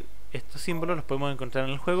que estos símbolos los podemos encontrar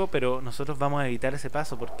en el juego, pero nosotros vamos a evitar ese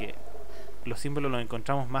paso porque los símbolos los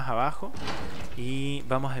encontramos más abajo y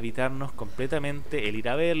vamos a evitarnos completamente el ir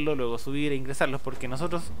a verlo, luego subir e ingresarlos, porque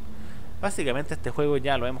nosotros básicamente este juego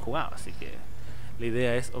ya lo hemos jugado, así que la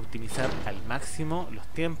idea es optimizar al máximo los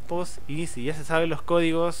tiempos. Y si ya se saben los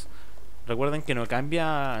códigos, recuerden que no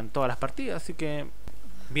cambia en todas las partidas, así que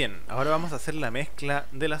bien, ahora vamos a hacer la mezcla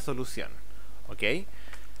de la solución, ¿ok?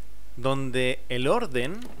 Donde el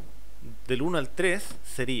orden del 1 al 3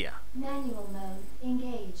 sería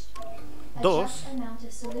 2,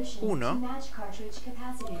 1,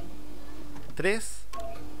 3,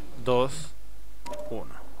 2, 1.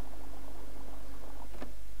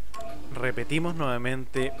 Repetimos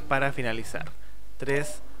nuevamente para finalizar.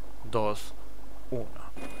 3, 2, 1.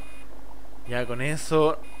 Ya con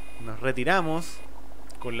eso nos retiramos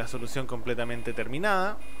con la solución completamente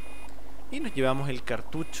terminada y nos llevamos el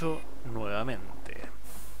cartucho nuevamente.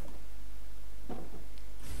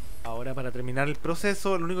 Ahora, para terminar el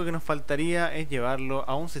proceso, lo único que nos faltaría es llevarlo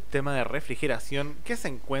a un sistema de refrigeración que se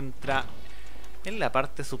encuentra en la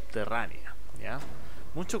parte subterránea, ¿ya?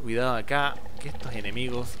 Mucho cuidado acá, que estos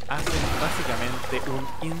enemigos hacen básicamente un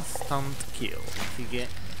instant kill, así que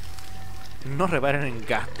no reparen en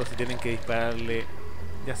gastos si tienen que dispararle,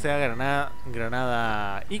 ya sea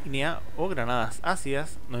granada ígnea o granadas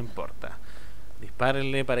ácidas, no importa.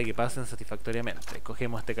 Dispárenle para que pasen satisfactoriamente.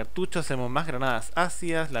 Cogemos este cartucho, hacemos más granadas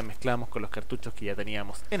ácidas, las mezclamos con los cartuchos que ya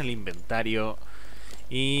teníamos en el inventario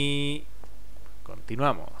y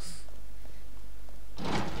continuamos.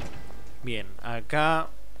 Bien, acá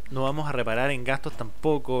no vamos a reparar en gastos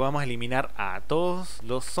tampoco, vamos a eliminar a todos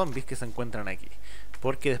los zombies que se encuentran aquí,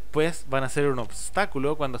 porque después van a ser un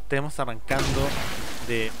obstáculo cuando estemos arrancando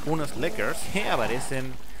de unos leckers que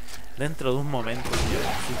aparecen dentro de un momento, señores.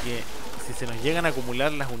 Así que si se nos llegan a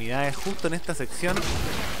acumular las unidades justo en esta sección,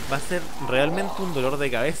 va a ser realmente un dolor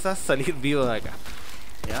de cabeza salir vivo de acá,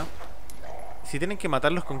 ¿ya? Si tienen que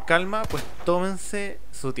matarlos con calma, pues tómense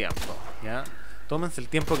su tiempo, ¿ya? Tómense el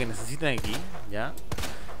tiempo que necesiten aquí, ¿ya?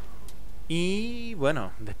 Y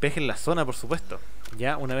bueno, despejen la zona, por supuesto.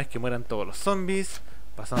 Ya una vez que mueran todos los zombies,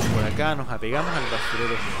 pasamos por acá, nos apegamos al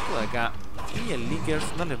basurero justo de acá y el Lickers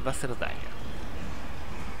no les va a hacer daño.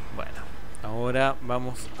 Bueno, ahora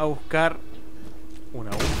vamos a buscar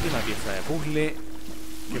una última pieza de puzzle,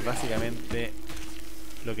 que es básicamente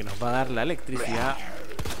lo que nos va a dar la electricidad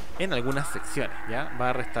en algunas secciones, ¿ya? Va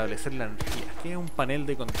a restablecer la energía, que es un panel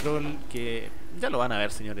de control que ya lo van a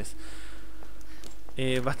ver, señores.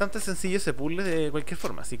 Bastante sencillo ese puzzle de cualquier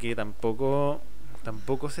forma, así que tampoco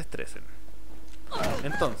se estresen.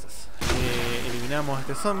 Entonces, eliminamos a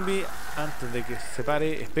este zombie antes de que se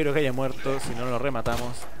pare. Espero que haya muerto, si no lo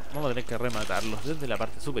rematamos vamos a tener que rematarlos desde la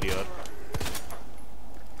parte superior.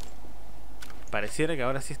 Pareciera que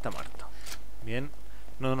ahora sí está muerto. Bien,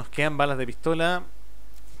 no nos quedan balas de pistola,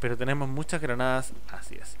 pero tenemos muchas granadas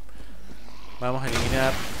ácidas. Vamos a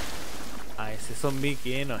eliminar a ese zombie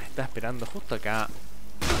que nos está esperando justo acá.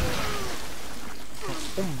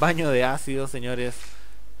 Un baño de ácido, señores.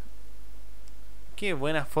 Qué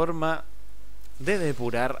buena forma de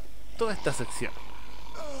depurar toda esta sección.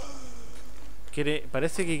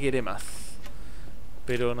 Parece que quiere más.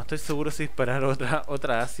 Pero no estoy seguro si disparar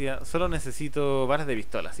otra Asia. Solo necesito balas de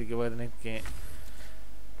pistola, así que voy a tener que...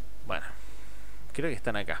 Bueno, creo que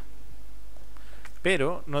están acá.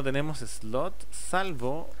 Pero no tenemos slot,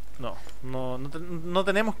 salvo... No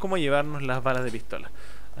tenemos cómo llevarnos las balas de pistola.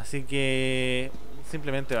 Así que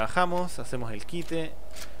simplemente bajamos, hacemos el quite.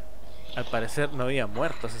 Al parecer no había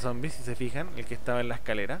muerto ese zombie, si se fijan, el que estaba en la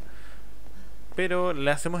escalera. Pero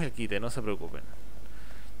le hacemos el quite, no se preocupen.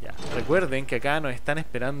 Ya, recuerden que acá nos están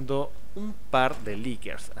esperando un par de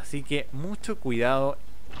leakers, así que mucho cuidado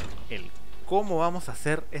el cómo vamos a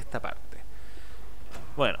hacer esta parte.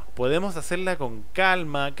 Bueno, podemos hacerla con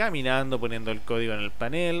calma, caminando, poniendo el código en el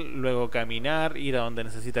panel, luego caminar, ir a donde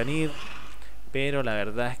necesitan ir, pero la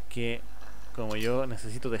verdad es que como yo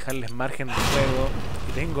necesito dejarles margen de juego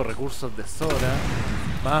y tengo recursos de sobra,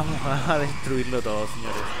 vamos a destruirlo todo,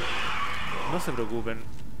 señores. No se preocupen.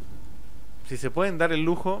 Si se pueden dar el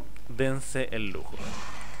lujo, dense el lujo.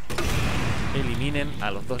 Eliminen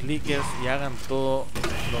a los dos leakers y hagan todo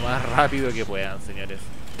lo más rápido que puedan, señores.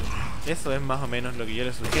 Eso es más o menos lo que yo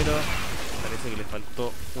les sugiero. Parece que les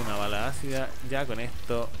faltó una bala ácida. Ya con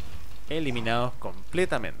esto eliminados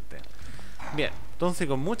completamente. Bien, entonces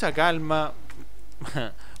con mucha calma.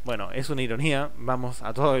 Bueno, es una ironía. Vamos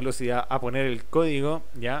a toda velocidad a poner el código.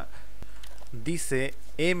 Ya dice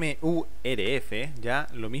MURF, ya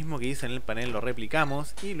lo mismo que dice en el panel lo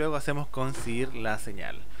replicamos y luego hacemos conseguir la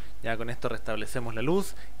señal. Ya con esto restablecemos la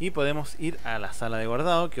luz y podemos ir a la sala de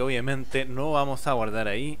guardado, que obviamente no vamos a guardar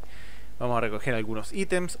ahí. Vamos a recoger algunos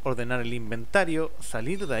ítems, ordenar el inventario,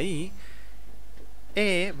 salir de ahí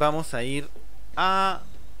y vamos a ir a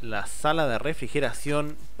la sala de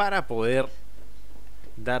refrigeración para poder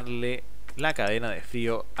darle la cadena de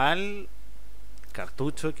frío al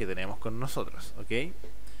cartucho que tenemos con nosotros, ¿ok?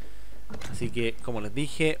 Así que, como les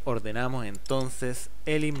dije, ordenamos entonces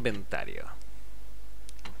el inventario.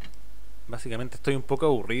 Básicamente estoy un poco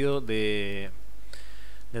aburrido de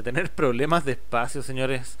tener problemas de espacio,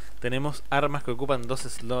 señores. Tenemos armas que ocupan 2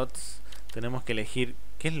 slots. Tenemos que elegir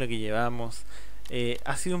qué es lo que llevamos.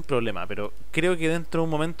 Ha sido un problema, pero creo que dentro de un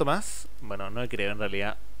momento más, bueno, no creo en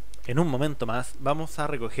realidad, en un momento más vamos a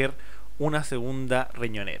recoger una segunda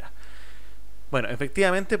riñonera. Bueno,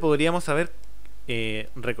 efectivamente podríamos haber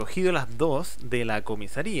recogido las dos de la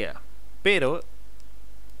comisaría, pero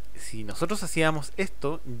si nosotros hacíamos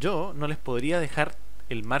esto, yo no les podría dejar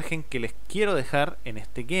el margen que les quiero dejar en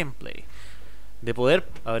este gameplay. De poder,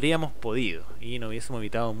 habríamos podido y no hubiésemos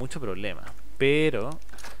evitado mucho problema, pero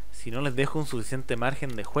si no les dejo un suficiente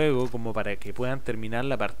margen de juego como para que puedan terminar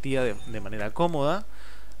la partida de manera cómoda,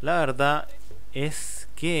 la verdad es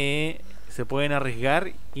que se pueden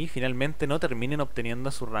arriesgar y finalmente no terminen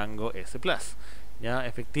obteniendo su rango S+. Ya,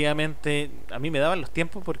 efectivamente, a mí me daban los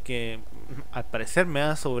tiempos porque al parecer me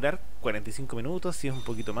va a sobrar 45 minutos, si es un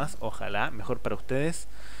poquito más, ojalá, mejor para ustedes.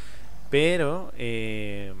 Pero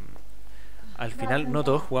al final no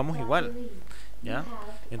todos jugamos igual, ¿ya?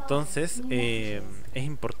 Entonces es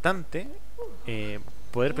importante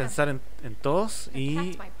poder pensar en todos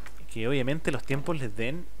y que obviamente los tiempos les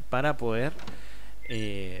den para poder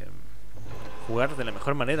jugar de la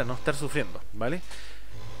mejor manera, no estar sufriendo, ¿vale?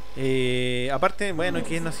 Aparte, bueno,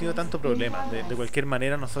 que no ha sido tanto problema. De cualquier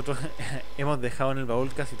manera, nosotros hemos dejado en el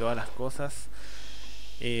baúl casi todas las cosas.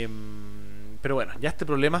 Pero bueno, ya este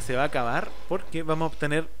problema se va a acabar porque vamos a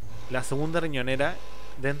obtener la segunda riñonera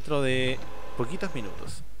dentro de poquitos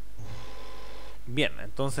minutos. Bien,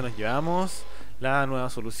 entonces nos llevamos la nueva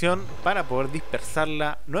solución para poder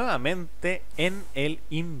dispersarla nuevamente en el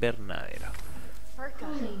invernadero.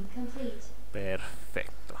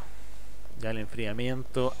 Perfecto. Ya el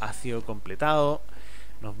enfriamiento ha sido completado.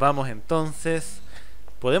 Nos vamos entonces.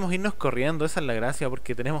 Podemos irnos corriendo, esa es la gracia,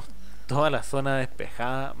 porque tenemos toda la zona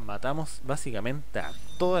despejada. Matamos básicamente a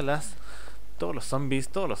todos los zombies,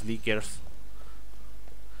 todos los leakers.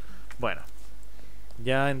 Bueno,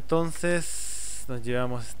 ya entonces nos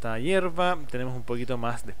llevamos esta hierba. Tenemos un poquito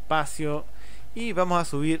más de espacio y vamos a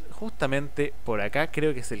subir justamente por acá.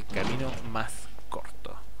 Creo que es el camino más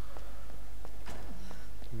corto.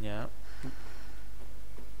 Ya.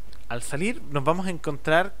 Al salir nos vamos a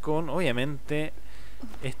encontrar con, obviamente,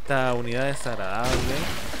 esta unidad desagradable,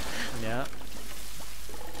 ¿ya?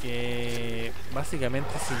 Que básicamente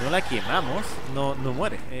si no la quemamos no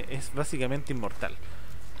muere, es básicamente inmortal.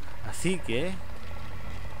 Así que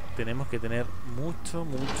tenemos que tener mucho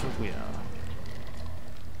cuidado.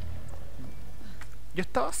 Yo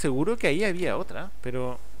estaba seguro que ahí había otra,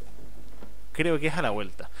 pero creo que es a la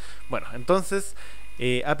vuelta. Bueno, entonces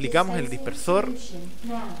aplicamos el dispersor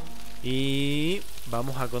y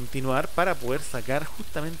vamos a continuar para poder sacar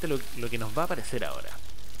justamente lo que nos va a aparecer ahora.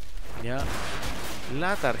 Ya,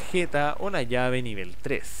 la tarjeta o la llave nivel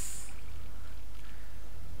 3.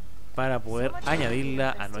 Para poder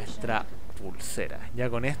añadirla a nuestra pulsera. Ya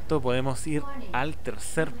con esto podemos ir al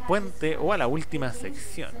tercer puente o a la última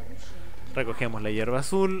sección. Recogemos la hierba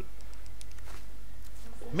azul.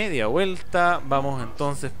 Media vuelta. Vamos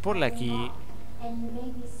entonces por la aquí.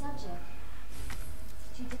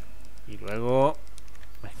 Y luego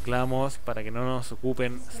mezclamos para que no nos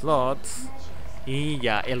ocupen slots. Y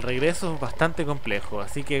ya, el regreso es bastante complejo.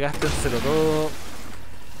 Así que gástenselo todo.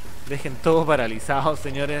 Dejen todo paralizado,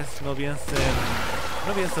 señores. No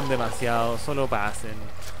piensen demasiado, solo pasen.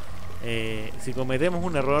 Si cometemos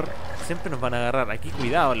un error, siempre nos van a agarrar. Aquí,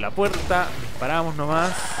 cuidado, en la puerta. Disparamos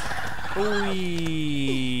nomás.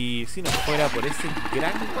 Uy, si nos fuera por ese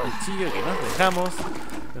gran cuchillo que nos dejamos,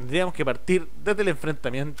 tendríamos que partir desde el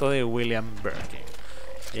enfrentamiento de William Birkin.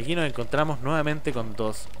 Y aquí nos encontramos nuevamente con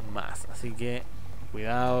dos más. Así que,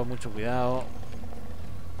 cuidado, mucho cuidado.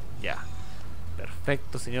 Ya.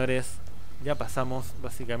 Perfecto, señores. Ya pasamos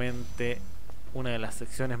básicamente una de las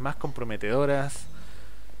secciones más comprometedoras.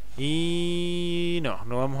 Y no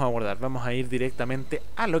vamos a abordar. Vamos a ir directamente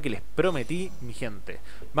a lo que les prometí, mi gente.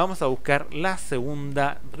 Vamos a buscar la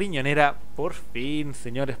segunda riñonera. Por fin,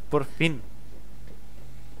 señores, por fin.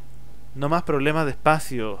 No más problemas de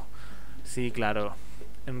espacio. Sí, claro.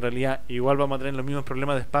 En realidad, igual vamos a tener los mismos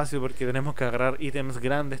problemas de espacio porque tenemos que agarrar ítems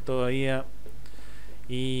grandes todavía.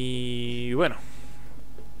 Y bueno,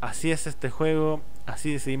 así es este juego,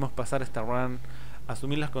 así decidimos pasar esta run,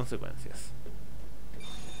 asumir las consecuencias.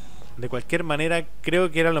 De cualquier manera,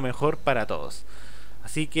 creo que era lo mejor para todos.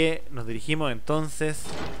 Así que nos dirigimos entonces,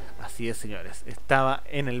 así es, señores, estaba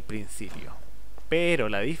en el principio. Pero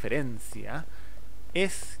la diferencia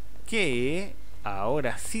es que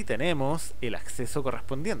ahora sí tenemos el acceso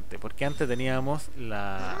correspondiente, porque antes teníamos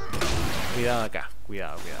la... Cuidado acá,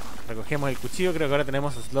 cuidado. Recogemos el cuchillo, creo que ahora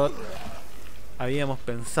tenemos slot. Habíamos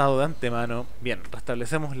pensado de antemano. Bien,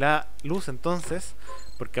 restablecemos la luz entonces,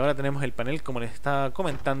 porque ahora tenemos el panel como les estaba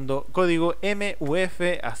comentando. Código MUF,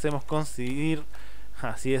 hacemos conseguir...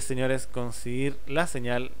 Así es, señores, conseguir la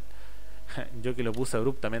señal. Yo que lo puse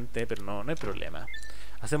abruptamente, pero no hay problema.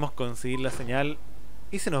 Hacemos conseguir la señal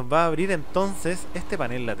y se nos va a abrir entonces este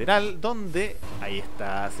panel lateral donde... Ahí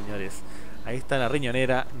está, señores. Ahí está la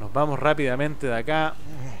riñonera. Nos vamos rápidamente de acá.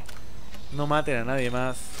 No maten a nadie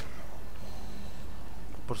más.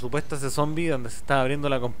 Por supuesto, ese zombie donde se está abriendo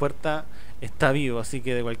la compuerta está vivo, así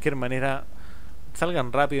que de cualquier manera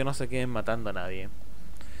salgan rápido, no se queden matando a nadie.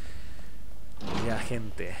 Ya,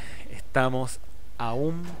 gente, estamos a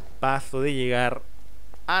un paso de llegar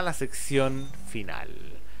a la sección final.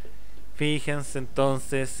 Fíjense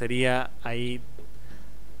entonces, sería ahí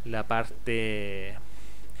la parte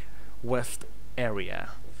West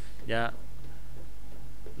Area, ya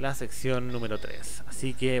la sección número 3.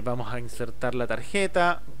 Así que vamos a insertar la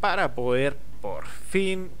tarjeta para poder por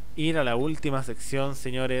fin ir a la última sección,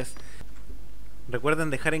 señores. Recuerden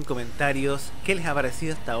dejar en comentarios qué les ha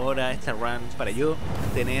parecido hasta ahora esta run, para yo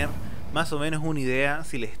tener más o menos una idea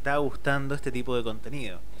si les está gustando este tipo de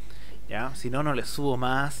contenido. ¿Ya? Si no, no les subo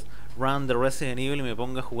más run de Resident Evil y me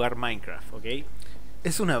pongo a jugar Minecraft, ¿ok?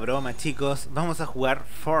 Es una broma, chicos. Vamos a jugar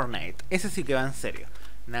Fortnite. Ese sí que va en serio.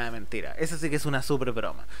 Nada, mentira. Ese sí que es una super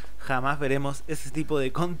broma. Jamás veremos ese tipo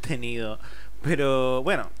de contenido. Pero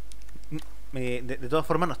bueno, de todas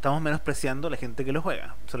formas no estamos menospreciando a la gente que lo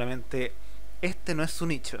juega. Solamente este no es su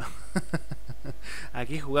nicho.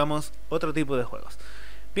 Aquí jugamos otro tipo de juegos.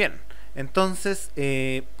 Bien, entonces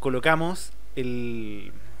colocamos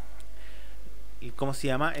 ¿cómo se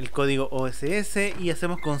llama? El código OSS y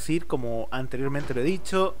hacemos conseguir, como anteriormente lo he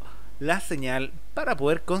dicho, la señal para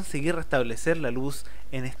poder conseguir restablecer la luz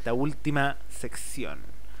en esta última sección.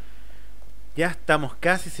 Ya estamos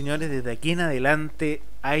casi, señores. Desde aquí en adelante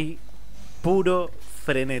hay puro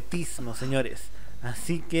frenetismo, señores.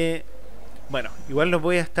 Así que, bueno, igual los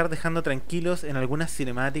voy a estar dejando tranquilos en algunas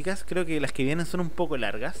cinemáticas. Creo que las que vienen son un poco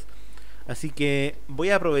largas. Así que voy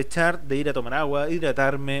a aprovechar de ir a tomar agua,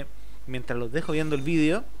 hidratarme, mientras los dejo viendo el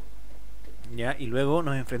vídeo. Ya, y luego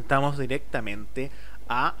nos enfrentamos directamente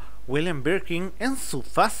a William Birkin en su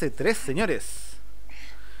fase 3, señores.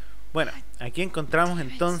 Bueno, aquí encontramos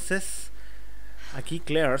entonces... Aquí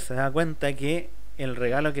Claire se da cuenta que el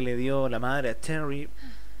regalo que le dio la madre a Cherry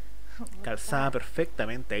calzaba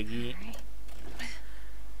perfectamente aquí.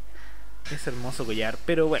 Ese hermoso collar.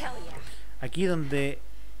 Pero bueno, aquí donde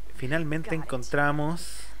finalmente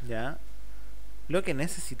encontramos ya lo que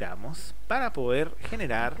necesitamos para poder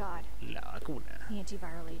generar la vacuna.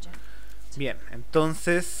 Bien,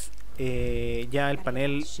 entonces ya el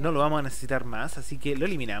panel no lo vamos a necesitar más, así que lo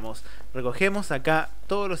eliminamos. Recogemos acá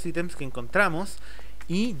todos los ítems que encontramos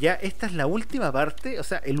y ya esta es la última parte, o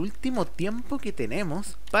sea, el último tiempo que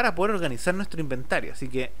tenemos para poder organizar nuestro inventario. Así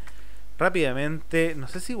que rápidamente, no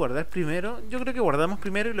sé si guardar primero, yo creo que guardamos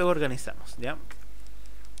primero y luego organizamos, ¿ya?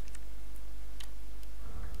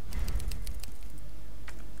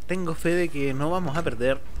 Tengo fe de que no vamos a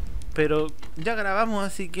perder, pero ya grabamos,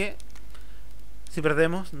 así que si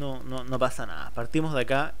perdemos no pasa nada. Partimos de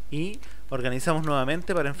acá y organizamos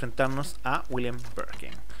nuevamente para enfrentarnos a William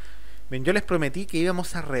Birkin. Bien, yo les prometí que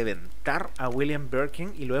íbamos a reventar a William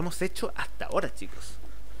Birkin y lo hemos hecho hasta ahora, chicos.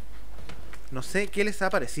 No sé qué les ha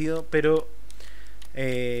parecido, pero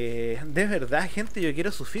de verdad, gente, yo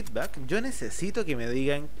quiero su feedback. Yo necesito que me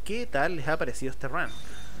digan qué tal les ha parecido este run.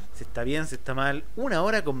 Si está bien, si está mal. 1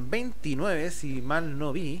 hora con 29, si mal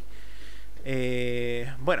no vi.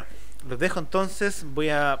 Bueno, los dejo entonces. Voy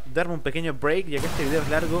a darme un pequeño break, ya que este video es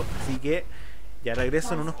largo, así que ya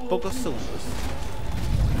regreso en unos pocos segundos.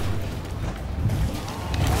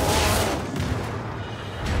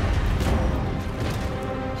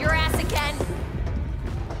 Your ass again.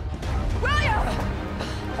 William!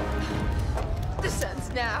 This ends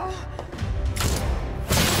now.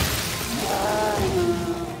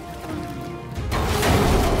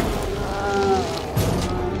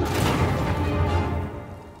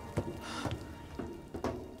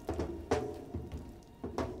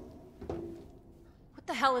 What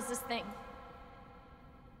the hell is this thing?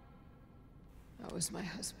 That was my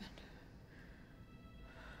husband.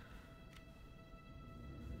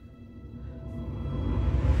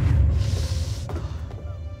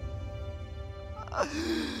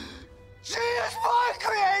 She is my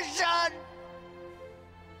creation!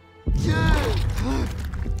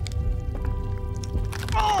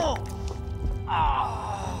 Oh!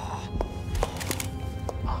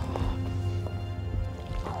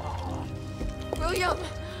 William!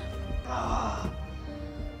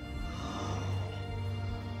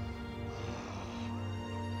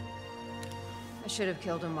 I should have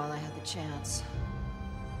killed him while I had the chance.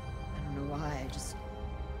 I don't know why, I just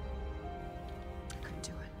couldn't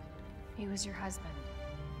do it. He was your husband.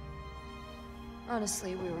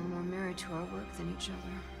 Honestly, we were more married to our work than each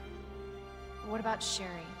other. What about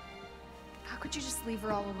Sherry? How could you just leave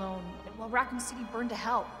her all alone while Raccoon City burned to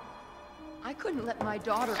hell? I couldn't let my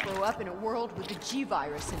daughter grow up in a world with the G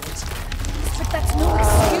virus in it. But that's no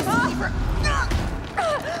excuse to leave her.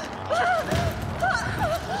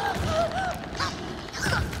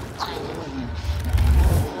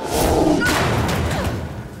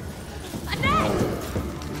 Annette!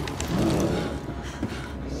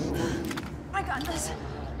 I got this.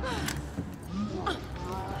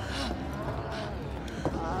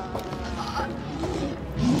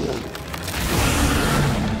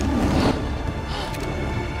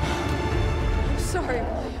 I'm sorry,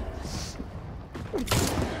 William.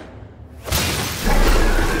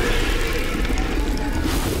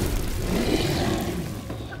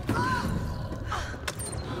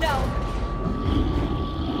 No.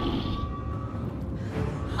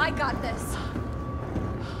 I got this.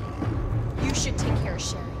 You should take care of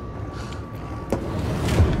Sherry.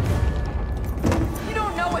 You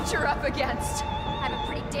don't know what you're up against. I have a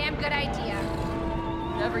pretty damn good idea.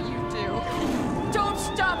 Whatever you do, don't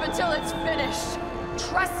stop until it's finished.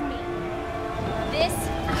 Trust me. This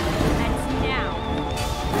ends now.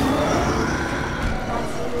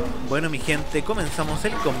 Bueno, mi gente, comenzamos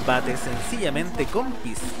el combate sencillamente con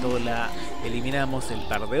pistola. Eliminamos el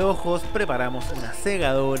par de ojos, preparamos una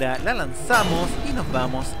segadora, la lanzamos y nos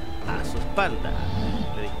vamos a su espalda.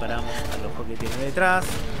 Le disparamos al ojo que tiene detrás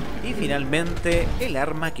y finalmente el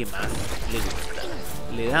arma que más le gusta.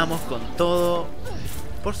 Le damos con todo,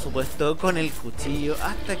 por supuesto con el cuchillo,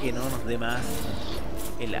 hasta que no nos dé más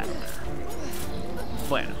el arma.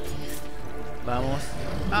 Bueno, vamos.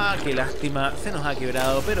 Ah, qué lástima, se nos ha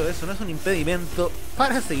quebrado, pero eso no es un impedimento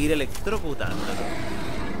para seguir electrocutándolo.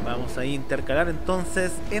 Vamos a intercalar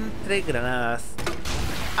entonces entre granadas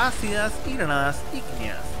ácidas y granadas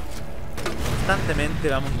ígneas. Constantemente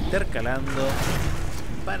vamos intercalando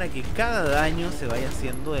para que cada daño se vaya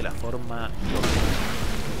haciendo de la forma correcta.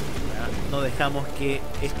 No dejamos que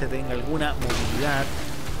este tenga alguna movilidad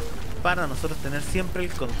para nosotros tener siempre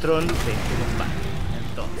el control de este combate.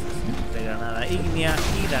 Entonces, de granada ígnea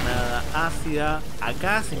y granada ácida.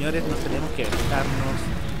 Acá, señores, nos tenemos que gastarnos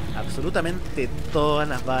absolutamente todas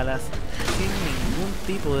las balas sin ningún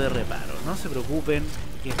tipo de reparo. No se preocupen,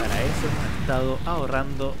 que para eso hemos estado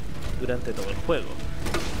ahorrando durante todo el juego.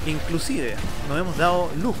 Inclusive nos hemos dado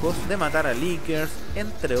lujos de matar a leakers,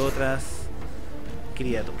 entre otras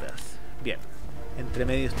criaturas. Bien, entre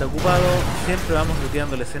medio está ocupado. Siempre vamos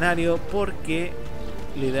looteando el escenario porque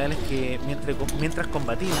lo ideal es que mientras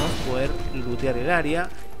combatimos poder lootear el área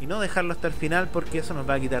y no dejarlo hasta el final porque eso nos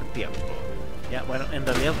va a quitar tiempo. Ya, bueno, en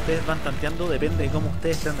realidad ustedes van tanteando, depende de cómo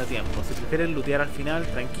ustedes estén de tiempo. Si prefieren lootear al final,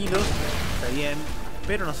 tranquilos, está bien,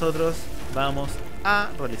 pero nosotros vamos a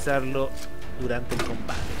realizarlo durante el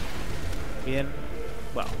combate. Bien,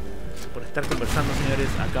 wow, por estar conversando, señores,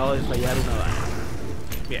 acabo de fallar una bala.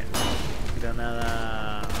 Bien,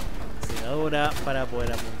 granada cegadora para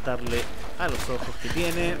poder apuntarle a los ojos que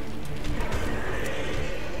tiene.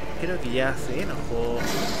 Creo que ya se enojó.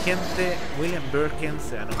 Gente, William Birkin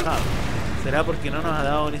se ha enojado. ¿Será porque no nos ha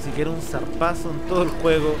dado ni siquiera un zarpazo en todo el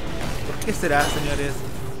juego? ¿Por qué será, señores?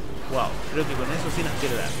 Wow, creo que con eso sí nos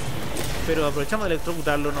quiere dar. Pero aprovechamos de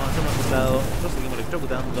electrocutarlo, nos hacemos a un lado, lo seguimos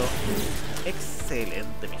electrocutando.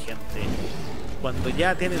 Excelente, mi gente. Cuando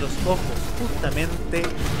ya tiene los ojos justamente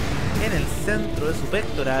en el centro de su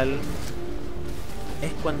pectoral,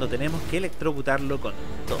 es cuando tenemos que electrocutarlo con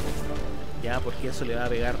todo. Ya, porque eso le va a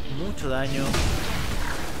pegar mucho daño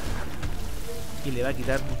y le va a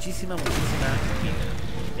quitar muchísima vida.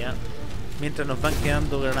 ¿Ya? Mientras nos van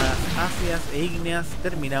quedando granadas ácidas e ígneas,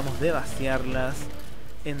 terminamos de vaciarlas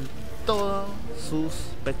en todos sus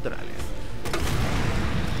pectorales.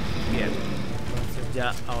 Bien, entonces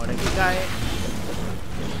ya ahora que cae,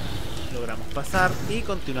 logramos pasar y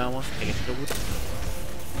continuamos electrocutando.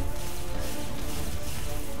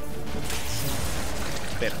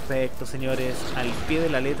 Perfecto, señores, al pie de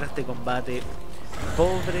la letra este combate.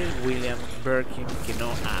 Pobre William Birkin, que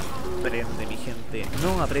no aprende, mi gente.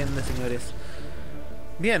 No aprende, señores.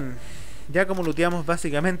 Bien, ya como looteamos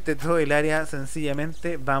básicamente todo el área,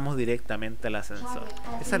 sencillamente vamos directamente al ascensor.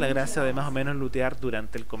 Esa es la gracia de más o menos lootear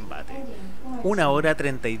durante el combate. 1 hora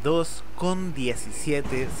 32 con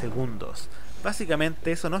 17 segundos.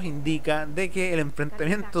 Básicamente eso nos indica de que el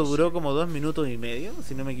enfrentamiento duró como 2 minutos y medio,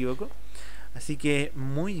 si no me equivoco. Así que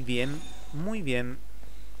muy bien, muy bien.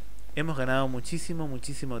 Hemos ganado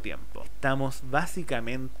muchísimo tiempo. Estamos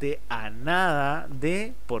básicamente a nada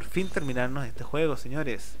de por fin terminarnos este juego,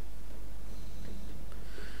 señores.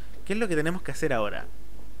 ¿Qué es lo que tenemos que hacer ahora?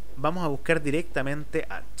 Vamos a buscar directamente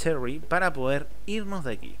a Cherry para poder irnos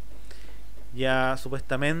de aquí. Ya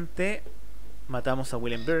supuestamente matamos a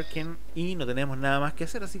William Birkin y no tenemos nada más que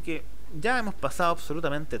hacer, así que ya hemos pasado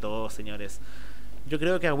absolutamente todo, señores. Yo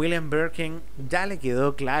creo que a William Birkin ya le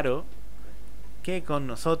quedó claro que con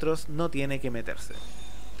nosotros no tiene que meterse.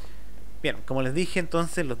 Bien, como les dije,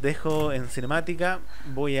 entonces los dejo en cinemática.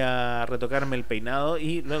 Voy a retocarme el peinado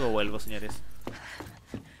y luego vuelvo, señores.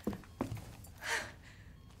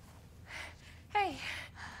 Hey.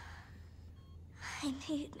 I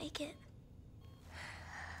knew you'd make it.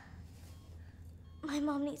 My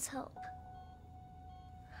mom needs help.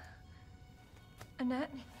 Annette?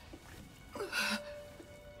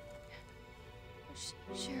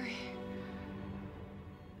 Sherry.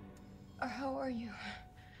 How are you?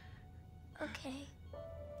 Okay.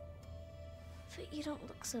 But you don't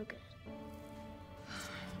look so good.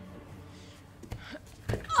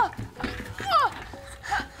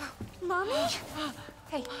 Mommy?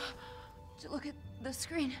 Hey, look at the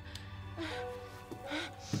screen.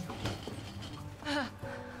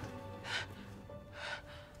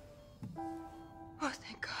 Oh,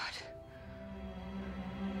 thank God.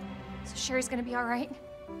 So Sherry's gonna be all right?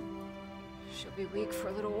 She'll be weak for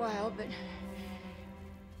a little while, but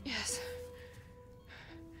yes.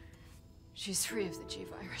 She's free of the G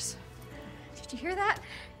virus. Did you hear that?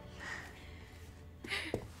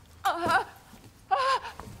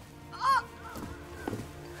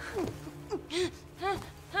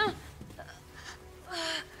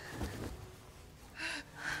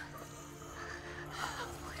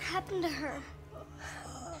 What happened to her?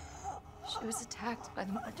 She was attacked by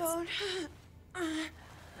the monsters.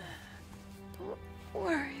 Don't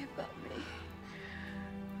worry about me.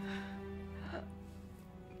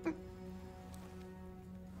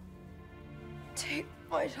 Take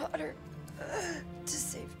my daughter to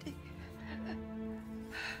safety.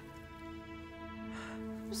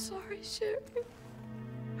 I'm sorry, Sherry.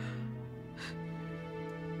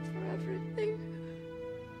 For everything.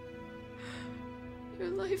 Your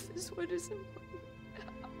life is what is important.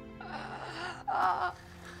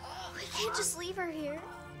 We can't just leave her here.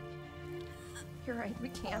 You're right, we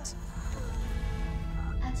can't.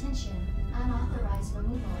 Attention, unauthorized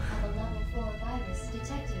removal of a level 4 virus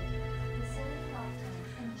detected.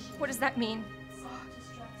 What does that mean?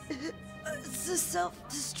 It's a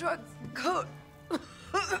self-destruct code.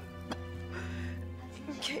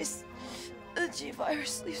 In case the G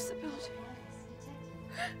virus leaves the building.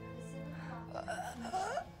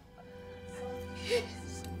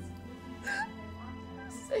 Please.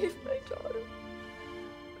 Save my daughter.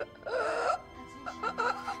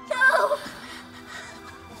 No!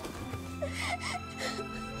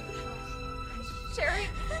 Sherry.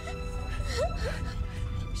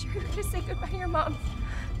 Sherry, we're gonna say goodbye to your mom.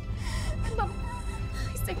 Mom,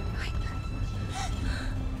 please say goodbye.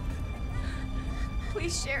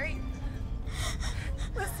 Please, Sherry.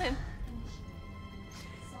 Listen.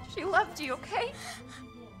 She loved you, okay?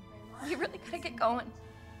 You really gotta get going.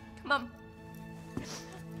 Come on.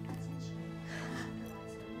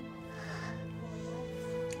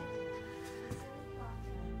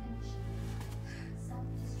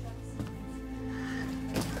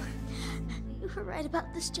 You were right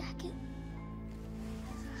about this jacket.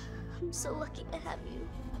 I'm so lucky to have you.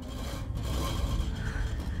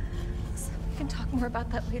 We can talk more about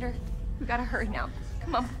that later. We gotta hurry now.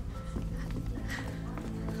 Come on.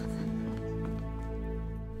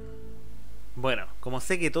 Bueno, como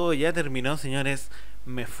sé que todo ya terminó, señores,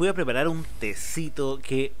 me fui a preparar un tecito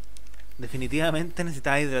que definitivamente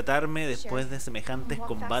necesitaba hidratarme después de semejantes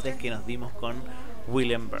combates que nos dimos con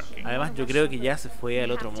William Birkin. Además, yo creo que ya se fue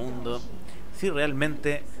al otro mundo. Sí,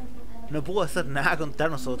 realmente no pudo hacer nada contra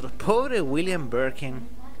nosotros. Pobre William Birkin.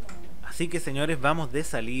 Así que, señores, vamos de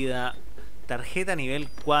salida. Tarjeta nivel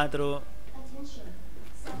 4.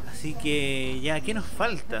 Así que ya, ¿qué nos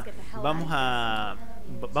falta? Vamos a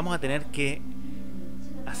tener que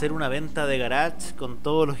hacer una venta de garage con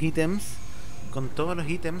todos los ítems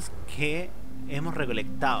que hemos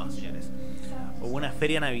recolectado, señores, o una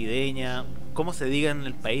feria navideña, como se diga en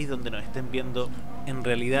el país donde nos estén viendo, en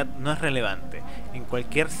realidad no es relevante. En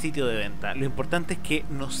cualquier sitio de venta, lo importante es que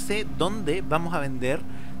no sé dónde vamos a vender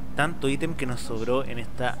tanto ítem que nos sobró en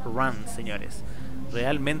esta run, señores.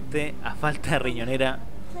 Realmente, a falta de riñonera,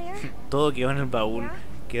 todo quedó en el baúl.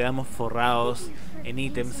 Quedamos forrados en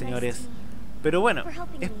ítems, señores. Pero bueno,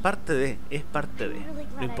 es parte de.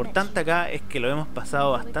 Lo importante acá es que lo hemos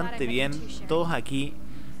pasado bastante bien, todos aquí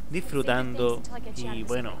disfrutando. Y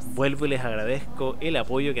bueno, vuelvo y les agradezco el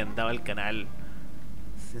apoyo que han dado al canal.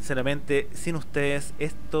 Sinceramente, sin ustedes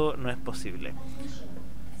esto no es posible.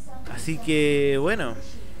 Así que bueno,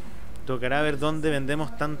 tocará ver dónde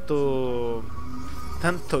vendemos tanto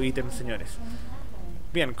ítem, señores.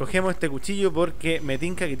 Bien, cogemos este cuchillo porque me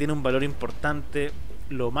tinca que tiene un valor importante.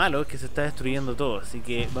 Lo malo es que se está destruyendo todo, así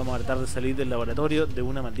que vamos a tratar de salir del laboratorio de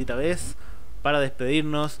una maldita vez para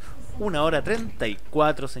despedirnos.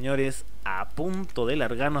 1:34, señores, a punto de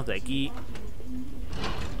largarnos de aquí.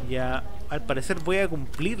 Ya, al parecer voy a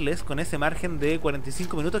cumplirles con ese margen de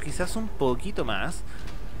 45 minutos, quizás un poquito más.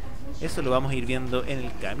 Eso lo vamos a ir viendo en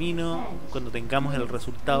el camino cuando tengamos el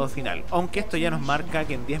resultado final. Aunque esto ya nos marca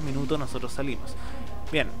que en 10 minutos nosotros salimos.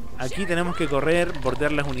 Bien, aquí tenemos que correr,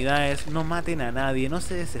 bordear las unidades, no maten a nadie, no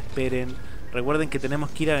se desesperen. Recuerden que tenemos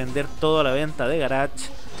que ir a vender toda la venta de garage.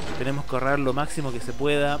 Tenemos que correr lo máximo que se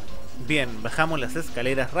pueda. Bien, bajamos las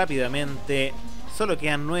escaleras rápidamente. Solo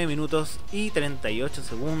quedan 9 minutos y 38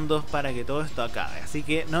 segundos para que todo esto acabe. Así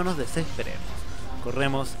que no nos desesperemos.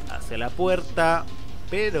 Corremos hacia la puerta,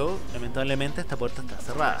 pero lamentablemente esta puerta está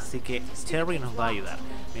cerrada. Así que Cherry nos va a ayudar.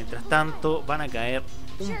 Mientras tanto van a caer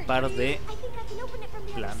un par de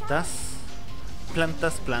plantas.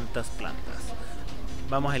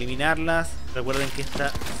 Vamos a eliminarlas. Recuerden que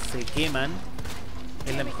estas se queman.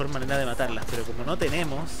 Es la mejor manera de matarlas. Pero como no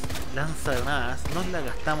tenemos lanzagranadas, nos la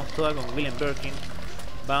gastamos toda con William Birkin.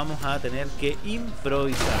 Vamos a tener que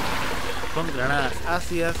improvisar con granadas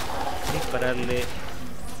ácidas. Dispararle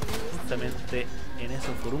justamente en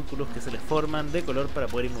esos furúnculos que se les forman de color para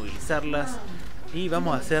poder inmovilizarlas. Y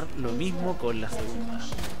vamos a hacer lo mismo con la segunda.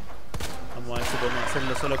 Vamos a ver si podemos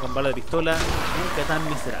hacerlo solo con bala de pistola. Nunca tan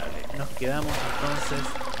miserable. Nos quedamos entonces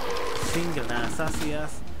sin granadas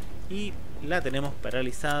ácidas y la tenemos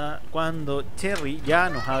paralizada cuando Cherry ya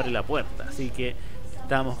nos abre la puerta. Así que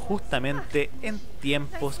estamos justamente en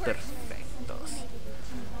tiempos perfectos.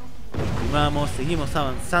 Continuamos, seguimos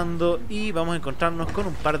avanzando y vamos a encontrarnos con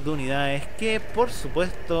un par de unidades que por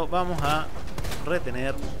supuesto vamos a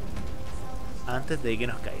retener antes de que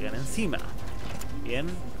nos caigan encima. Bien,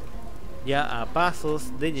 ya a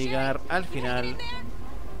pasos de llegar al final.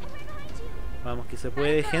 Vamos que se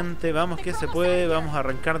puede, gente, vamos que se puede. Vamos a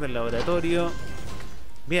arrancar del laboratorio.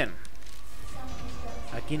 Bien,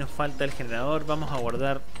 aquí nos falta el generador. Vamos a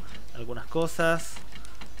guardar algunas cosas,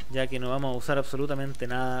 ya que no vamos a usar absolutamente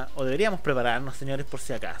nada. O deberíamos prepararnos, señores, por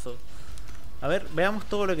si acaso. A ver, veamos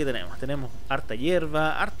todo lo que tenemos. Tenemos harta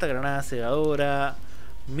hierba, harta granada cegadora.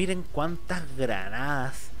 Miren cuántas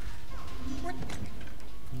granadas.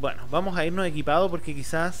 Bueno, vamos a irnos equipados porque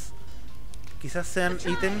quizás quizás sean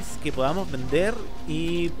ítems que podamos vender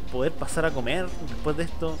y poder pasar a comer después de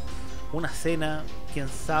esto. Una cena, quién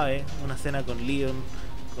sabe, una cena con Leon,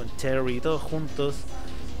 con Cherry, todos juntos,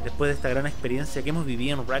 después de esta gran experiencia que hemos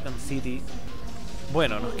vivido en Raccoon City.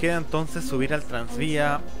 Bueno, nos queda entonces subir al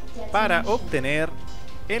tranvía para obtener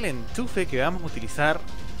el enchufe que vamos a utilizar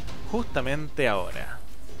justamente ahora.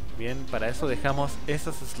 Bien, para eso dejamos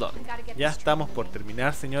esos slots. Ya estamos por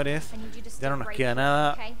terminar, señores. Ya no nos queda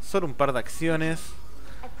nada, solo un par de acciones.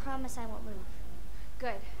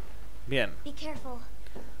 Bien.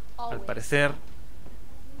 Al parecer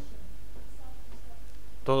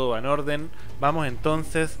todo va en orden. Vamos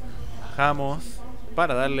entonces, bajamos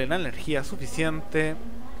para darle la energía suficiente.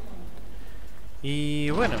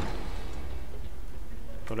 Y bueno,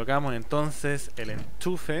 colocamos entonces el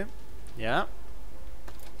enchufe. Ya.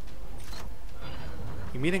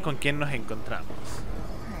 Y miren con quién nos encontramos.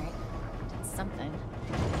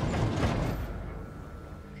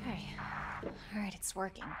 Alright, it's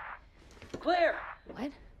working. Claire!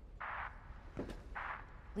 What?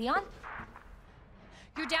 Leon?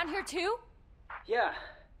 You're down here too? Yeah,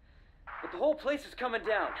 but the whole place is coming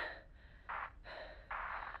down.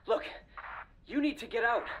 Look, you need to get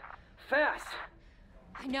out. Fast!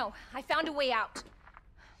 I know. I found a way out.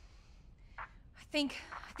 I think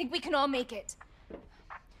we can all make it.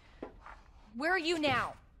 Where are you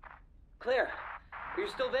now? Claire, are you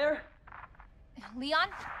still there? Leon?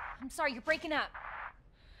 I'm sorry, you're breaking up.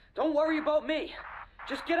 Don't worry about me.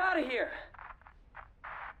 Just get out of here.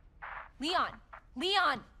 Leon.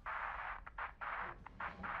 Leon.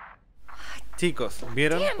 Chicos,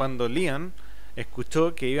 ¿vieron? Damn. Cuando Leon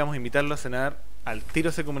escuchó que íbamos a invitarlo a cenar, al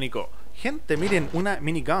tiro se comunicó. Gente, miren, una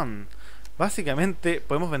minigun. Básicamente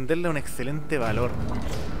podemos venderle un excelente valor.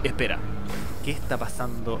 Espera, ¿qué está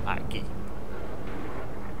pasando aquí?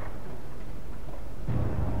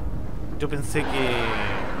 Yo pensé que...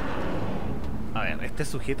 A ver, este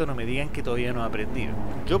sujeto no me digan que todavía no ha aprendido.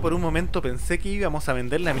 Yo por un momento pensé que íbamos a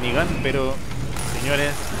vender la minigun, pero...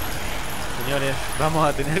 Señores, vamos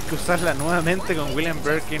a tener que usarla nuevamente con William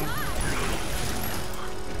Birkin.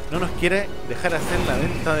 No nos quiere dejar hacer la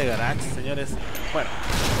venta de garage, señores. Bueno,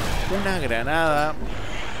 una granada,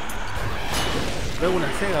 luego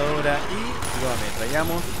una segadora y lo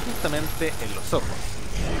ametrallamos justamente en los ojos.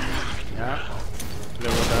 ¿Ya?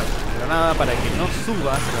 Luego otra granada para que no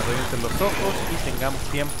suba, se la revienten los ojos y tengamos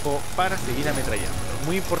tiempo para seguir ametrallando.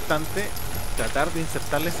 Muy importante tratar de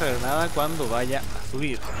insertarle esa granada cuando vaya a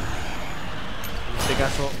subir. En este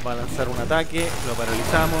caso va a lanzar un ataque, lo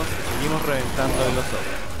paralizamos y seguimos reventando en los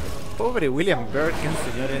ojos. Pobre William Birkin,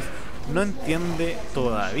 señores, no entiende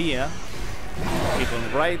todavía que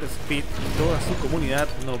con WrightSpeed y toda su comunidad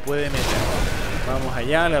no puede meter. Vamos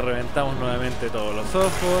allá, le reventamos nuevamente todos los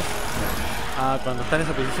ojos. Cuando está en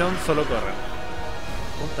esa posición solo corren.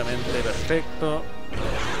 Justamente, perfecto.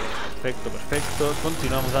 Perfecto.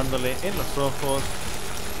 Continuamos dándole en los ojos.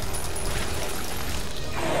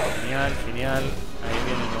 Genial. Ahí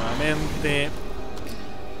viene nuevamente.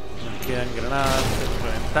 Nos quedan granadas,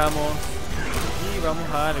 reventamos. Y vamos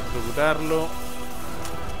a electrocutarlo.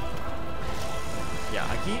 Ya,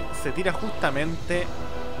 aquí se tira justamente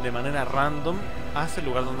de manera random hacia el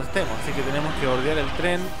lugar donde estemos. Así que tenemos que bordear el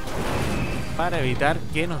tren para evitar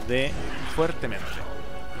que nos dé fuertemente.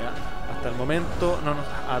 ¿Ya? Hasta el momento no nos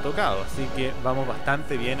ha tocado, así que vamos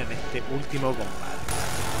bastante bien en este último combate.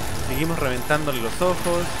 Seguimos reventándole los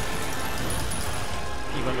ojos.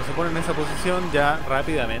 Y cuando se ponen en esa posición ya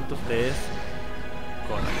rápidamente ustedes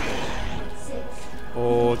corren.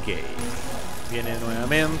 Ok. Viene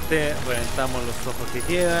nuevamente, reventamos los ojos que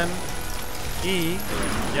quedan. Y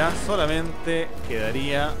ya solamente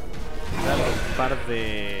quedaría darle un par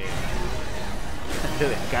de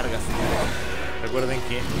descargas. Recuerden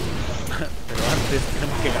que pero antes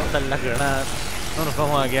tenemos que gastar las granadas. No nos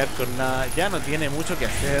vamos a quedar con nada. Ya no tiene mucho que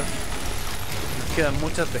hacer. Nos quedan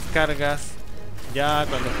muchas descargas. Ya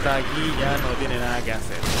cuando está aquí ya no tiene nada que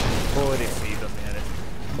hacer. Pobrecito, señores.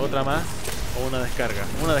 Otra más o una descarga.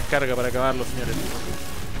 Una descarga para acabarlo, señores.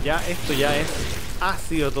 Ya esto ya es... Ha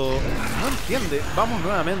sido todo. No entiende. Vamos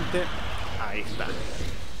nuevamente. Ahí está.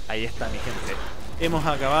 Ahí está, mi gente. Hemos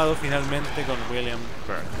acabado finalmente con William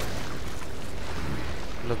Birkin.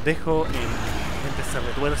 Los dejo en... Gente, se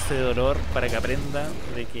retuerce de dolor para que aprenda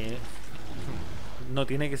de que no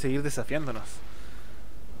tiene que seguir desafiándonos.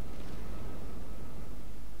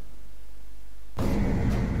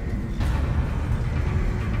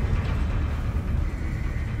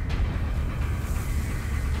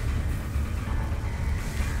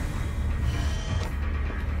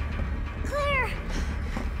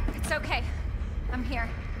 It's okay. I'm here.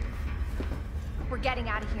 We're getting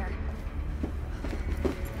out of here.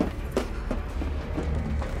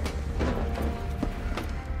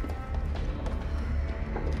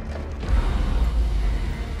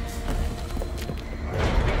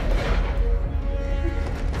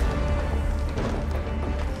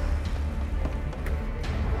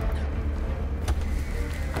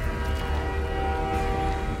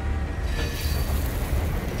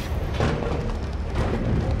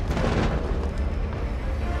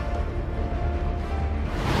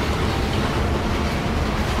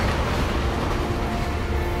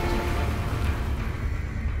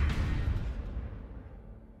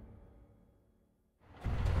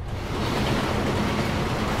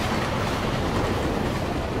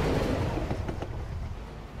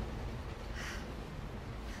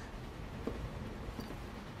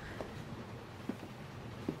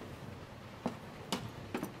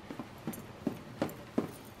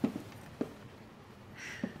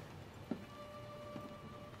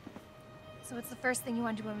 So what's the first thing you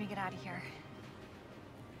want to do when we get out of here?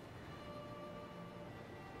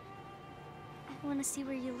 I want to see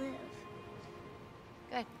where you live.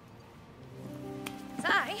 Good. 'Cause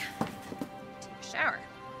I take a shower.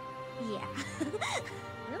 Yeah.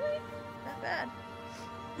 Really? That bad?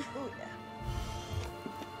 Oh yeah.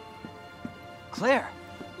 Claire.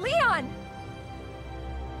 Leon!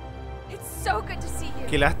 It's so good to see you.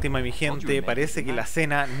 Qué lástima, mi gente, parece que la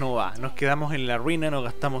cena no va. Nos quedamos en la ruina, nos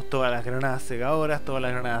gastamos todas las granadas segadoras, todas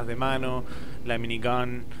las granadas de mano, la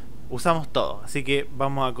minigun, usamos todo. Así que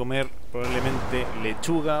vamos a comer probablemente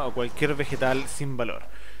lechuga o cualquier vegetal sin valor.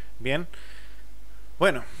 Bien,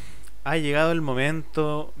 bueno, ha llegado el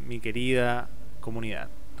momento, mi querida comunidad.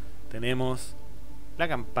 Tenemos la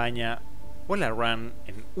campaña o la run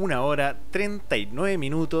en 1 hora, 39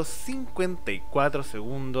 minutos, 54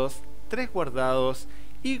 segundos, 3 guardados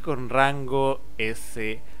y con rango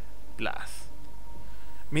S+.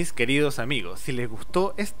 Mis queridos amigos, si les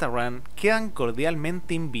gustó esta run, quedan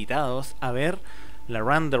cordialmente invitados a ver la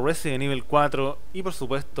run de Resident Evil 4 y por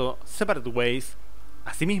supuesto Separate Ways,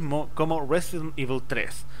 asimismo como Resident Evil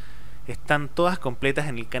 3. Están todas completas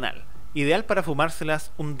en el canal. Ideal para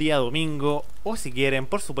fumárselas un día domingo o si quieren,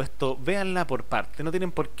 por supuesto, véanla por parte. No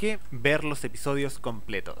tienen por qué ver los episodios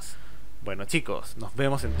completos. Bueno chicos, nos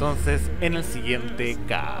vemos entonces en el siguiente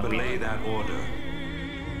capítulo.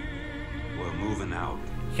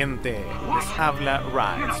 Gente, les habla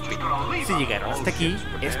RightSpeed. Si llegaron hasta aquí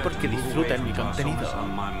es porque disfrutan mi contenido.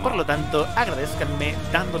 Por lo tanto, agradezcanme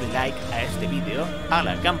dándole like a este video, a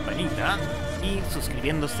la campanita y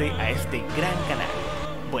suscribiéndose a este gran canal.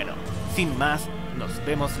 Bueno, sin más, nos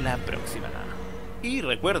vemos la próxima. Y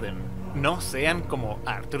recuerden, no sean como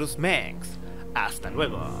Arthur's Manx. Hasta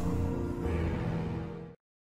luego.